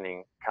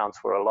bartending counts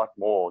for a lot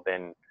more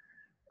than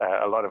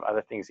a lot of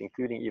other things,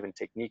 including even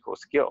technique or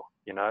skill,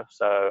 you know.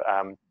 So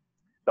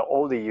the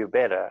older you're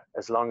better,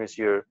 as long as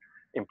you're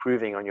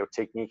improving on your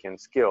technique and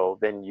skill,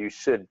 then you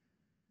should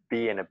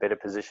be in a better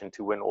position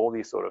to win all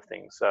these sort of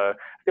things. So I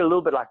feel a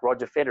little bit like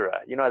Roger Federer,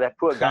 you know, that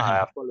poor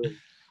guy.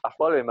 I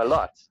follow him a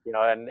lot, you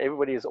know, and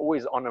everybody is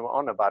always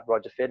on about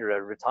Roger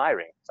Federer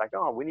retiring. It's like,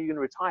 oh, when are you going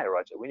to retire,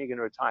 Roger? When are you going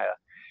to retire?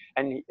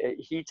 And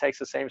he takes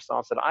the same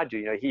stance that I do.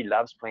 You know, he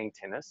loves playing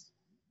tennis,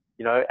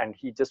 you know, and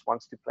he just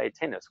wants to play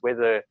tennis,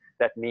 whether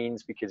that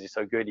means because he's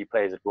so good he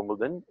plays at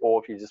Wimbledon, or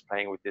if he's just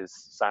playing with his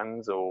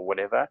sons or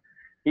whatever.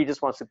 He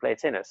just wants to play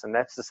tennis. And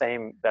that's the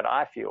same that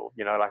I feel,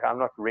 you know, like I'm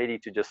not ready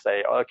to just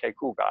say, oh, okay,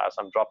 cool, guys,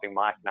 I'm dropping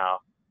mic now,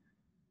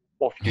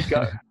 off you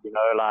go. You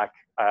know, like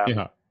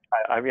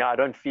I mean, I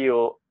don't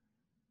feel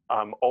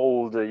I'm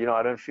old, you know,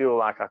 I don't feel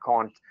like I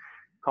can't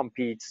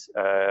compete,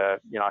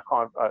 you know,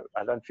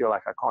 I don't feel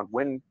like I can't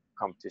win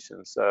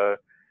competitions. So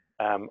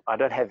I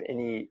don't have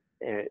any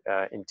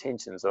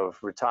intentions of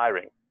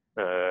retiring,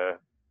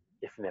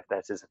 if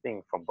that is a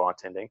thing from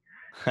bartending,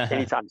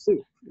 anytime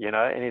soon, you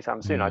know,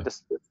 anytime soon.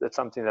 It's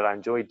something that I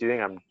enjoy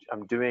doing.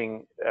 I'm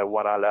doing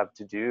what I love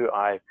to do.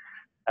 I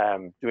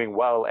am doing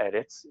well at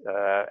it,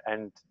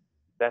 and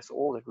that's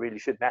all that really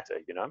should matter,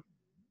 you know.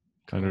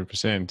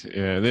 100%.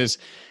 Yeah, there's,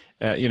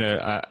 you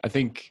know, I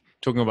think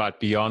talking about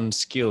beyond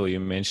skill, you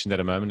mentioned that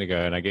a moment ago,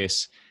 and I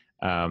guess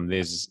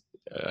there's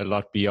a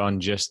lot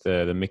beyond just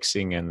the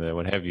mixing and the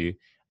what have you.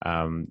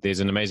 There's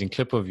an amazing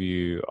clip of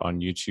you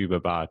on YouTube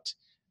about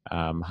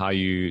how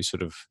you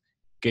sort of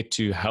get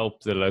to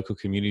help the local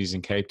communities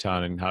in Cape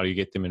Town and how you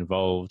get them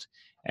involved.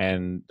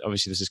 And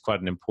obviously this is quite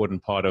an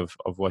important part of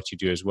what you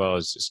do as well,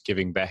 as just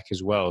giving back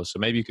as well. So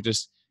maybe you could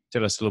just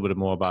tell us a little bit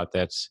more about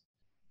that,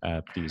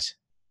 please.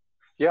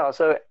 Yeah.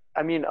 So,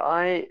 I mean,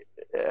 I,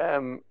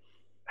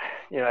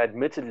 you know,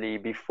 admittedly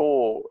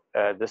before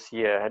this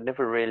year, I had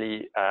never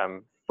really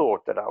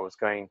thought that I was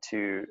going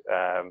to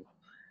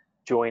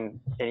join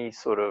any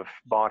sort of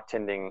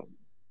bartending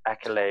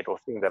accolade or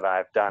thing that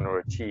I've done or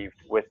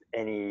achieved with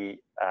any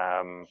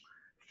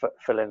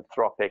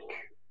philanthropic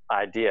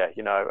idea.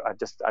 You know,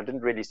 I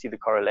didn't really see the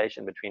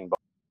correlation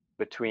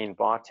between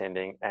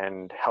bartending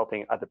and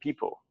helping other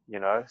people, you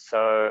know.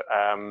 So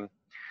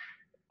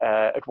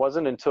it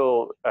wasn't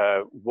until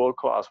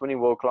winning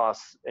world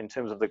class in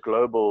terms of the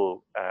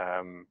global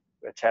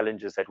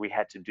challenges that we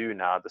had to do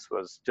now. This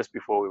was just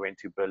before we went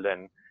to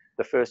Berlin.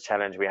 The first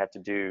challenge we had to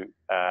do,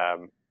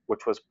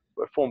 which was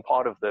form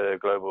part of the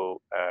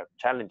global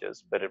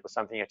challenges, but it was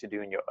something you had to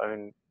do in your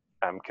own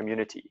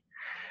community.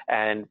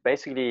 And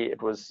basically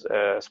it was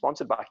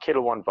sponsored by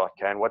Kettle One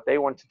Vodka. And what they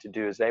wanted to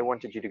do is they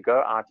wanted you to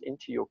go out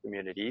into your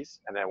communities,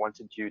 and they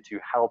wanted you to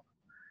help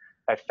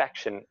a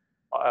faction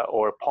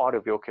or a part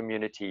of your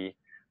community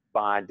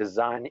by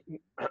designing,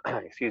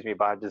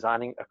 by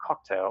designing a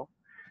cocktail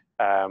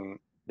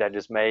that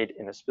is made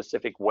in a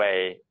specific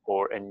way,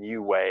 or a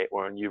new way,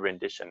 or a new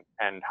rendition.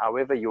 And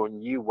however your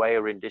new way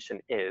or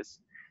rendition is,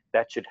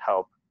 that should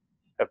help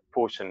a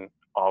portion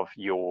of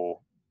your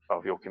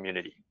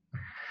community.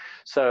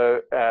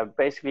 So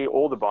basically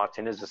all the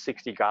bartenders, the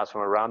 60 guys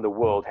from around the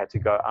world, had to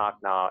go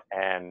out now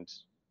and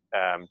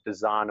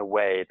design a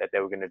way that they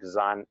were going to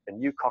design a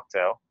new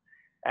cocktail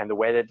and the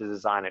way they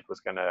design it was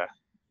going to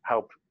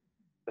help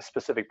a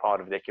specific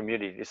part of their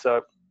community.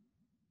 So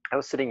I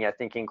was sitting here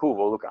thinking, cool,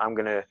 well, look,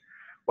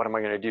 what am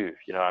I going to do?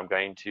 You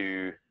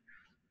know,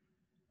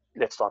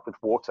 let's start with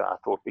water, I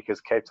thought,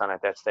 because Cape Town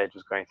at that stage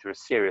was going through a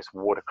serious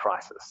water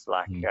crisis.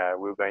 Like we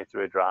were going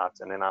through a drought.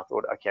 And then I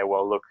thought, okay,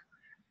 well, look,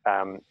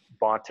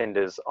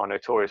 bartenders are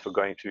notorious for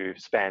going through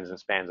spans and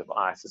spans of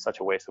ice. It's such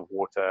a waste of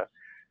water.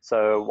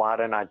 So why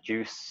don't I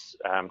juice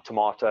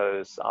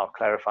tomatoes? I'll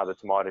clarify the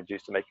tomato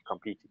juice to make it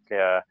completely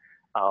clear.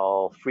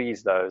 I'll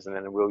freeze those, and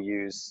then we'll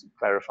use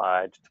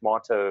clarified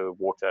tomato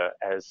water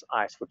as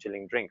ice for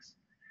chilling drinks.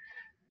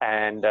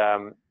 And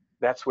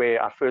that's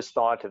where I first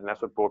started, and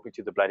that's what brought me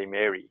to the Bloody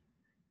Mary.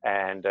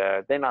 And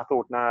then I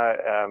thought, no,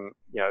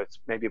 you know, it's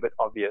maybe a bit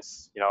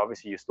obvious. You know,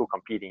 obviously you're still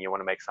competing. You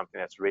want to make something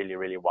that's really,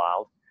 really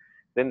wild.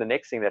 Then the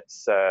next thing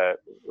that's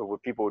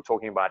what people were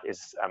talking about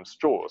is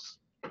straws.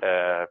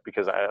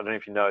 Because I don't know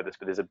if you know this,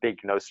 but there's a big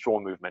no straw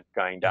movement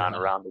going down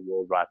around the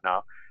world right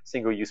now.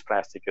 Single-use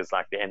plastic is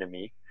like the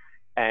enemy.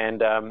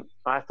 And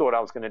I thought I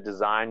was going to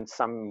design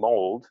some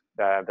mold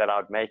that I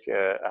would make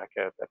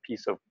a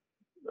piece of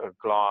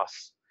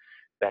glass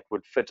that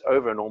would fit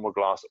over a normal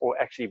glass, or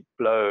actually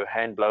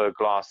hand blow a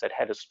glass that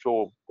had a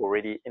straw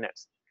already in it.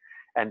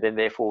 And then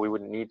therefore we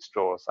wouldn't need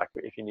straws. Like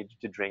if you needed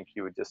to drink,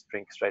 you would just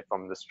drink straight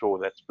from the straw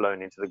that's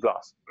blown into the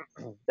glass.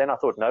 Then I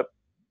thought, nope,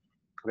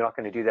 we're not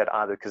going to do that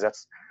either, because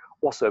that's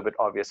also a bit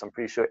obvious. I'm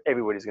pretty sure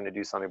everybody's going to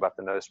do something about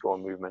the no straw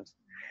movement.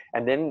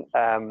 And then,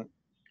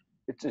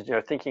 you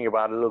know, thinking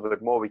about it a little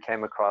bit more, we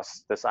came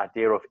across this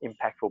idea of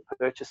impactful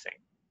purchasing.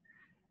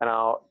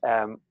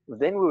 And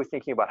then we were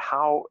thinking about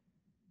how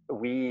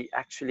we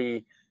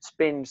actually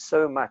spend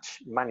so much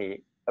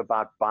money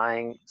about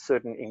buying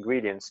certain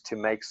ingredients to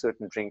make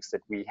certain drinks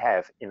that we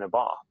have in a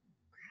bar.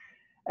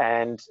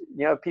 And,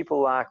 you know,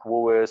 people like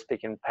Woolworths,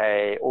 Pick n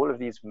Pay, all of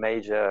these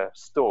major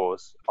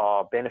stores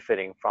are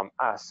benefiting from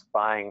us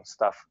buying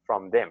stuff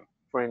from them.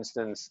 For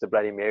instance, the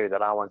Bloody Mary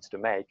that I wanted to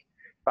make,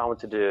 if I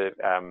wanted to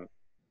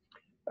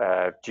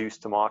juice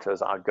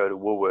tomatoes, I'd go to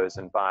Woolworths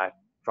and buy it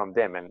from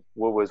them, and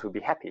Woolworths would be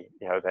happy.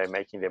 You know, they're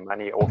making their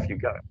money, off you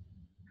go.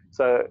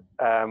 So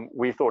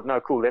we thought, no,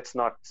 cool, let's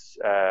not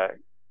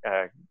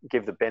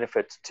give the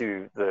benefit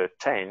to the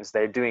chains.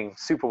 They're doing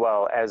super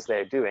well as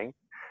they're doing.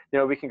 You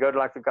know, we can go to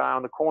like the guy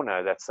on the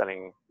corner that's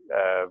selling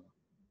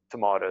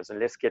tomatoes, and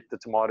let's get the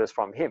tomatoes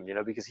from him, you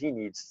know, because he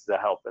needs the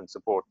help and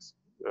support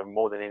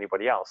more than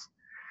anybody else.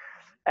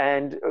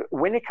 And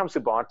when it comes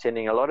to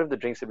bartending, a lot of the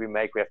drinks that we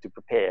make, we have to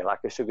prepare, like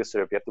a sugar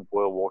syrup, you have to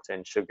boil water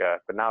and sugar.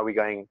 But now we're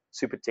going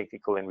super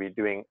technical, and we're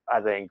doing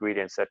other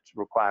ingredients that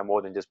require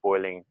more than just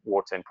boiling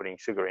water and putting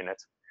sugar in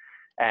it.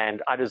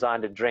 And I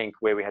designed a drink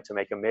where we had to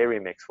make a Mary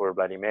mix for a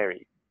Bloody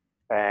Mary.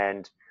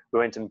 And we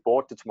went and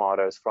bought the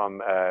tomatoes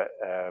from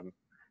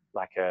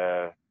like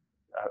a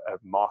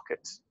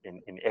market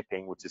in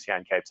Epping, which is here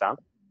in Cape Town.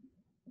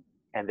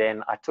 And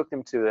then I took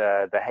them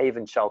to the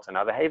Haven shelter.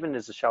 Now, the Haven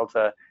is a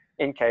shelter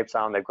in Cape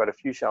Town. They've got a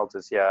few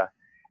shelters here.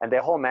 And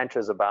their whole mantra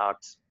is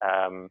about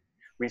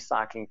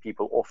recycling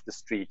people off the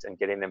street and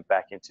getting them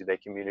back into their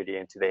community,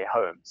 into their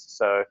homes.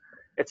 So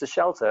it's a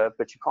shelter,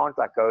 but you can't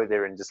like go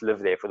there and just live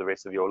there for the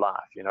rest of your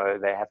life. You know,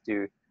 they have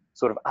to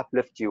sort of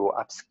uplift you or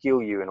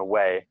upskill you in a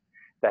way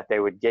that they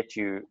would get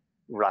you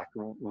like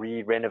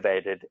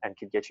re-renovated and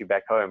could get you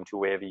back home to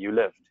wherever you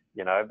lived,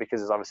 you know,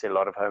 because there's obviously a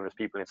lot of homeless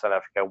people in South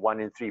Africa. 1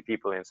 in 3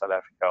 people in South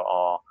Africa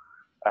are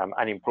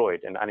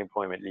unemployed, and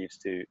unemployment leads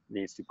to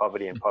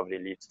poverty, and poverty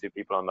leads to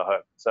people on the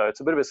home. So it's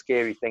a bit of a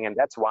scary thing, and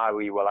that's why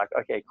we were like,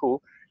 okay,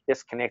 cool,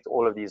 let's connect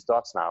all of these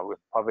dots now. With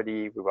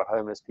poverty, we've got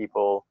homeless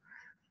people,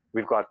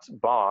 we've got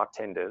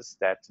bartenders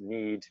that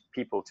need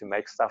people to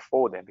make stuff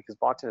for them, because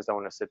bartenders don't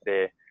want to sit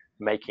there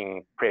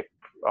making prep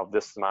of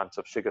this amount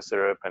of sugar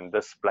syrup and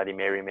this Bloody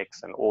Mary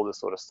mix and all this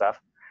sort of stuff.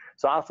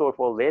 So I thought,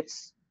 well,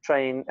 let's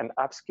train and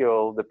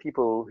upskill the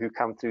people who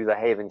come through the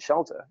Haven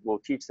shelter. We'll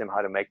teach them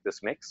how to make this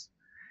mix,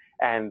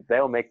 and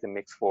they'll make the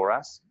mix for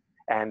us,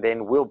 and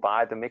then we'll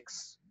buy the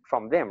mix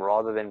from them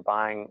rather than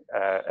buying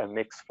a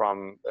mix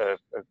from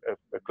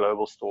a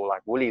global store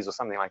like Woolies or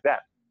something like that.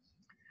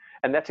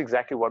 And that's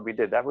exactly what we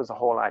did. That was the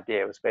whole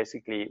idea. It was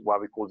basically why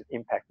we called it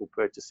impactful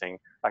purchasing,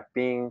 like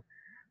being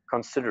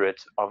considerate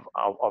of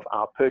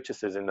our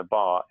purchases in the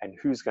bar and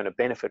who's going to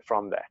benefit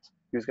from that,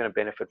 who's going to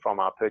benefit from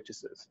our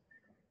purchases.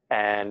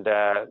 And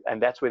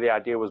that's where the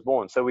idea was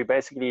born. So we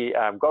basically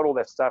got all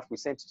that stuff. We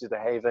sent it to the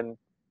Haven.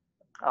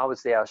 I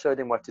was there. I showed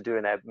them what to do,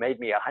 and they made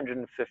me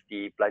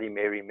 150 Bloody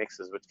Mary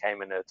mixes, which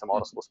came in a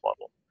tomato sauce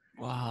bottle.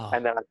 Wow.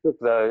 And then I took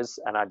those,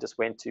 and I just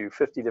went to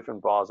 50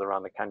 different bars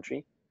around the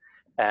country.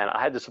 And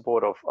I had the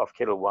support of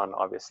Kettle One,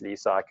 obviously,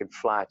 so I could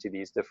fly to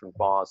these different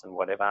bars and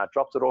whatever. I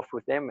dropped it off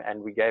with them,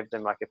 and we gave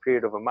them like a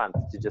period of a month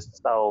to just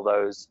sell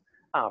those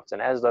out.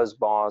 And as those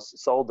bars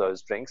sold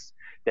those drinks,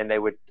 then they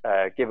would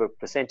give a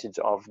percentage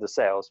of the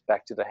sales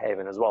back to the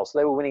Haven as well. So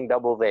they were winning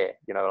double there.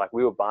 You know, like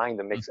we were buying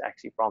the mix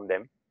actually from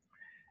them,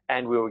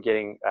 and we were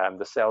getting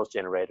the sales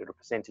generated, a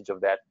percentage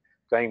of that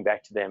going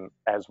back to them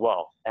as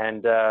well.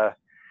 And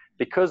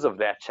because of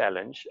that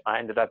challenge, I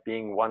ended up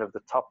being one of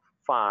the top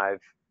 5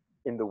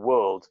 in the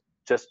world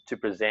just to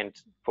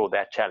present for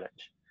that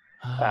challenge.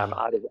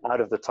 Out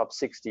of the top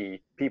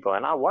 60 people.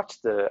 And I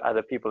watched the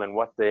other people and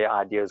what their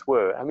ideas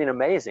were. I mean,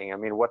 amazing. I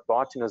mean, what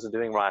bartenders are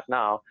doing right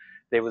now.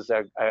 There was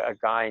a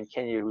guy in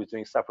Kenya who was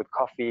doing stuff with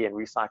coffee and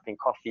recycling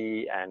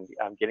coffee and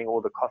getting all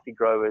the coffee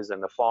growers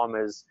and the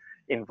farmers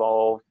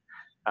involved.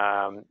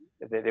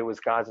 There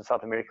was guys in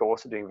South America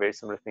also doing very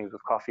similar things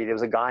with coffee. There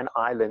was a guy in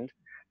Ireland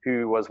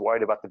who was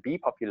worried about the bee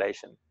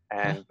population.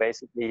 And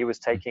basically he was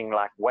taking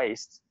like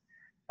waste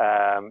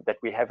that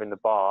we have in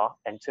the bar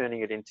and turning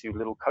it into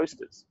little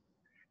coasters.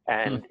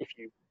 And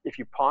if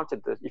you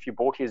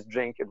bought his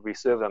drink, it would be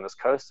served on this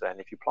coaster. And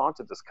if you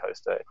planted this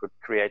coaster, it would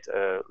create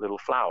a little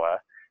flower,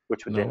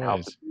 which would then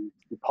help the bees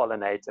to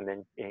pollinate and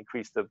then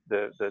increase the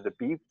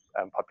bee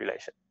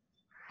population.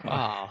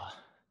 Wow.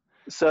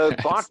 So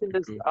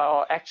bartenders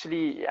are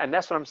actually, and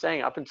that's what I'm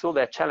saying, up until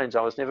that challenge,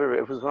 it was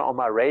not on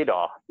my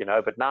radar, you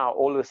know, but now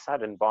all of a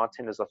sudden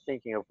bartenders are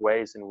thinking of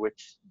ways in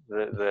which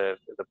the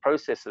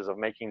processes of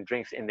making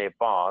drinks in their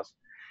bars,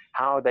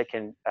 how they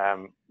can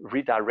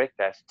redirect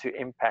that to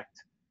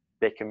impact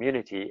their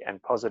community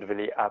and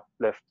positively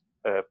uplift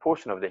a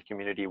portion of their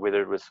community,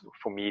 whether it was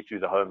for me through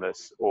the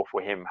homeless or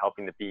for him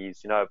helping the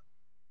bees, you know,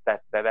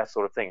 that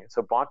sort of thing.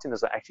 So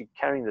bartenders are actually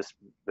carrying this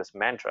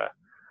mantra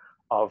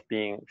of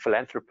being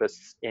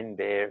philanthropists in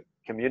their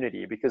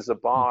community, because the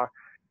bar,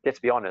 let's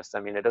be honest, I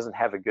mean, it doesn't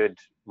have a good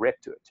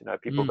rep to it. You know,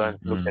 people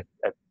don't look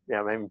at, you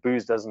know, I mean,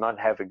 booze does not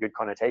have a good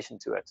connotation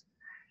to it.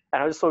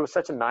 And I just thought it was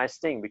such a nice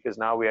thing, because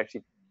now we're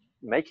actually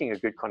making a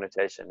good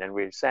connotation, and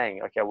we're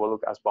saying, okay, well,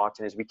 look, as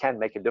bartenders, we can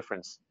make a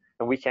difference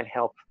and we can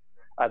help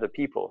other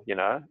people, you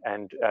know.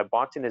 And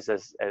bartenders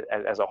as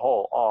a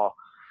whole are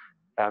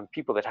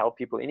people that help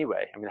people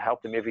anyway. I mean,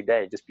 help them every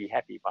day, just be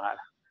happy by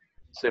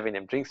serving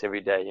them drinks every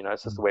day, you know.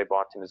 It's just the way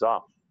bartenders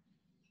are.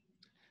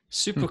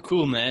 Super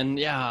cool, man.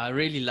 Yeah, I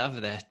really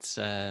love that.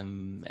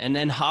 And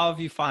then how have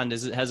you found,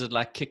 has it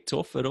like kicked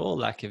off at all?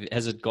 Like,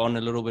 has it gone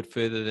a little bit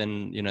further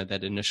than, you know,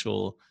 that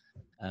initial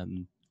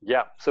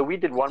yeah, so we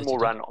did one more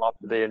run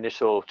after the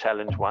initial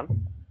challenge one.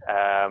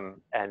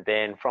 And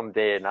then from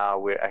there, now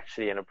we're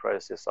actually in a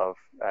process of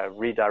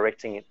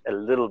redirecting it a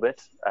little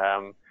bit,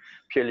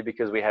 purely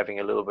because we're having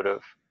a little bit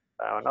of,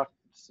 not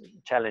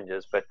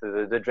challenges, but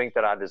the drink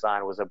that I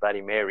designed was a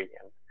Bloody Mary.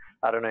 And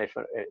I don't know if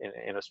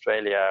in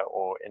Australia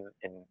or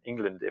in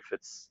England, if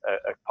it's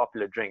a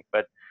popular drink,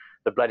 but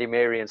the Bloody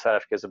Mary in South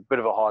Africa is a bit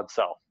of a hard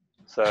sell.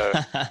 So,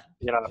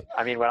 you know,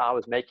 I mean, when I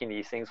was making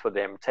these things for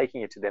them,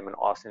 taking it to them and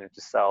asking them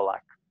to sell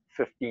like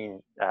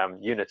 15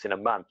 units in a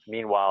month.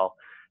 Meanwhile,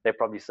 they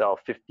probably sell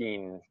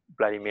 15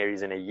 Bloody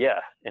Marys in a year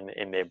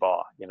in their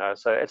bar, you know,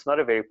 so it's not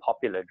a very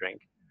popular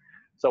drink.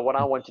 So what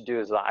I want to do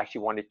is I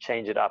actually want to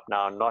change it up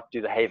now, not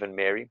do the Haven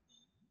Mary,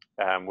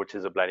 which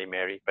is a Bloody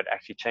Mary, but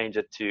actually change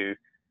it to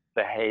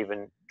the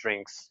Haven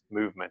Drinks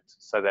movement,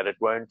 so that it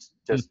won't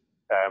just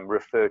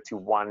refer to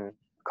one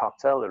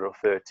cocktail, it'll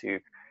refer to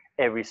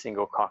every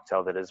single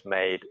cocktail that is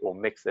made or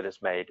mix that is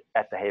made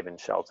at the Haven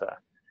shelter.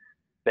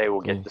 They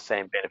will get the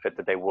same benefit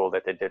that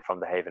they did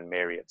from the Haven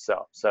Mary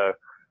itself. So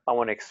I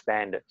want to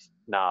expand it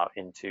now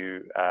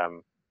into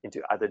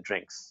other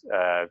drinks,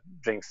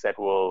 drinks that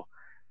will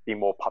be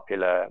more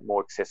popular,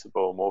 more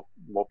accessible,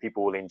 more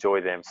people will enjoy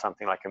them.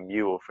 Something like a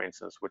mule, for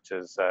instance, which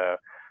is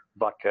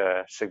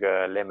vodka,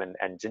 sugar, lemon,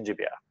 and ginger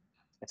beer.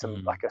 It's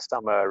like a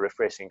summer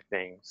refreshing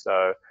thing.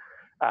 So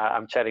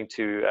I'm chatting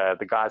to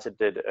the guys that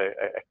did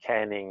a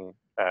canning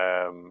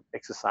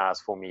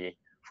exercise for me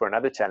for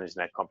another challenge in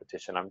that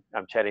competition.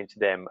 I'm chatting to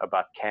them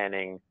about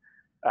canning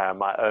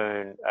my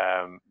own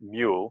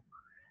mule,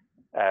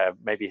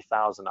 maybe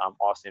 1,000. I'm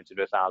asking him to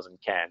do 1,000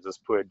 cans. This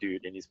poor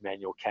dude in his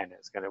manual canner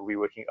is going to be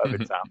working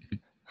overtime.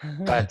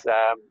 But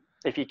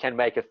if he can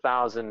make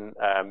 1,000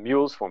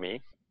 mules for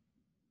me,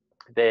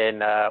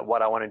 then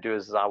what I want to do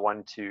is I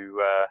want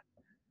to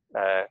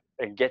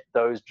get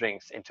those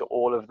drinks into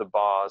all of the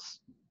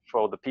bars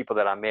for the people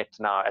that I met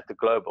now at the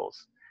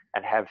Globals,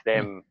 and have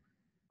them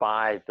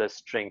buy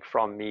this drink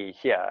from me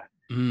here,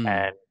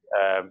 and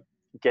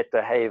get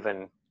the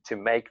Haven to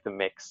make the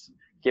mix,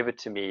 give it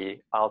to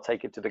me. I'll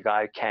take it to the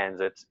guy who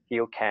cans it.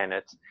 He'll can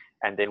it,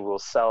 and then we'll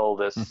sell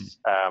this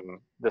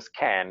this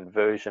canned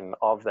version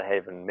of the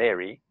Haven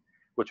Mary,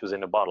 which was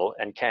in a bottle,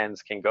 and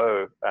cans can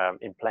go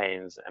in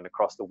planes and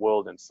across the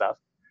world and stuff,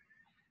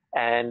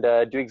 and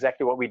do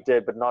exactly what we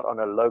did, but not on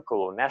a local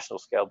or national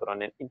scale, but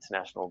on an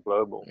international,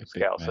 global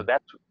scale. So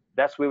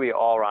that's where we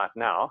are right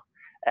now.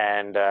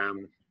 And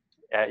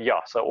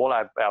so all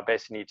I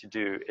basically need to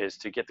do is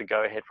to get the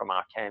go-ahead from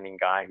our canning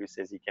guy who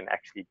says he can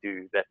actually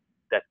do that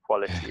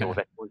quality or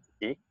that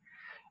quantity,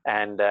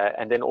 and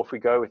then off we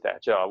go with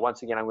that. So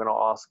once again, I'm going to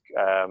ask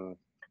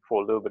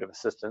for a little bit of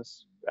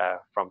assistance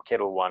from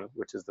Kettle One,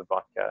 which is the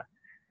vodka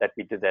that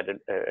we did that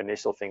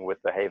initial thing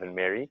with the Haven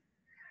Mary.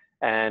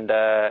 And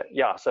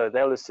so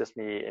they'll assist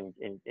me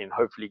in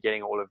hopefully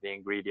getting all of the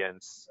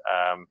ingredients,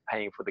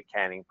 paying for the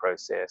canning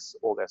process,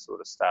 all that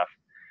sort of stuff,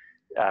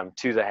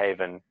 to the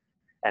Haven.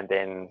 And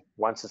then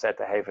once it's at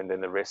the Haven, then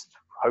the rest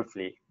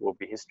hopefully will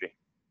be history.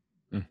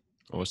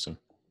 Awesome.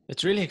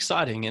 It's really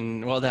exciting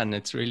and well done.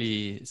 It's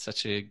really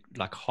such a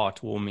like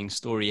heartwarming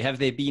story. Have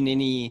there been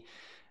any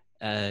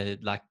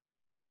like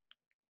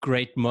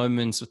great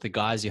moments with the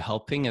guys you're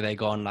helping? Are they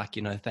gone like,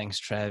 you know, thanks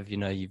Trav, you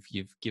know,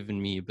 you've given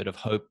me a bit of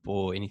hope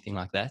or anything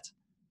like that?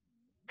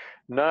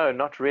 No,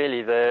 not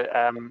really.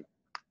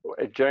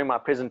 During my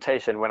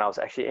presentation, when I was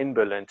actually in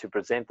Berlin to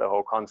present the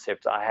whole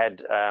concept, I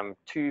had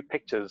 2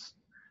 pictures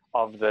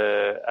of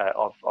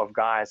of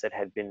guys that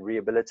had been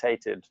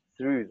rehabilitated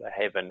through the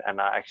Haven, and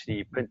I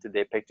actually printed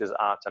their pictures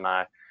out, and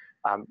I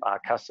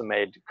custom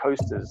made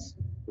coasters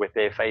with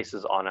their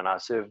faces on, and I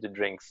served the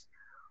drinks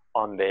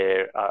on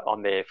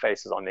their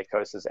faces on their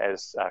coasters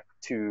as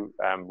 2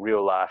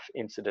 real life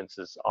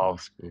incidences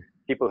of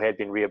people who had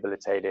been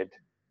rehabilitated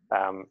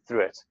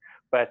through it.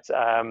 But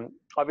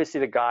obviously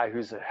the guy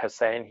who's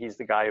Hussein, he's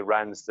the guy who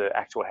runs the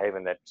actual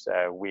Haven that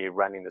we're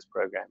running this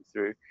program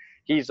through.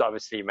 He's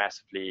obviously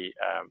massively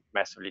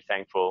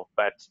thankful.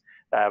 But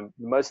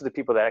most of the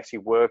people that actually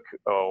work,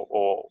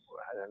 or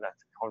I don't know,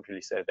 I can't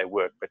really say that they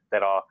work, but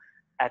that are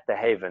at the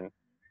Haven,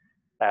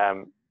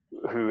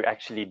 who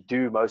actually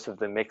do most of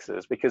the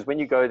mixes, because when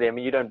you go there, I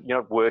mean, you're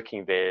not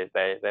working there.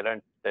 They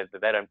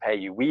don't pay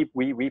you. We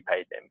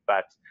pay them,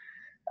 but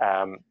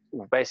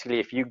basically,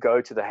 if you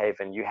go to the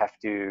Haven, you have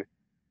to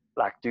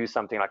like do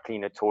something like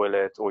clean a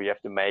toilet, or you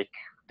have to make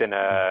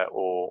dinner,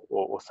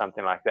 or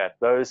something like that.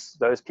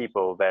 Those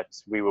people that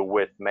we were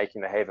with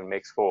making the Haven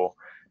mix for,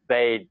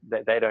 they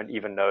don't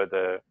even know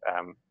the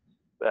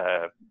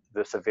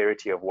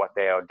severity of what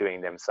they are doing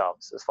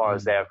themselves. As far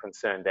as they are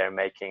concerned, they're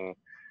making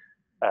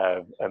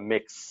a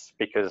mix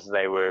because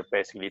they were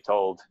basically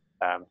told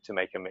to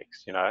make a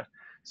mix, you know.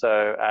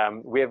 So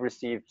we have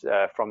received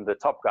from the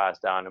top guys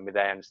down, and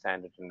they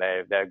understand it, and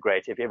they're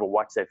great. If you ever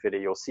watch that video,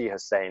 you'll see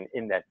Hussein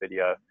in that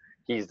video.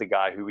 He's the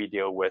guy who we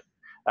deal with.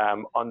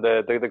 On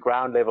the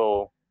ground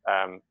level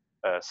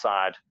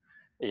side,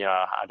 you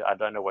know, I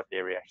don't know what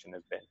their reaction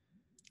has been.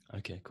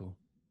 Okay,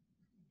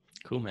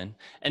 cool, man.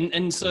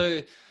 And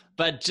so,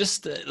 but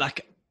just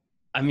like,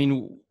 I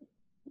mean,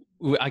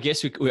 I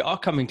guess we are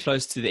coming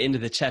close to the end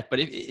of the chat, but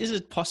is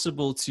it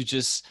possible to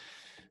just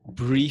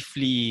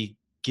briefly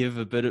give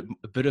a bit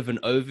of an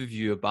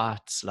overview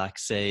about, like,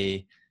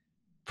 say,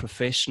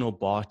 professional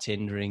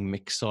bartendering,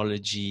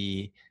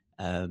 mixology,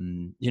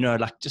 you know,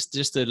 like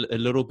just a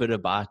little bit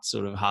about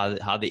sort of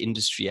how the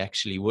industry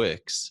actually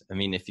works? I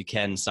mean, if you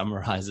can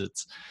summarize it.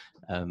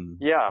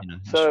 Yeah. You know,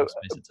 So,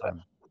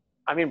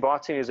 I mean,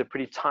 bartending is a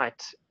pretty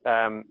tight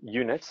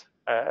unit.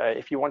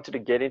 If you wanted to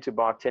get into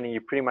bartending,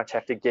 you pretty much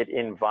have to get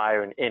in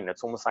via an in.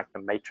 It's almost like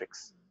the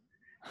Matrix.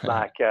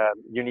 Like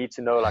you need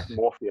to know like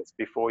Morpheus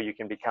before you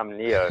can become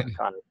Neo,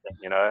 kind of thing,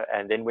 you know.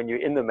 And then when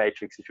you're in the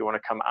Matrix, if you want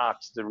to come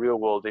out to the real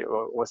world, you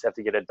also have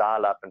to get a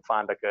dial up and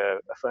find like a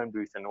phone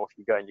booth, and off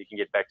you go, and you can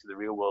get back to the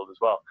real world as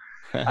well.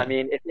 I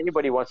mean, if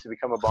anybody wants to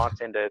become a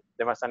bartender,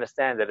 they must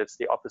understand that it's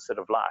the opposite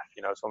of life.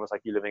 You know, it's almost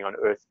like you're living on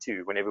Earth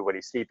too. When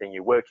everybody's sleeping,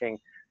 you're working.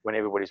 When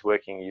everybody's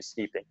working, you're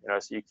sleeping. You know,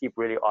 so you keep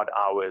really odd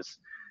hours,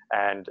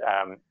 and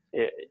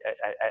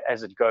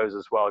as it goes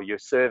as well, you're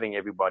serving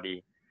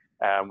everybody.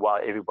 While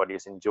everybody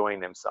is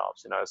enjoying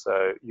themselves, you know.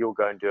 So you'll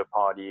go and do a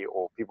party,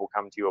 or people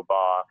come to your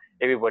bar.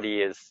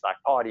 Everybody is like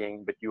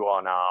partying, but you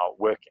are now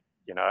working,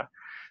 you know.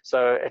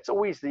 So it's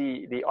always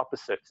the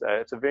opposite.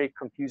 It's a very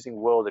confusing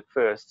world at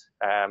first.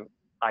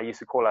 I used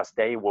to call us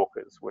day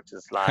walkers, which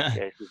is like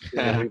in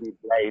the movie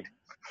Blade.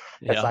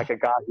 It's like a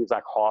guy who's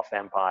like half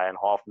vampire and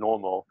half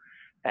normal.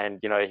 And,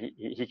 you know,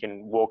 he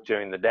can walk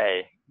during the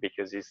day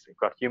because he's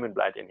got human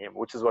blood in him,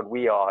 which is what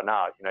we are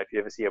now. You know, if you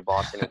ever see a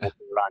bartender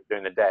walking around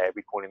during the day,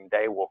 we call him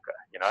day walker,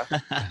 you know.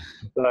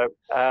 So,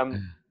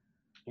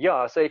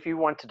 yeah, so if you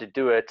wanted to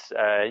do it,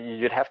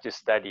 you'd have to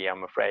study,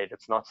 I'm afraid.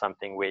 It's not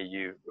something where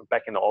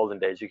back in the olden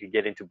days, you could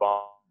get into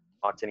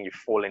bartending, you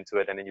fall into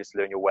it, and then you just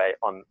learn your way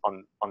on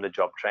the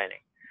job training.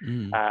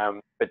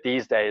 But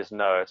these days,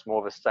 no, it's more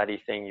of a study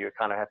thing. You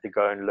kind of have to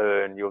go and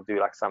learn. You'll do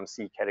like some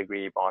C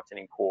category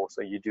bartending course,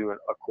 or you do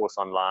a course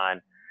online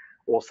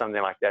or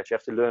something like that. You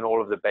have to learn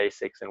all of the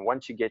basics. And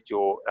once you get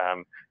your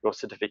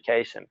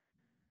certification,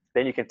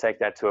 then you can take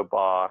that to a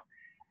bar.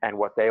 And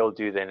what they'll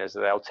do then is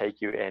they'll take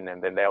you in,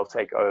 and then they'll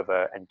take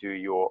over and do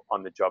your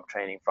on-the-job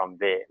training from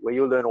there, where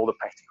you'll learn all the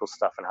practical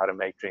stuff and how to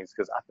make drinks,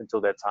 because up until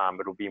that time,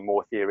 it'll be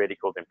more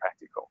theoretical than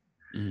practical.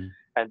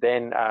 And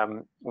then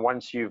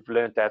once you've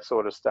learned that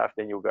sort of stuff,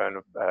 then you'll go and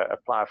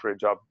apply for a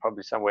job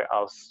probably somewhere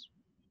else,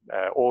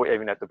 or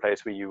even at the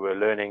place where you were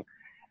learning,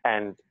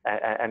 and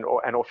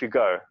off you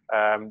go.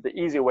 The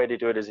easier way to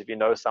do it is if you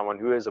know someone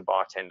who is a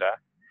bartender,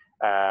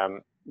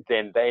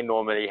 then they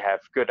normally have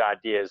good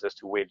ideas as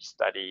to where to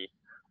study,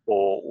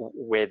 or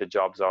where the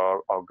jobs are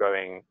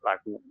going, like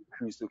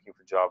who's looking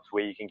for jobs,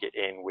 where you can get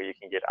in, where you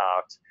can get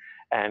out.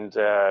 And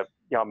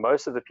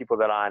most of the people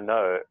that I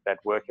know that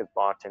work as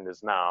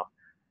bartenders now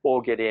all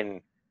get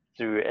in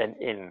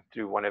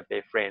through one of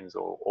their friends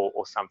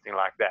or something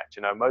like that.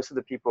 You know, most of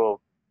the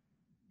people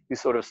who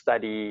sort of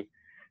study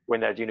when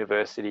they're at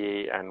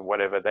university and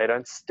whatever, they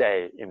don't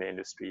stay in the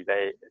industry.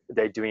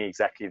 They're doing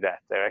exactly that.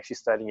 They're actually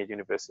studying at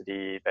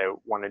university. They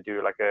want to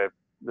do like a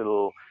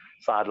little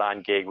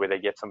sideline gig where they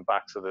get some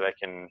bucks so that they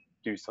can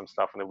do some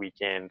stuff on the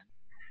weekend.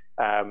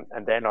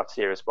 And they're not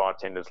serious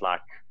bartenders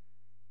like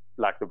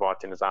the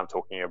bartenders I'm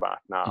talking about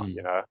now,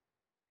 you know.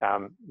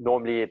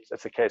 Normally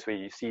it's a case where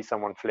you see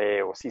someone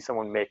flare or see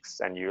someone mix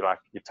and you're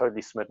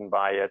totally smitten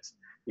by it,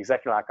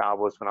 exactly like I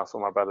was when I saw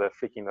my brother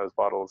flicking those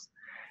bottles.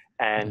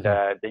 And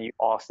then you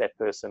ask that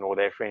person or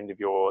their friend of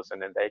yours, and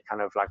then they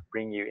kind of like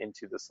bring you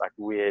into this like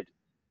weird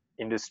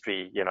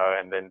industry, you know,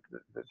 and then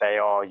they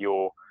are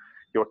your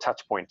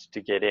touch point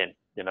to get in,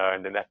 you know,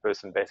 and then that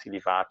person basically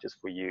vouches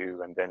for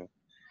you, and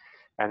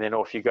then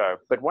off you go.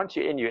 But once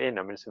you're in, you're in.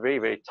 I mean, it's a very,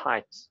 very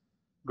tight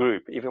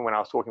group. Even when I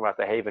was talking about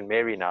the Haven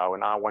Mary now,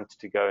 and I wanted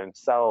to go and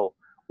sell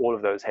all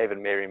of those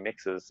Haven Mary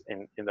mixes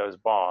in those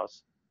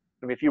bars,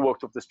 I mean, if you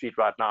walked off the street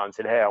right now and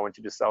said, hey, I want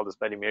you to sell this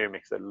Bloody Mary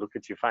mix, they'd look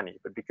at you funny.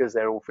 But because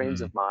they're all friends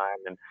of mine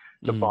and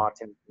the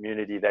bartending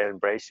community, they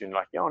embrace you and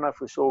like, yeah, no,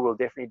 for sure, we'll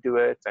definitely do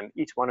it. And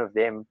each one of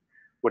them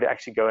would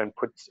actually go and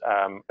put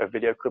a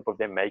video clip of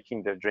them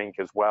making the drink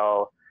as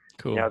well.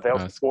 Cool. You know,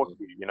 they'll support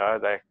you, you know,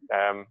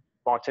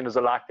 bartenders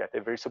are like that.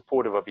 They're very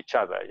supportive of each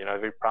other, you know,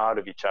 very proud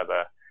of each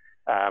other.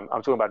 I'm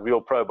talking about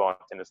real pro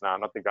bartenders now,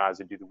 not the guys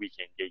who do the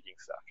weekend gigging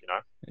stuff, you know?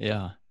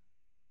 Yeah.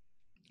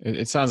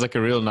 It sounds like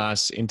a real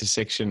nice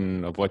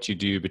intersection of what you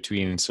do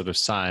between sort of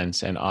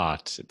science and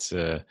art. It's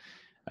you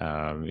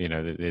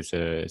know, it's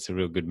a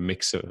real good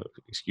mix of,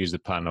 excuse the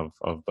pun,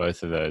 of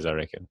both of those, I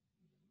reckon.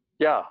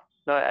 Yeah,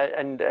 no,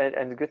 and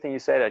the good thing you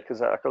say that,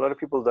 because like a lot of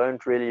people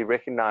don't really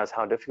recognize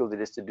how difficult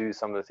it is to do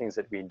some of the things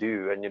that we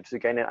do, and to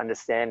gain an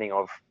understanding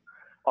of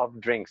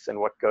drinks and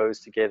what goes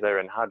together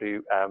and how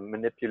to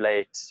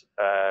manipulate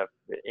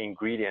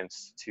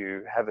ingredients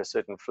to have a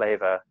certain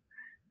flavor.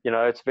 You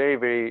know, it's very,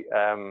 very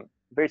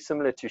very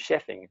similar to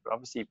chefing.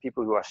 Obviously,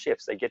 people who are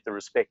chefs, they get the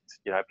respect.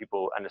 You know,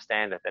 people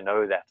understand that, they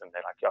know that, and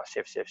they're like, yeah,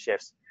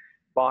 chefs.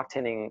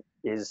 Bartending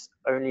is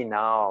only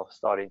now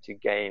starting to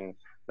gain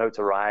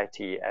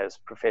notoriety as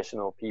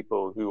professional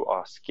people who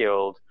are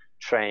skilled,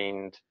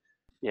 trained.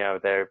 You know,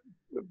 they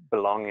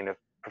belong in a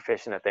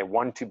profession that they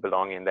want to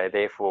belong in. They're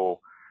therefore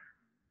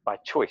by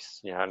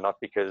choice, you know, not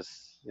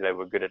because they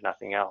were good at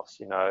nothing else,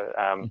 you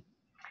know.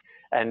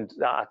 And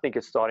I think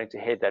it's starting to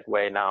head that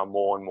way now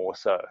more and more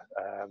so,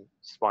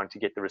 starting to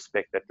get the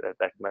respect that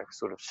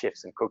sort of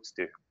chefs and cooks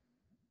do.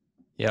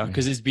 Yeah,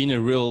 because there's been a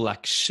real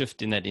like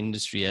shift in that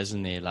industry,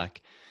 hasn't there?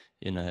 Like,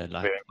 you know,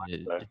 like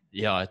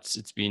yeah,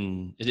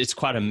 it's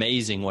quite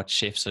amazing what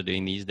chefs are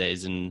doing these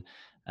days. And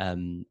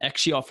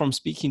actually, from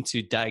speaking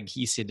to Doug,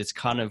 he said it's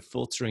kind of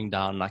filtering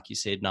down, like you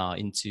said, now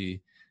into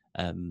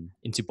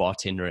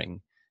bartendering.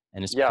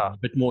 And it's a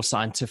bit more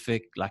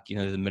scientific, like, you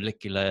know, the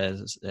molecular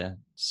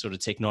sort of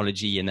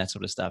technology and that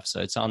sort of stuff. So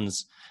it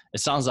sounds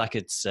like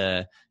it's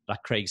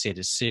like Craig said,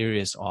 a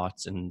serious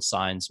art and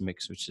science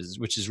mix, which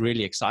is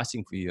really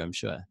exciting for you, I'm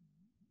sure.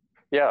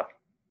 Yeah,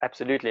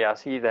 absolutely. I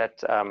see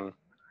that.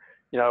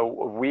 You know,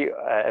 we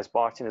as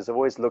bartenders have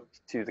always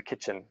looked to the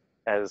kitchen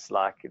as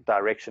like a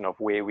direction of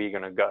where we're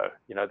going to go.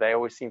 You know, they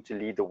always seem to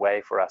lead the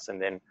way for us, and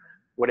then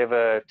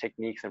whatever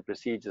techniques and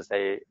procedures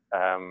they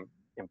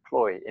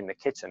employ in the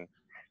kitchen,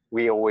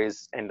 we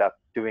always end up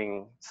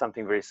doing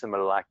something very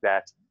similar like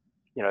that,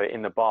 you know,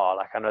 in the bar.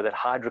 Like I know that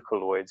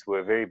hydrocolloids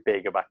were very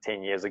big about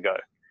 10 years ago.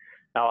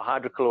 Now a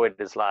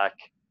hydrocolloid is like,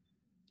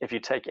 if you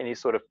take any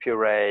sort of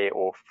puree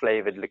or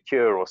flavored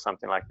liqueur or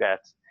something like that,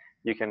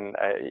 you can,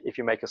 if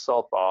you make a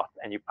salt bath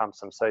and you pump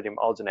some sodium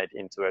alginate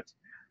into it,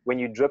 when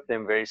you drip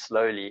them very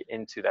slowly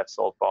into that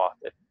salt bath,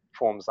 it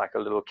forms like a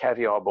little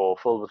caviar ball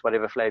filled with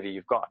whatever flavor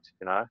you've got,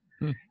 you know.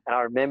 And I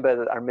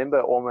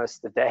remember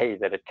almost the day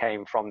that it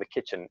came from the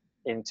kitchen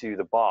into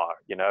the bar.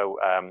 You know,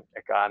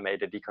 a guy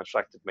made a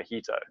deconstructed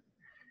mojito,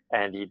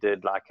 and he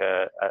did like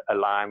a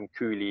lime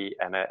coulis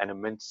and a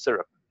mint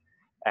syrup,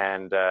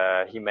 and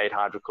he made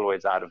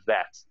hydrocolloids out of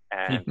that,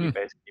 and he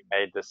basically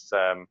made this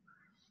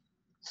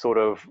sort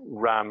of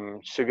rum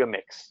sugar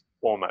mix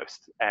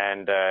almost,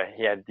 and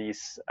he had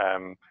these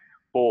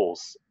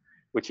balls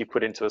which he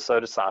put into a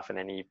soda siphon,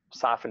 and he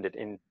siphoned it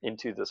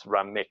into this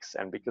rum mix.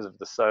 And because of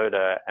the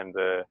soda and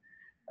the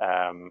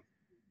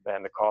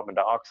carbon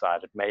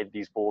dioxide, it made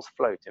these balls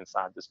float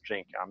inside this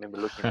drink. I remember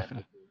looking at it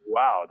thinking,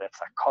 wow, that's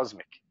like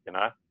cosmic, you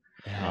know?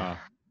 Yeah.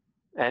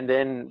 And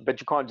then,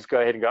 but you can't just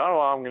go ahead and go, oh,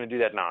 I'm going to do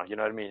that now. You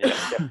know what I mean? You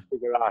have to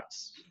figure out,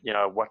 you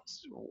know,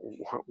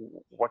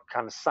 what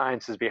kind of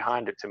science is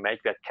behind it to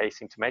make that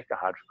casing, to make the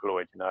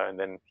hydrocolloid, you know, and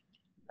then,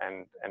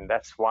 and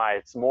that's why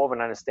it's more of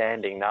an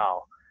understanding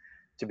now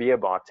to be a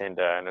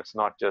bartender. And it's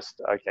not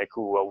just, okay,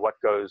 cool, well, what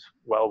goes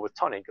well with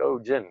tonic? Oh,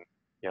 gin.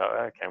 You know,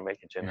 okay,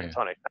 make a gin and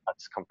tonic.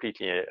 That's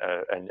completely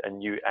a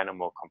new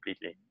animal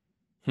completely.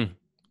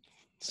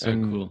 So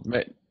cool.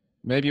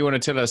 Maybe you want to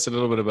tell us a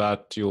little bit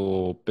about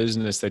your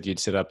business that you'd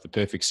set up, The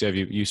Perfect Serve.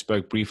 You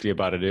spoke briefly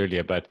about it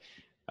earlier, but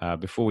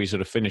before we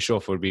sort of finish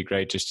off, it would be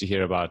great just to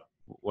hear about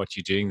what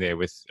you're doing there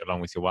along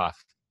with your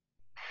wife.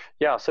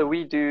 Yeah, so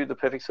we do The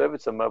Perfect Serve.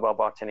 It's a mobile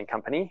bartending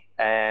company,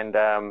 and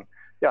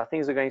yeah,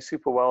 things are going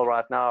super well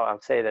right now.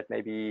 I'd say that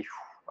maybe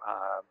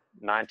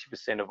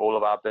 90% of all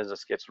of our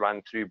business gets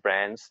run through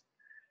brands.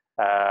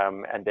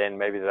 And then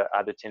maybe the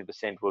other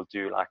 10% will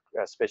do like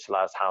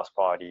specialized house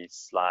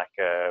parties, like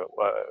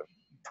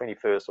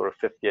 21st or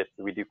 50th.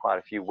 We do quite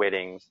a few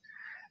weddings,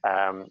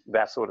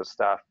 that sort of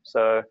stuff.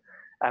 So,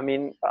 I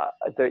mean,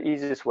 the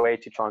easiest way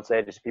to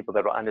translate it to people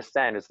that will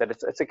understand is that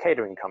it's a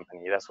catering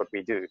company. That's what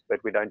we do, but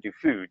we don't do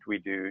food. We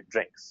do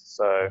drinks.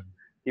 So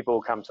people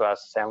will come to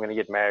us, say, I'm going to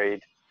get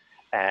married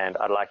and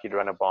I'd like you to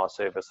run a bar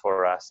service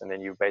for us. And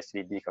then you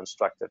basically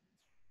deconstruct it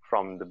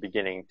from the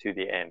beginning to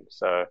the end.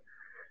 So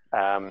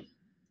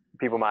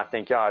people might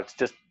think, yeah, it's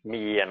just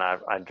me and I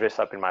dress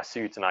up in my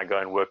suit and I go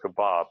and work a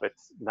bar. But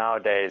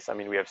nowadays, I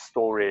mean, we have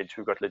storage,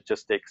 we've got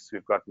logistics,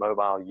 we've got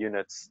mobile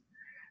units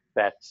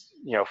that,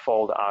 you know,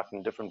 fold out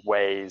in different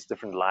ways,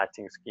 different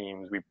lighting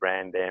schemes, we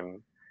brand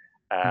them.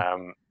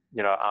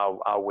 You know,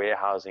 our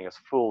warehousing is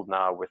full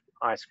now with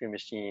ice cream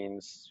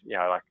machines, you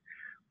know, like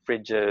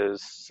fridges,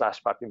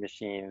 slash puppy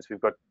machines.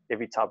 We've got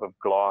every type of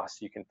glass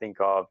you can think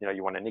of. You know,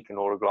 you want a Nick and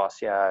Nora glass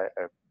here,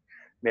 a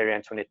Mary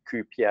Antoinette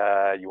coupe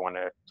here, you want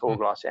a tall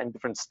glass here, and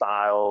different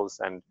styles.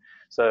 And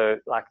so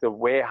like the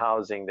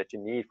warehousing that you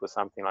need for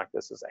something like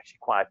this is actually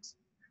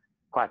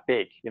quite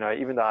big. You know,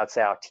 even though I'd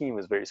say our team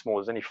is very small,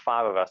 there's only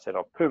 5 of us that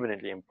are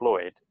permanently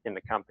employed in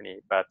the company,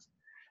 but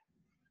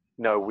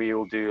no,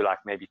 we'll do like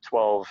maybe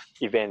 12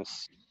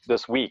 events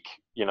this week,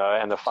 you know,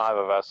 and the 5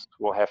 of us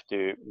will have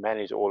to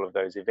manage all of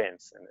those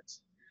events. And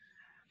it's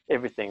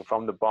everything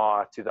from the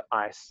bar to the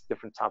ice,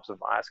 different types of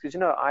ice. Because,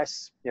 you know,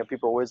 ice, you know,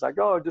 people are always like,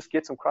 oh, just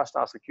get some crushed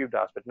ice or cubed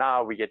ice. But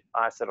now we get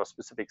ice that are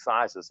specific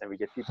sizes and we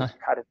get people to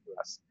cut it to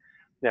us.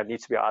 You know, it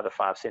needs to be either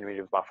 5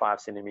 centimeters by 5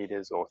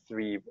 centimeters or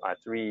 3 by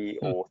 3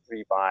 or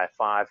 3 by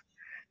 5,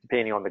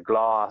 depending on the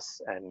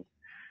glass. And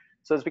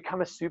so it's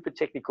become a super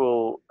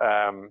technical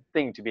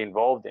thing to be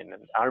involved in.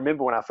 And I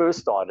remember when I first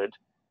started,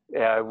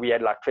 we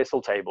had like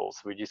trestle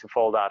tables. We used to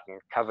fold out and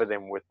cover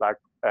them with like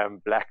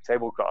black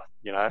tablecloth,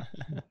 you know.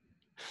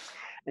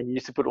 And you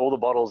used to put all the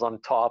bottles on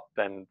top,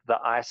 and the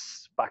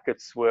ice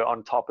buckets were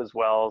on top as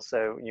well.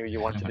 So you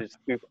wanted to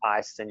scoop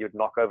ice and you'd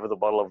knock over the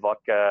bottle of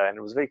vodka, and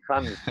it was very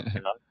clumsy,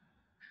 you know.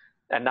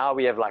 And now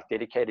we have like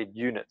dedicated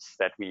units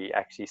that we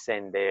actually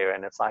send there,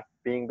 and it's like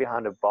being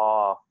behind a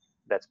bar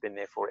that's been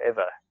there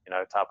forever, you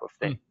know, type of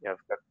thing. You know,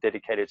 we've got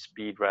dedicated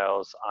speed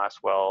rails, ice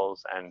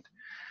wells, and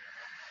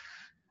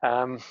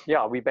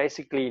yeah, we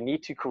basically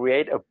need to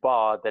create a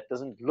bar that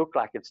doesn't look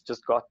like it's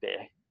just got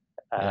there,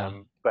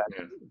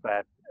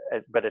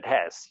 but it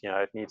has. You know,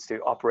 it needs to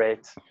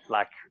operate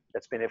like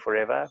it's been there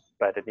forever,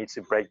 but it needs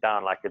to break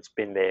down like it's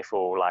been there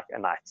for like a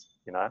night,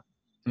 you know.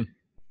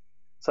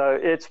 So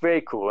it's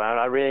very cool, and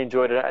I really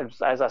enjoyed it.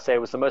 As I say,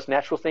 it was the most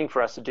natural thing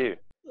for us to do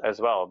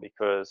as well,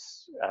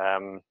 because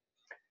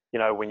you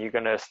know, when you're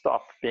going to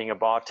stop being a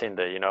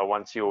bartender, you know,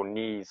 once your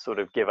knees sort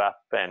of give up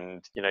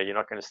and, you know, you're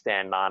not going to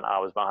stand 9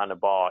 hours behind a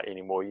bar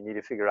anymore, you need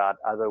to figure out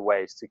other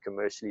ways to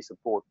commercially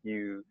support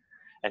you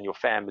and your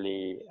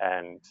family.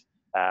 And,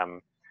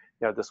 you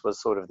know, this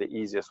was sort of the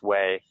easiest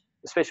way,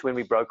 especially when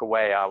we broke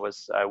away. I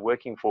was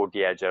working for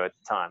Diageo at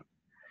the time.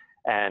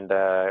 And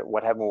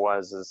what happened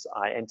was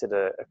I entered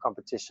a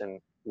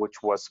competition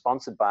which was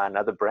sponsored by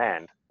another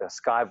brand,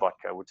 Sky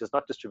Vodka, which is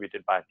not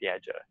distributed by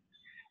Diageo.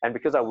 And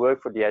because I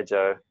worked for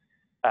Diageo,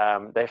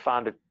 they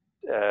found it,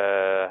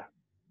 how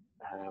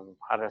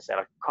do I say,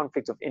 like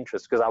conflict of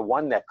interest, because I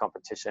won that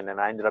competition and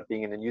I ended up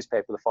being in the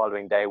newspaper the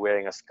following day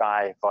wearing a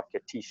Sky Vodka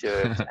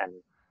t-shirt and,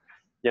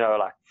 you know,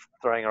 like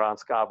throwing around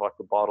Sky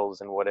Vodka bottles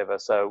and whatever.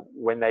 So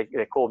when they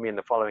called me in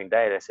the following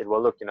day, they said,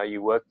 well, look, you know,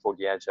 you work for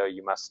Diageo,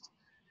 you must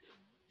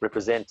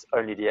represent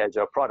only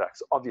Diageo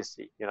products,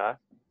 obviously, you know.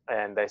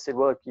 And they said,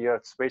 well, you know,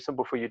 it's very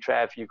simple for you,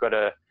 Trav. You've got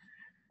to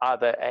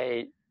either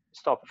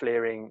stop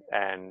flaring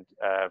and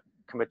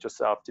commit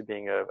yourself to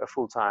being a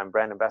full-time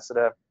brand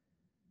ambassador,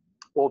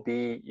 or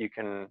B, you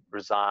can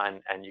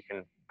resign and you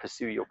can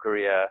pursue your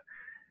career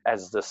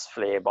as this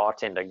flair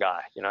bartender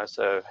guy, you know.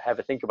 So have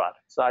a think about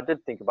it. So I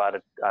did think about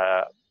it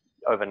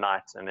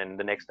overnight, and then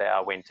the next day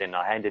I went in,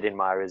 I handed in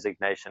my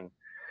resignation,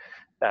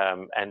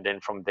 and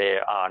then from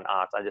there on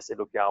out, I just said,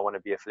 look, yeah, I want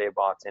to be a flair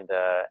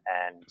bartender,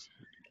 and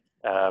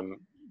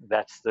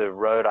that's the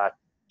road I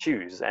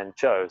chose.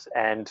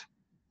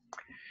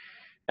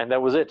 And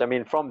that was it. I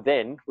mean, from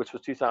then, which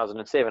was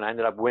 2007, I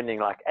ended up winning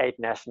like 8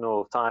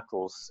 national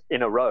titles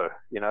in a row,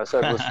 you know. So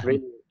it was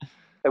really,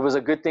 it was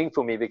a good thing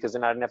for me, because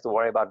then I didn't have to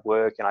worry about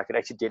work and I could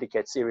actually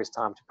dedicate serious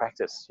time to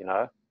practice, you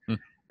know.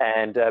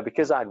 And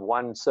because I'd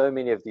won so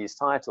many of these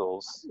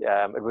titles,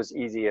 it was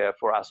easier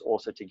for us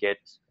also to get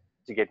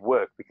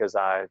work, because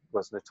I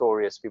was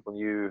notorious. People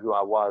knew who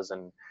I was,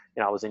 and,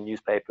 you know, I was in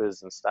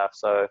newspapers and stuff.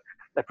 So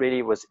that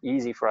really was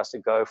easy for us to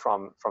go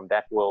from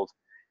that world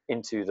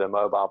into the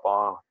mobile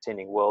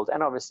bartending world.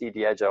 And obviously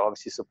Diageo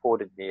obviously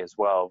supported me as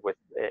well with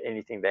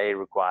anything they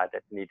required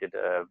that needed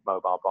a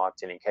mobile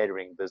bartending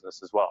catering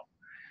business as well.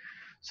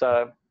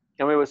 So,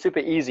 I mean, it was super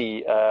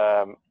easy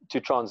to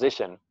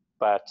transition,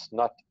 but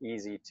not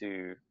easy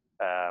to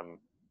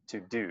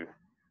do.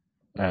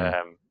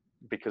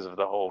 because of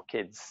the whole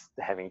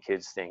having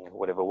kids thing,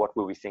 whatever. What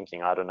were we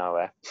thinking? I don't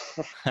know.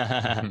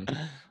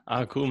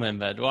 Oh, cool, man,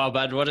 Bud. Wow,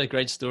 Bud, what a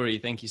great story.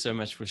 Thank you so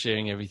much for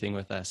sharing everything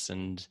with us.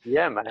 And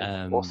yeah,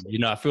 man, awesome. you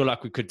know, I feel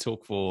like we could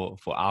talk for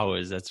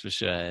hours, that's for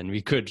sure. And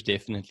we could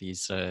definitely.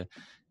 So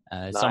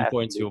at some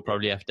points we'll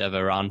probably have to have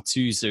a round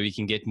 2 so we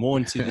can get more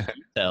into the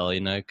detail, you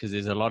know, because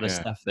there's a lot of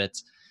stuff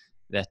that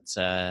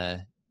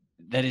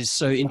is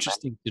so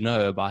interesting to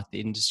know about the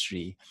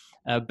industry.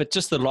 But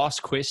just the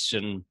last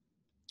question,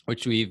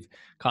 which we've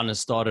kind of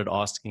started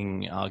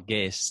asking our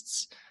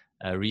guests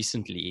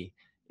recently,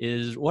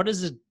 is what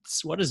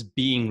does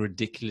being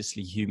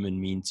ridiculously human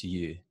mean to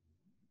you?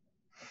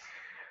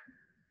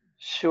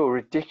 Sure,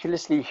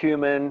 ridiculously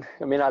human.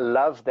 I mean, I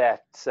love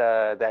that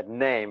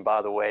name,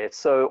 by the way. It's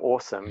so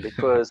awesome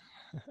because,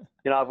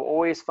 you know, I've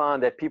always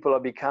found that people are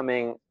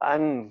becoming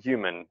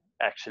unhuman,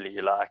 actually,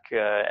 like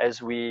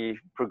as we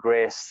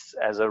progress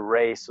as a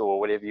race or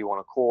whatever you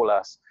want to call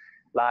us,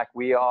 like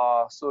we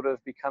are sort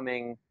of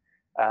becoming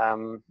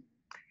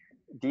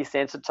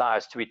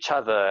desensitized to each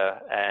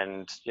other,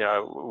 and, you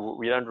know,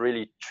 we don't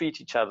really treat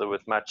each other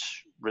with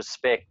much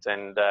respect.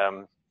 And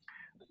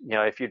you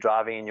know, if you're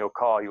driving in your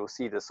car, you'll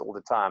see this all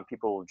the time.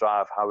 People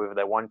drive however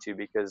they want to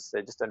because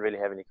they just don't really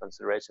have any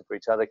consideration for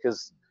each other,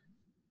 because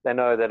they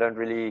know they don't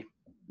really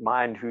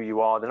mind who you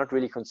are. They're not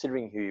really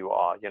considering who you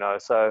are, you know.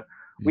 So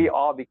we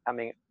are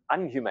becoming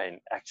unhumane,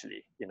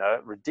 actually, you know,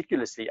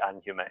 ridiculously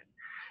unhumane.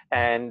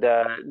 And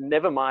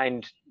never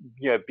mind,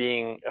 you know,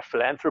 being a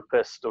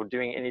philanthropist or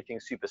doing anything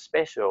super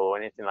special or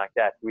anything like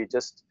that. We're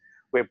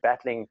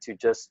battling to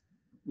just,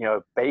 you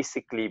know,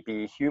 basically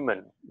be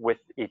human with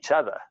each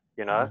other,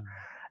 you know.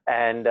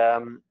 And,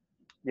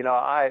 you know,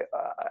 I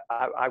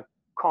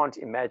can't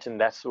imagine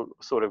that's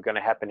sort of going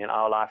to happen in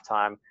our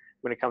lifetime.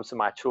 When it comes to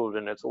my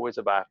children, it's always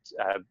about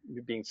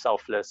being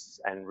selfless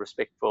and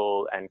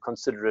respectful and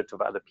considerate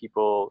of other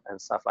people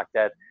and stuff like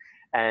that.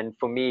 And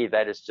for me,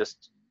 that is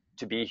just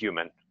to be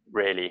human,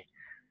 really.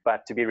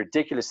 But to be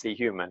ridiculously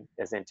human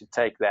is then to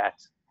take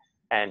that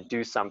and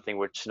do something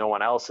which no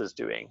one else is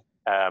doing,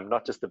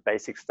 not just the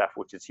basic stuff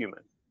which is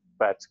human,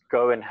 but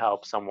go and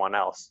help someone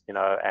else, you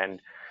know.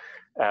 And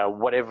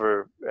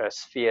whatever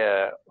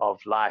sphere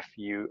of life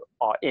you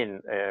are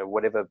in,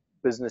 whatever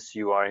business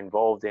you are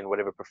involved in,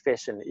 whatever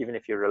profession, even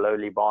if you're a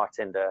lowly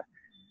bartender,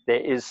 there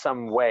is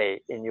some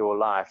way in your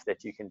life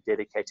that you can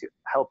dedicate to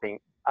helping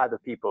other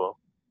people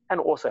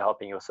and also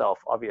helping yourself,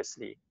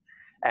 obviously.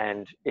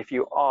 And if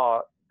you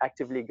are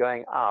actively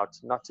going out,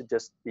 not to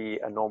just be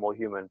a normal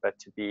human, but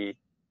to be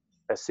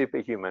a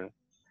superhuman,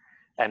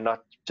 and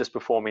not just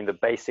performing the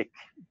basic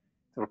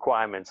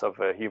requirements of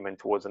a human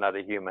towards another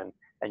human,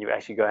 and you're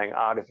actually going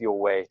out of your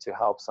way to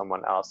help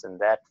someone else, and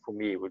that for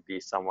me would be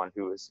someone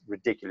who is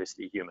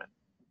ridiculously human.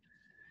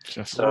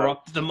 Just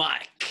drop the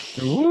mic.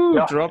 Ooh,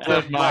 yeah, drop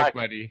that mic,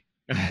 buddy.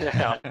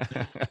 Yeah.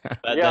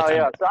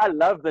 Yeah. So I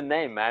love the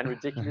name, man.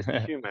 Ridiculously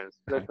human.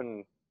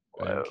 Flipping,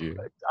 Thank you.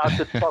 Out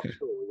the top,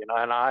 you know.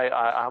 And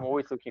I'm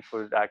always looking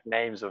for like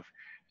names of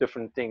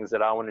different things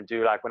that I want to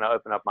do, like when I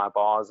open up my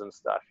bars and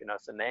stuff, you know.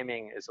 So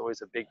naming is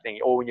always a big thing.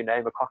 Or when you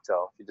name a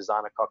cocktail, if you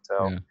design a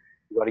cocktail,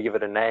 you got to give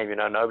it a name. You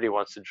know, nobody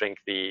wants to drink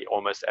the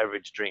almost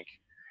average drink.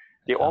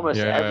 The almost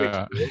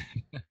average drink,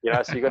 you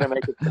know. So you got to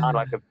make it sound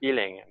like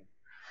appealing,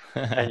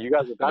 and you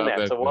guys have done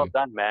that. So well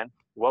done, man.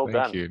 Well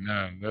done. Thank you.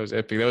 No, that was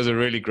epic. That was a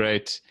really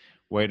great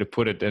way to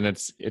put it, and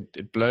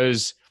it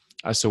blows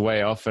us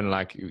away often.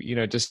 Like, you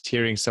know, just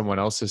hearing someone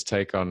else's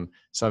take on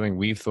something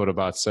we've thought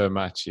about so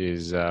much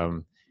is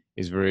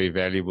very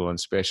valuable and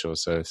special.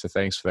 So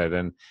thanks for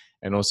that,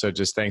 and also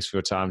just thanks for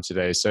your time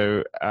today.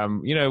 So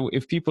you know,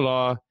 if people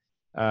are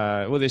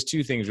well, there's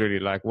two things really.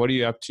 Like, what are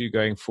you up to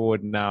going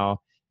forward now,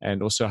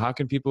 and also how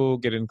can people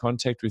get in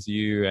contact with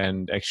you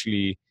and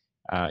actually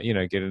you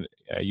know,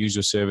 use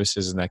your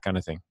services and that kind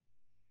of thing?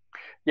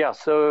 Yeah.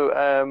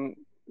 So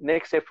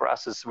next step for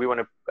us is we want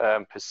to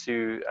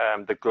pursue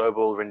the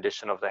global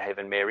rendition of the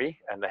Haven Mary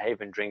and the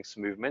Haven Drinks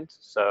movement.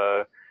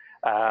 So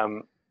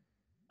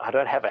I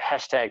don't have a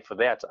hashtag for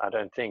that, I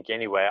don't think,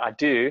 anyway. I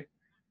do,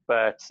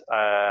 but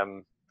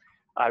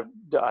I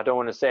don't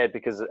want to say it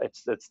because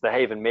it's the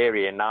Haven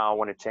Mary, and now I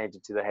want to change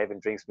it to the Haven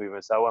Drinks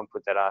movement, so I won't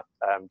put that out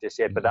just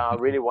yet. But I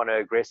really want to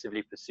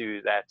aggressively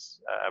pursue that.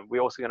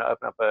 We're also going to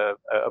open up a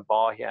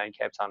bar here in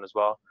Cape Town as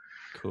well.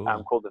 Cool.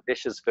 Called the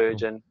Vicious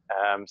Virgin.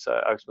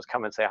 So Oaks must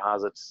come and say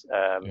how's it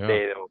there.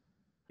 They'll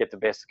get the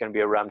best. It's going to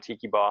be a rum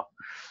tiki bar.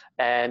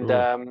 And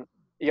cool.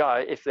 Yeah,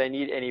 if they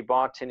need any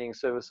bartending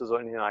services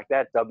or anything like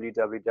that,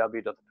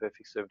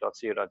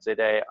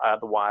 www.theperfectserve.co.za.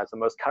 Otherwise, the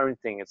most current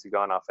thing is to go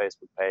on our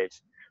Facebook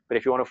page. But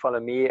if you want to follow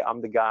me, I'm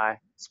the guy.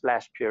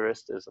 Splash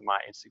Purist is my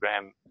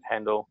Instagram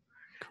handle.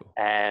 Cool.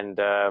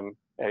 And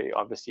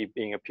obviously,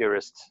 being a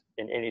purist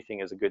in anything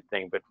is a good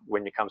thing. But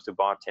when it comes to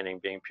bartending,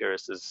 being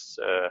purist is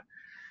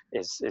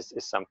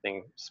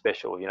something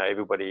special. You know,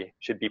 everybody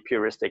should be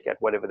puristic at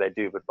whatever they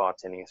do, but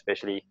bartending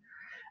especially.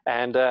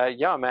 And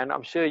yeah, man,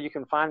 I'm sure you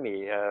can find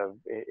me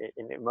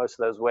in most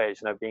of those ways.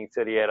 You know, being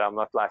 38, I'm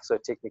not like so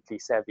technically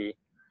savvy,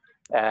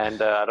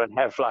 and I don't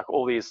have like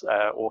all these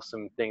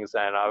awesome things.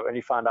 And I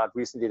only found out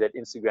recently that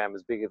Instagram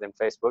is bigger than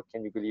Facebook.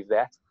 Can you believe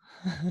that?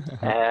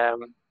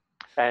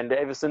 And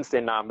ever since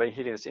then, now I've been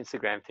hitting this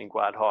Instagram thing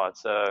quite hard.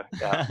 So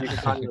yeah, you can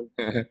find me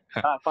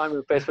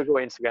on Facebook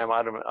or Instagram.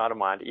 I don't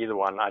mind either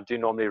one. I do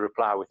normally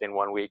reply within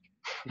 1 week.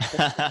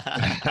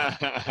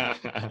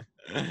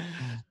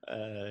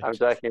 I'm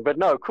joking, but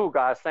no, cool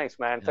guys. Thanks,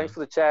 man. Yeah. Thanks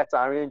for the chat.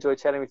 I really enjoyed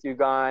chatting with you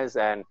guys,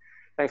 and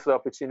thanks for the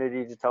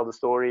opportunity to tell the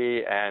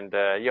story. And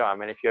yeah, I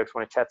mean, if you guys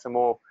want to chat some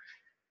more,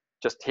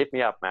 just hit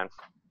me up, man.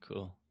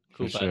 Cool.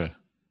 Sure.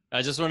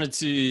 I just wanted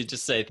to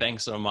just say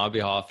thanks on my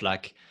behalf.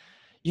 Like,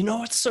 you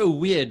know, it's so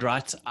weird,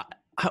 right?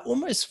 I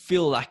almost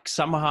feel like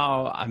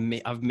somehow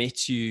I've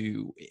met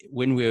you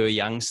when we were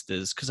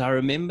youngsters, because I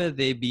remember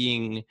there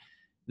being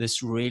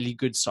this really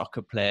good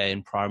soccer player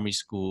in primary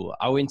school.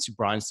 I went to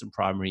Bryanston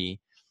Primary.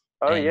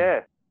 Oh,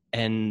 yeah.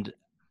 And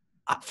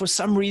for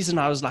some reason,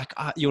 I was like,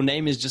 your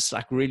name is just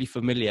like really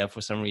familiar for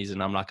some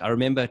reason. I'm like, I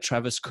remember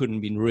Travis Kuhn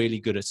being really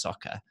good at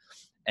soccer.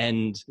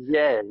 And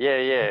yeah.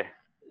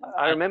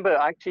 I remember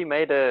I actually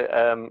made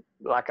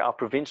like our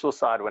provincial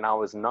side when I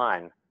was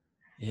 9.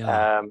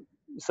 Yeah.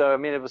 So, I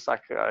mean, it was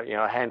like, you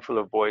know, a handful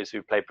of boys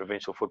who played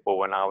provincial football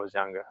when I was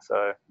younger.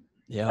 So,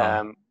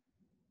 yeah.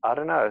 I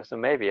don't know. So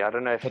maybe, I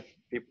don't know if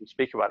people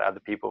speak about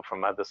other people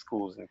from other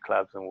schools and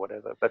clubs and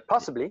whatever, but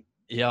possibly.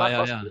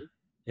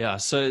 Yeah.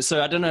 So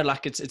I don't know,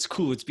 like it's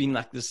cool. It's been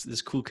like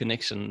this cool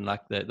connection,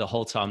 like the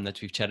whole time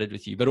that we've chatted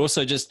with you, but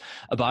also just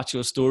about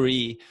your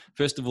story.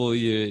 First of all,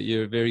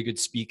 you're a very good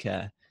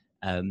speaker.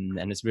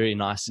 And it's very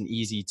nice and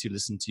easy to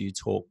listen to you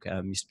talk.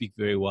 You speak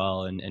very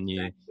well, and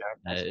you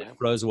it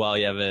flows well.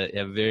 You have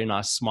a very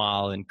nice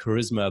smile and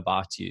charisma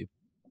about you.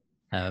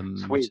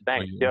 Sweet,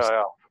 thanks.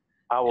 Yeah.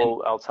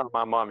 I'll tell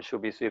my mom. She'll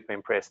be super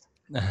impressed.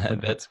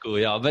 That's cool.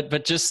 Yeah,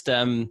 but just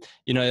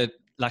you know,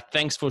 like,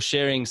 thanks for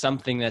sharing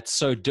something that's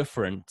so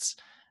different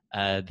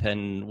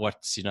than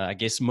what, you know, I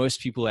guess most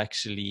people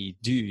actually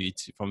do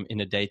from in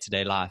a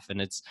day-to-day life.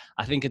 And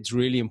I think it's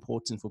really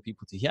important for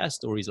people to hear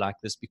stories like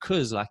this,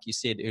 because like you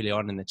said early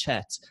on in the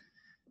chat,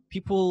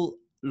 people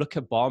look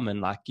at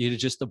barman like you're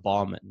just a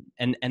barman,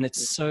 and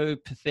it's so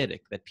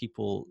pathetic that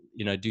people,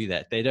 you know, do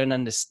that. They don't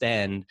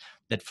understand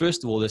that,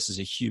 first of all, this is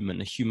a human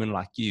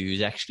like you,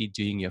 who's actually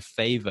doing you a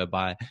favor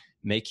by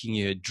making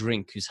you a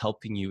drink, who's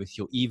helping you with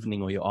your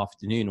evening or your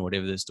afternoon or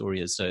whatever the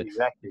story is. So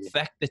exactly. The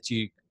fact that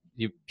you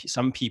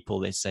some people,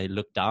 they say,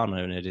 look down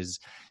on it is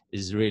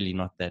really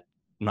not that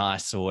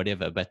nice or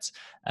whatever, but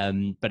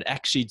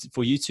actually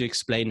for you to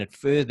explain it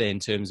further in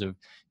terms of,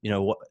 you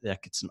know, what,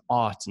 like, it's an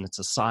art and it's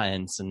a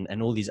science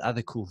and all these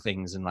other cool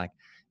things, and like,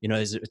 you know,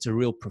 it's a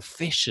real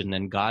profession,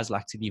 and guys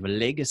like to leave a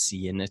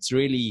legacy, and it's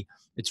really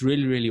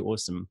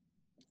awesome.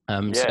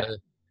 So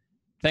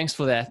thanks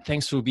for that.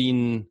 Thanks for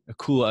being a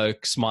cool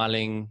oak,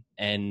 smiling,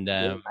 and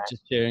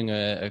just sharing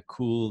a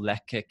cool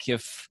lekker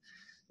kif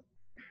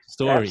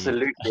story.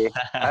 Absolutely.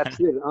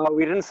 Oh,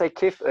 we didn't say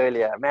kif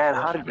earlier, man.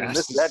 How did we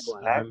miss that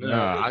one?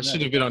 No, I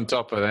should have been on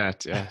top of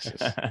that. Yes.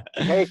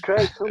 Hey,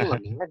 Craig, come on,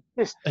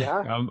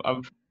 man.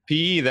 I'm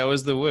PE. That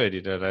was the word.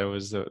 You know, that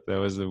was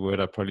the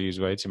word I probably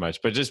used way too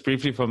much. But just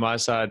briefly from my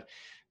side,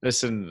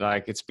 listen,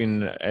 like, it's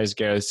been, as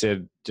Gareth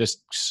said,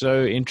 just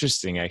so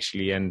interesting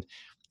actually, and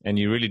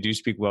you really do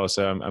speak well.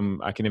 So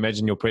I can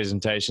imagine your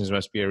presentations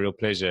must be a real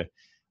pleasure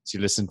to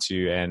listen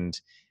to. And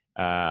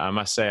I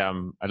must say,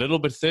 I'm a little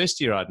bit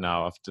thirsty right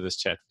now after this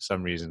chat for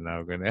some reason. Now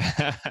we're gonna.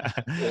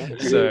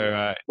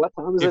 So what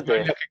time is it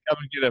there? I can come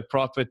and get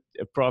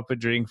a proper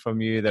drink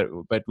from you.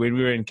 But when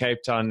we were in Cape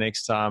Town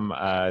next time,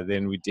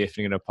 then we're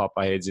definitely gonna pop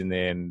our heads in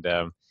there. And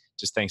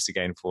just thanks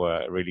again for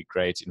a really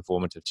great,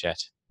 informative chat.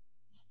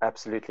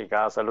 Absolutely,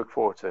 guys. I look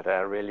forward to it.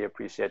 I really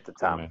appreciate the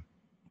time.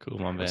 Cool,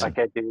 my man.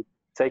 Okay, dude.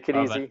 Take it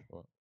easy.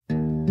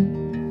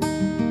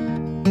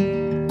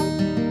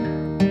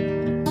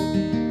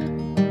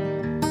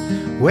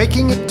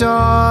 Waking at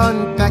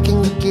dawn,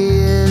 packing the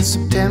gear,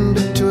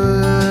 September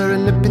tour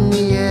and up in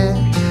the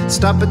air.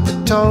 Stop at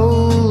the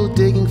toll,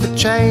 digging for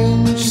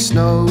change,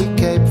 snowy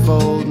Cape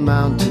Fold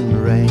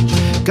mountain range.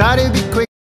 Gotta be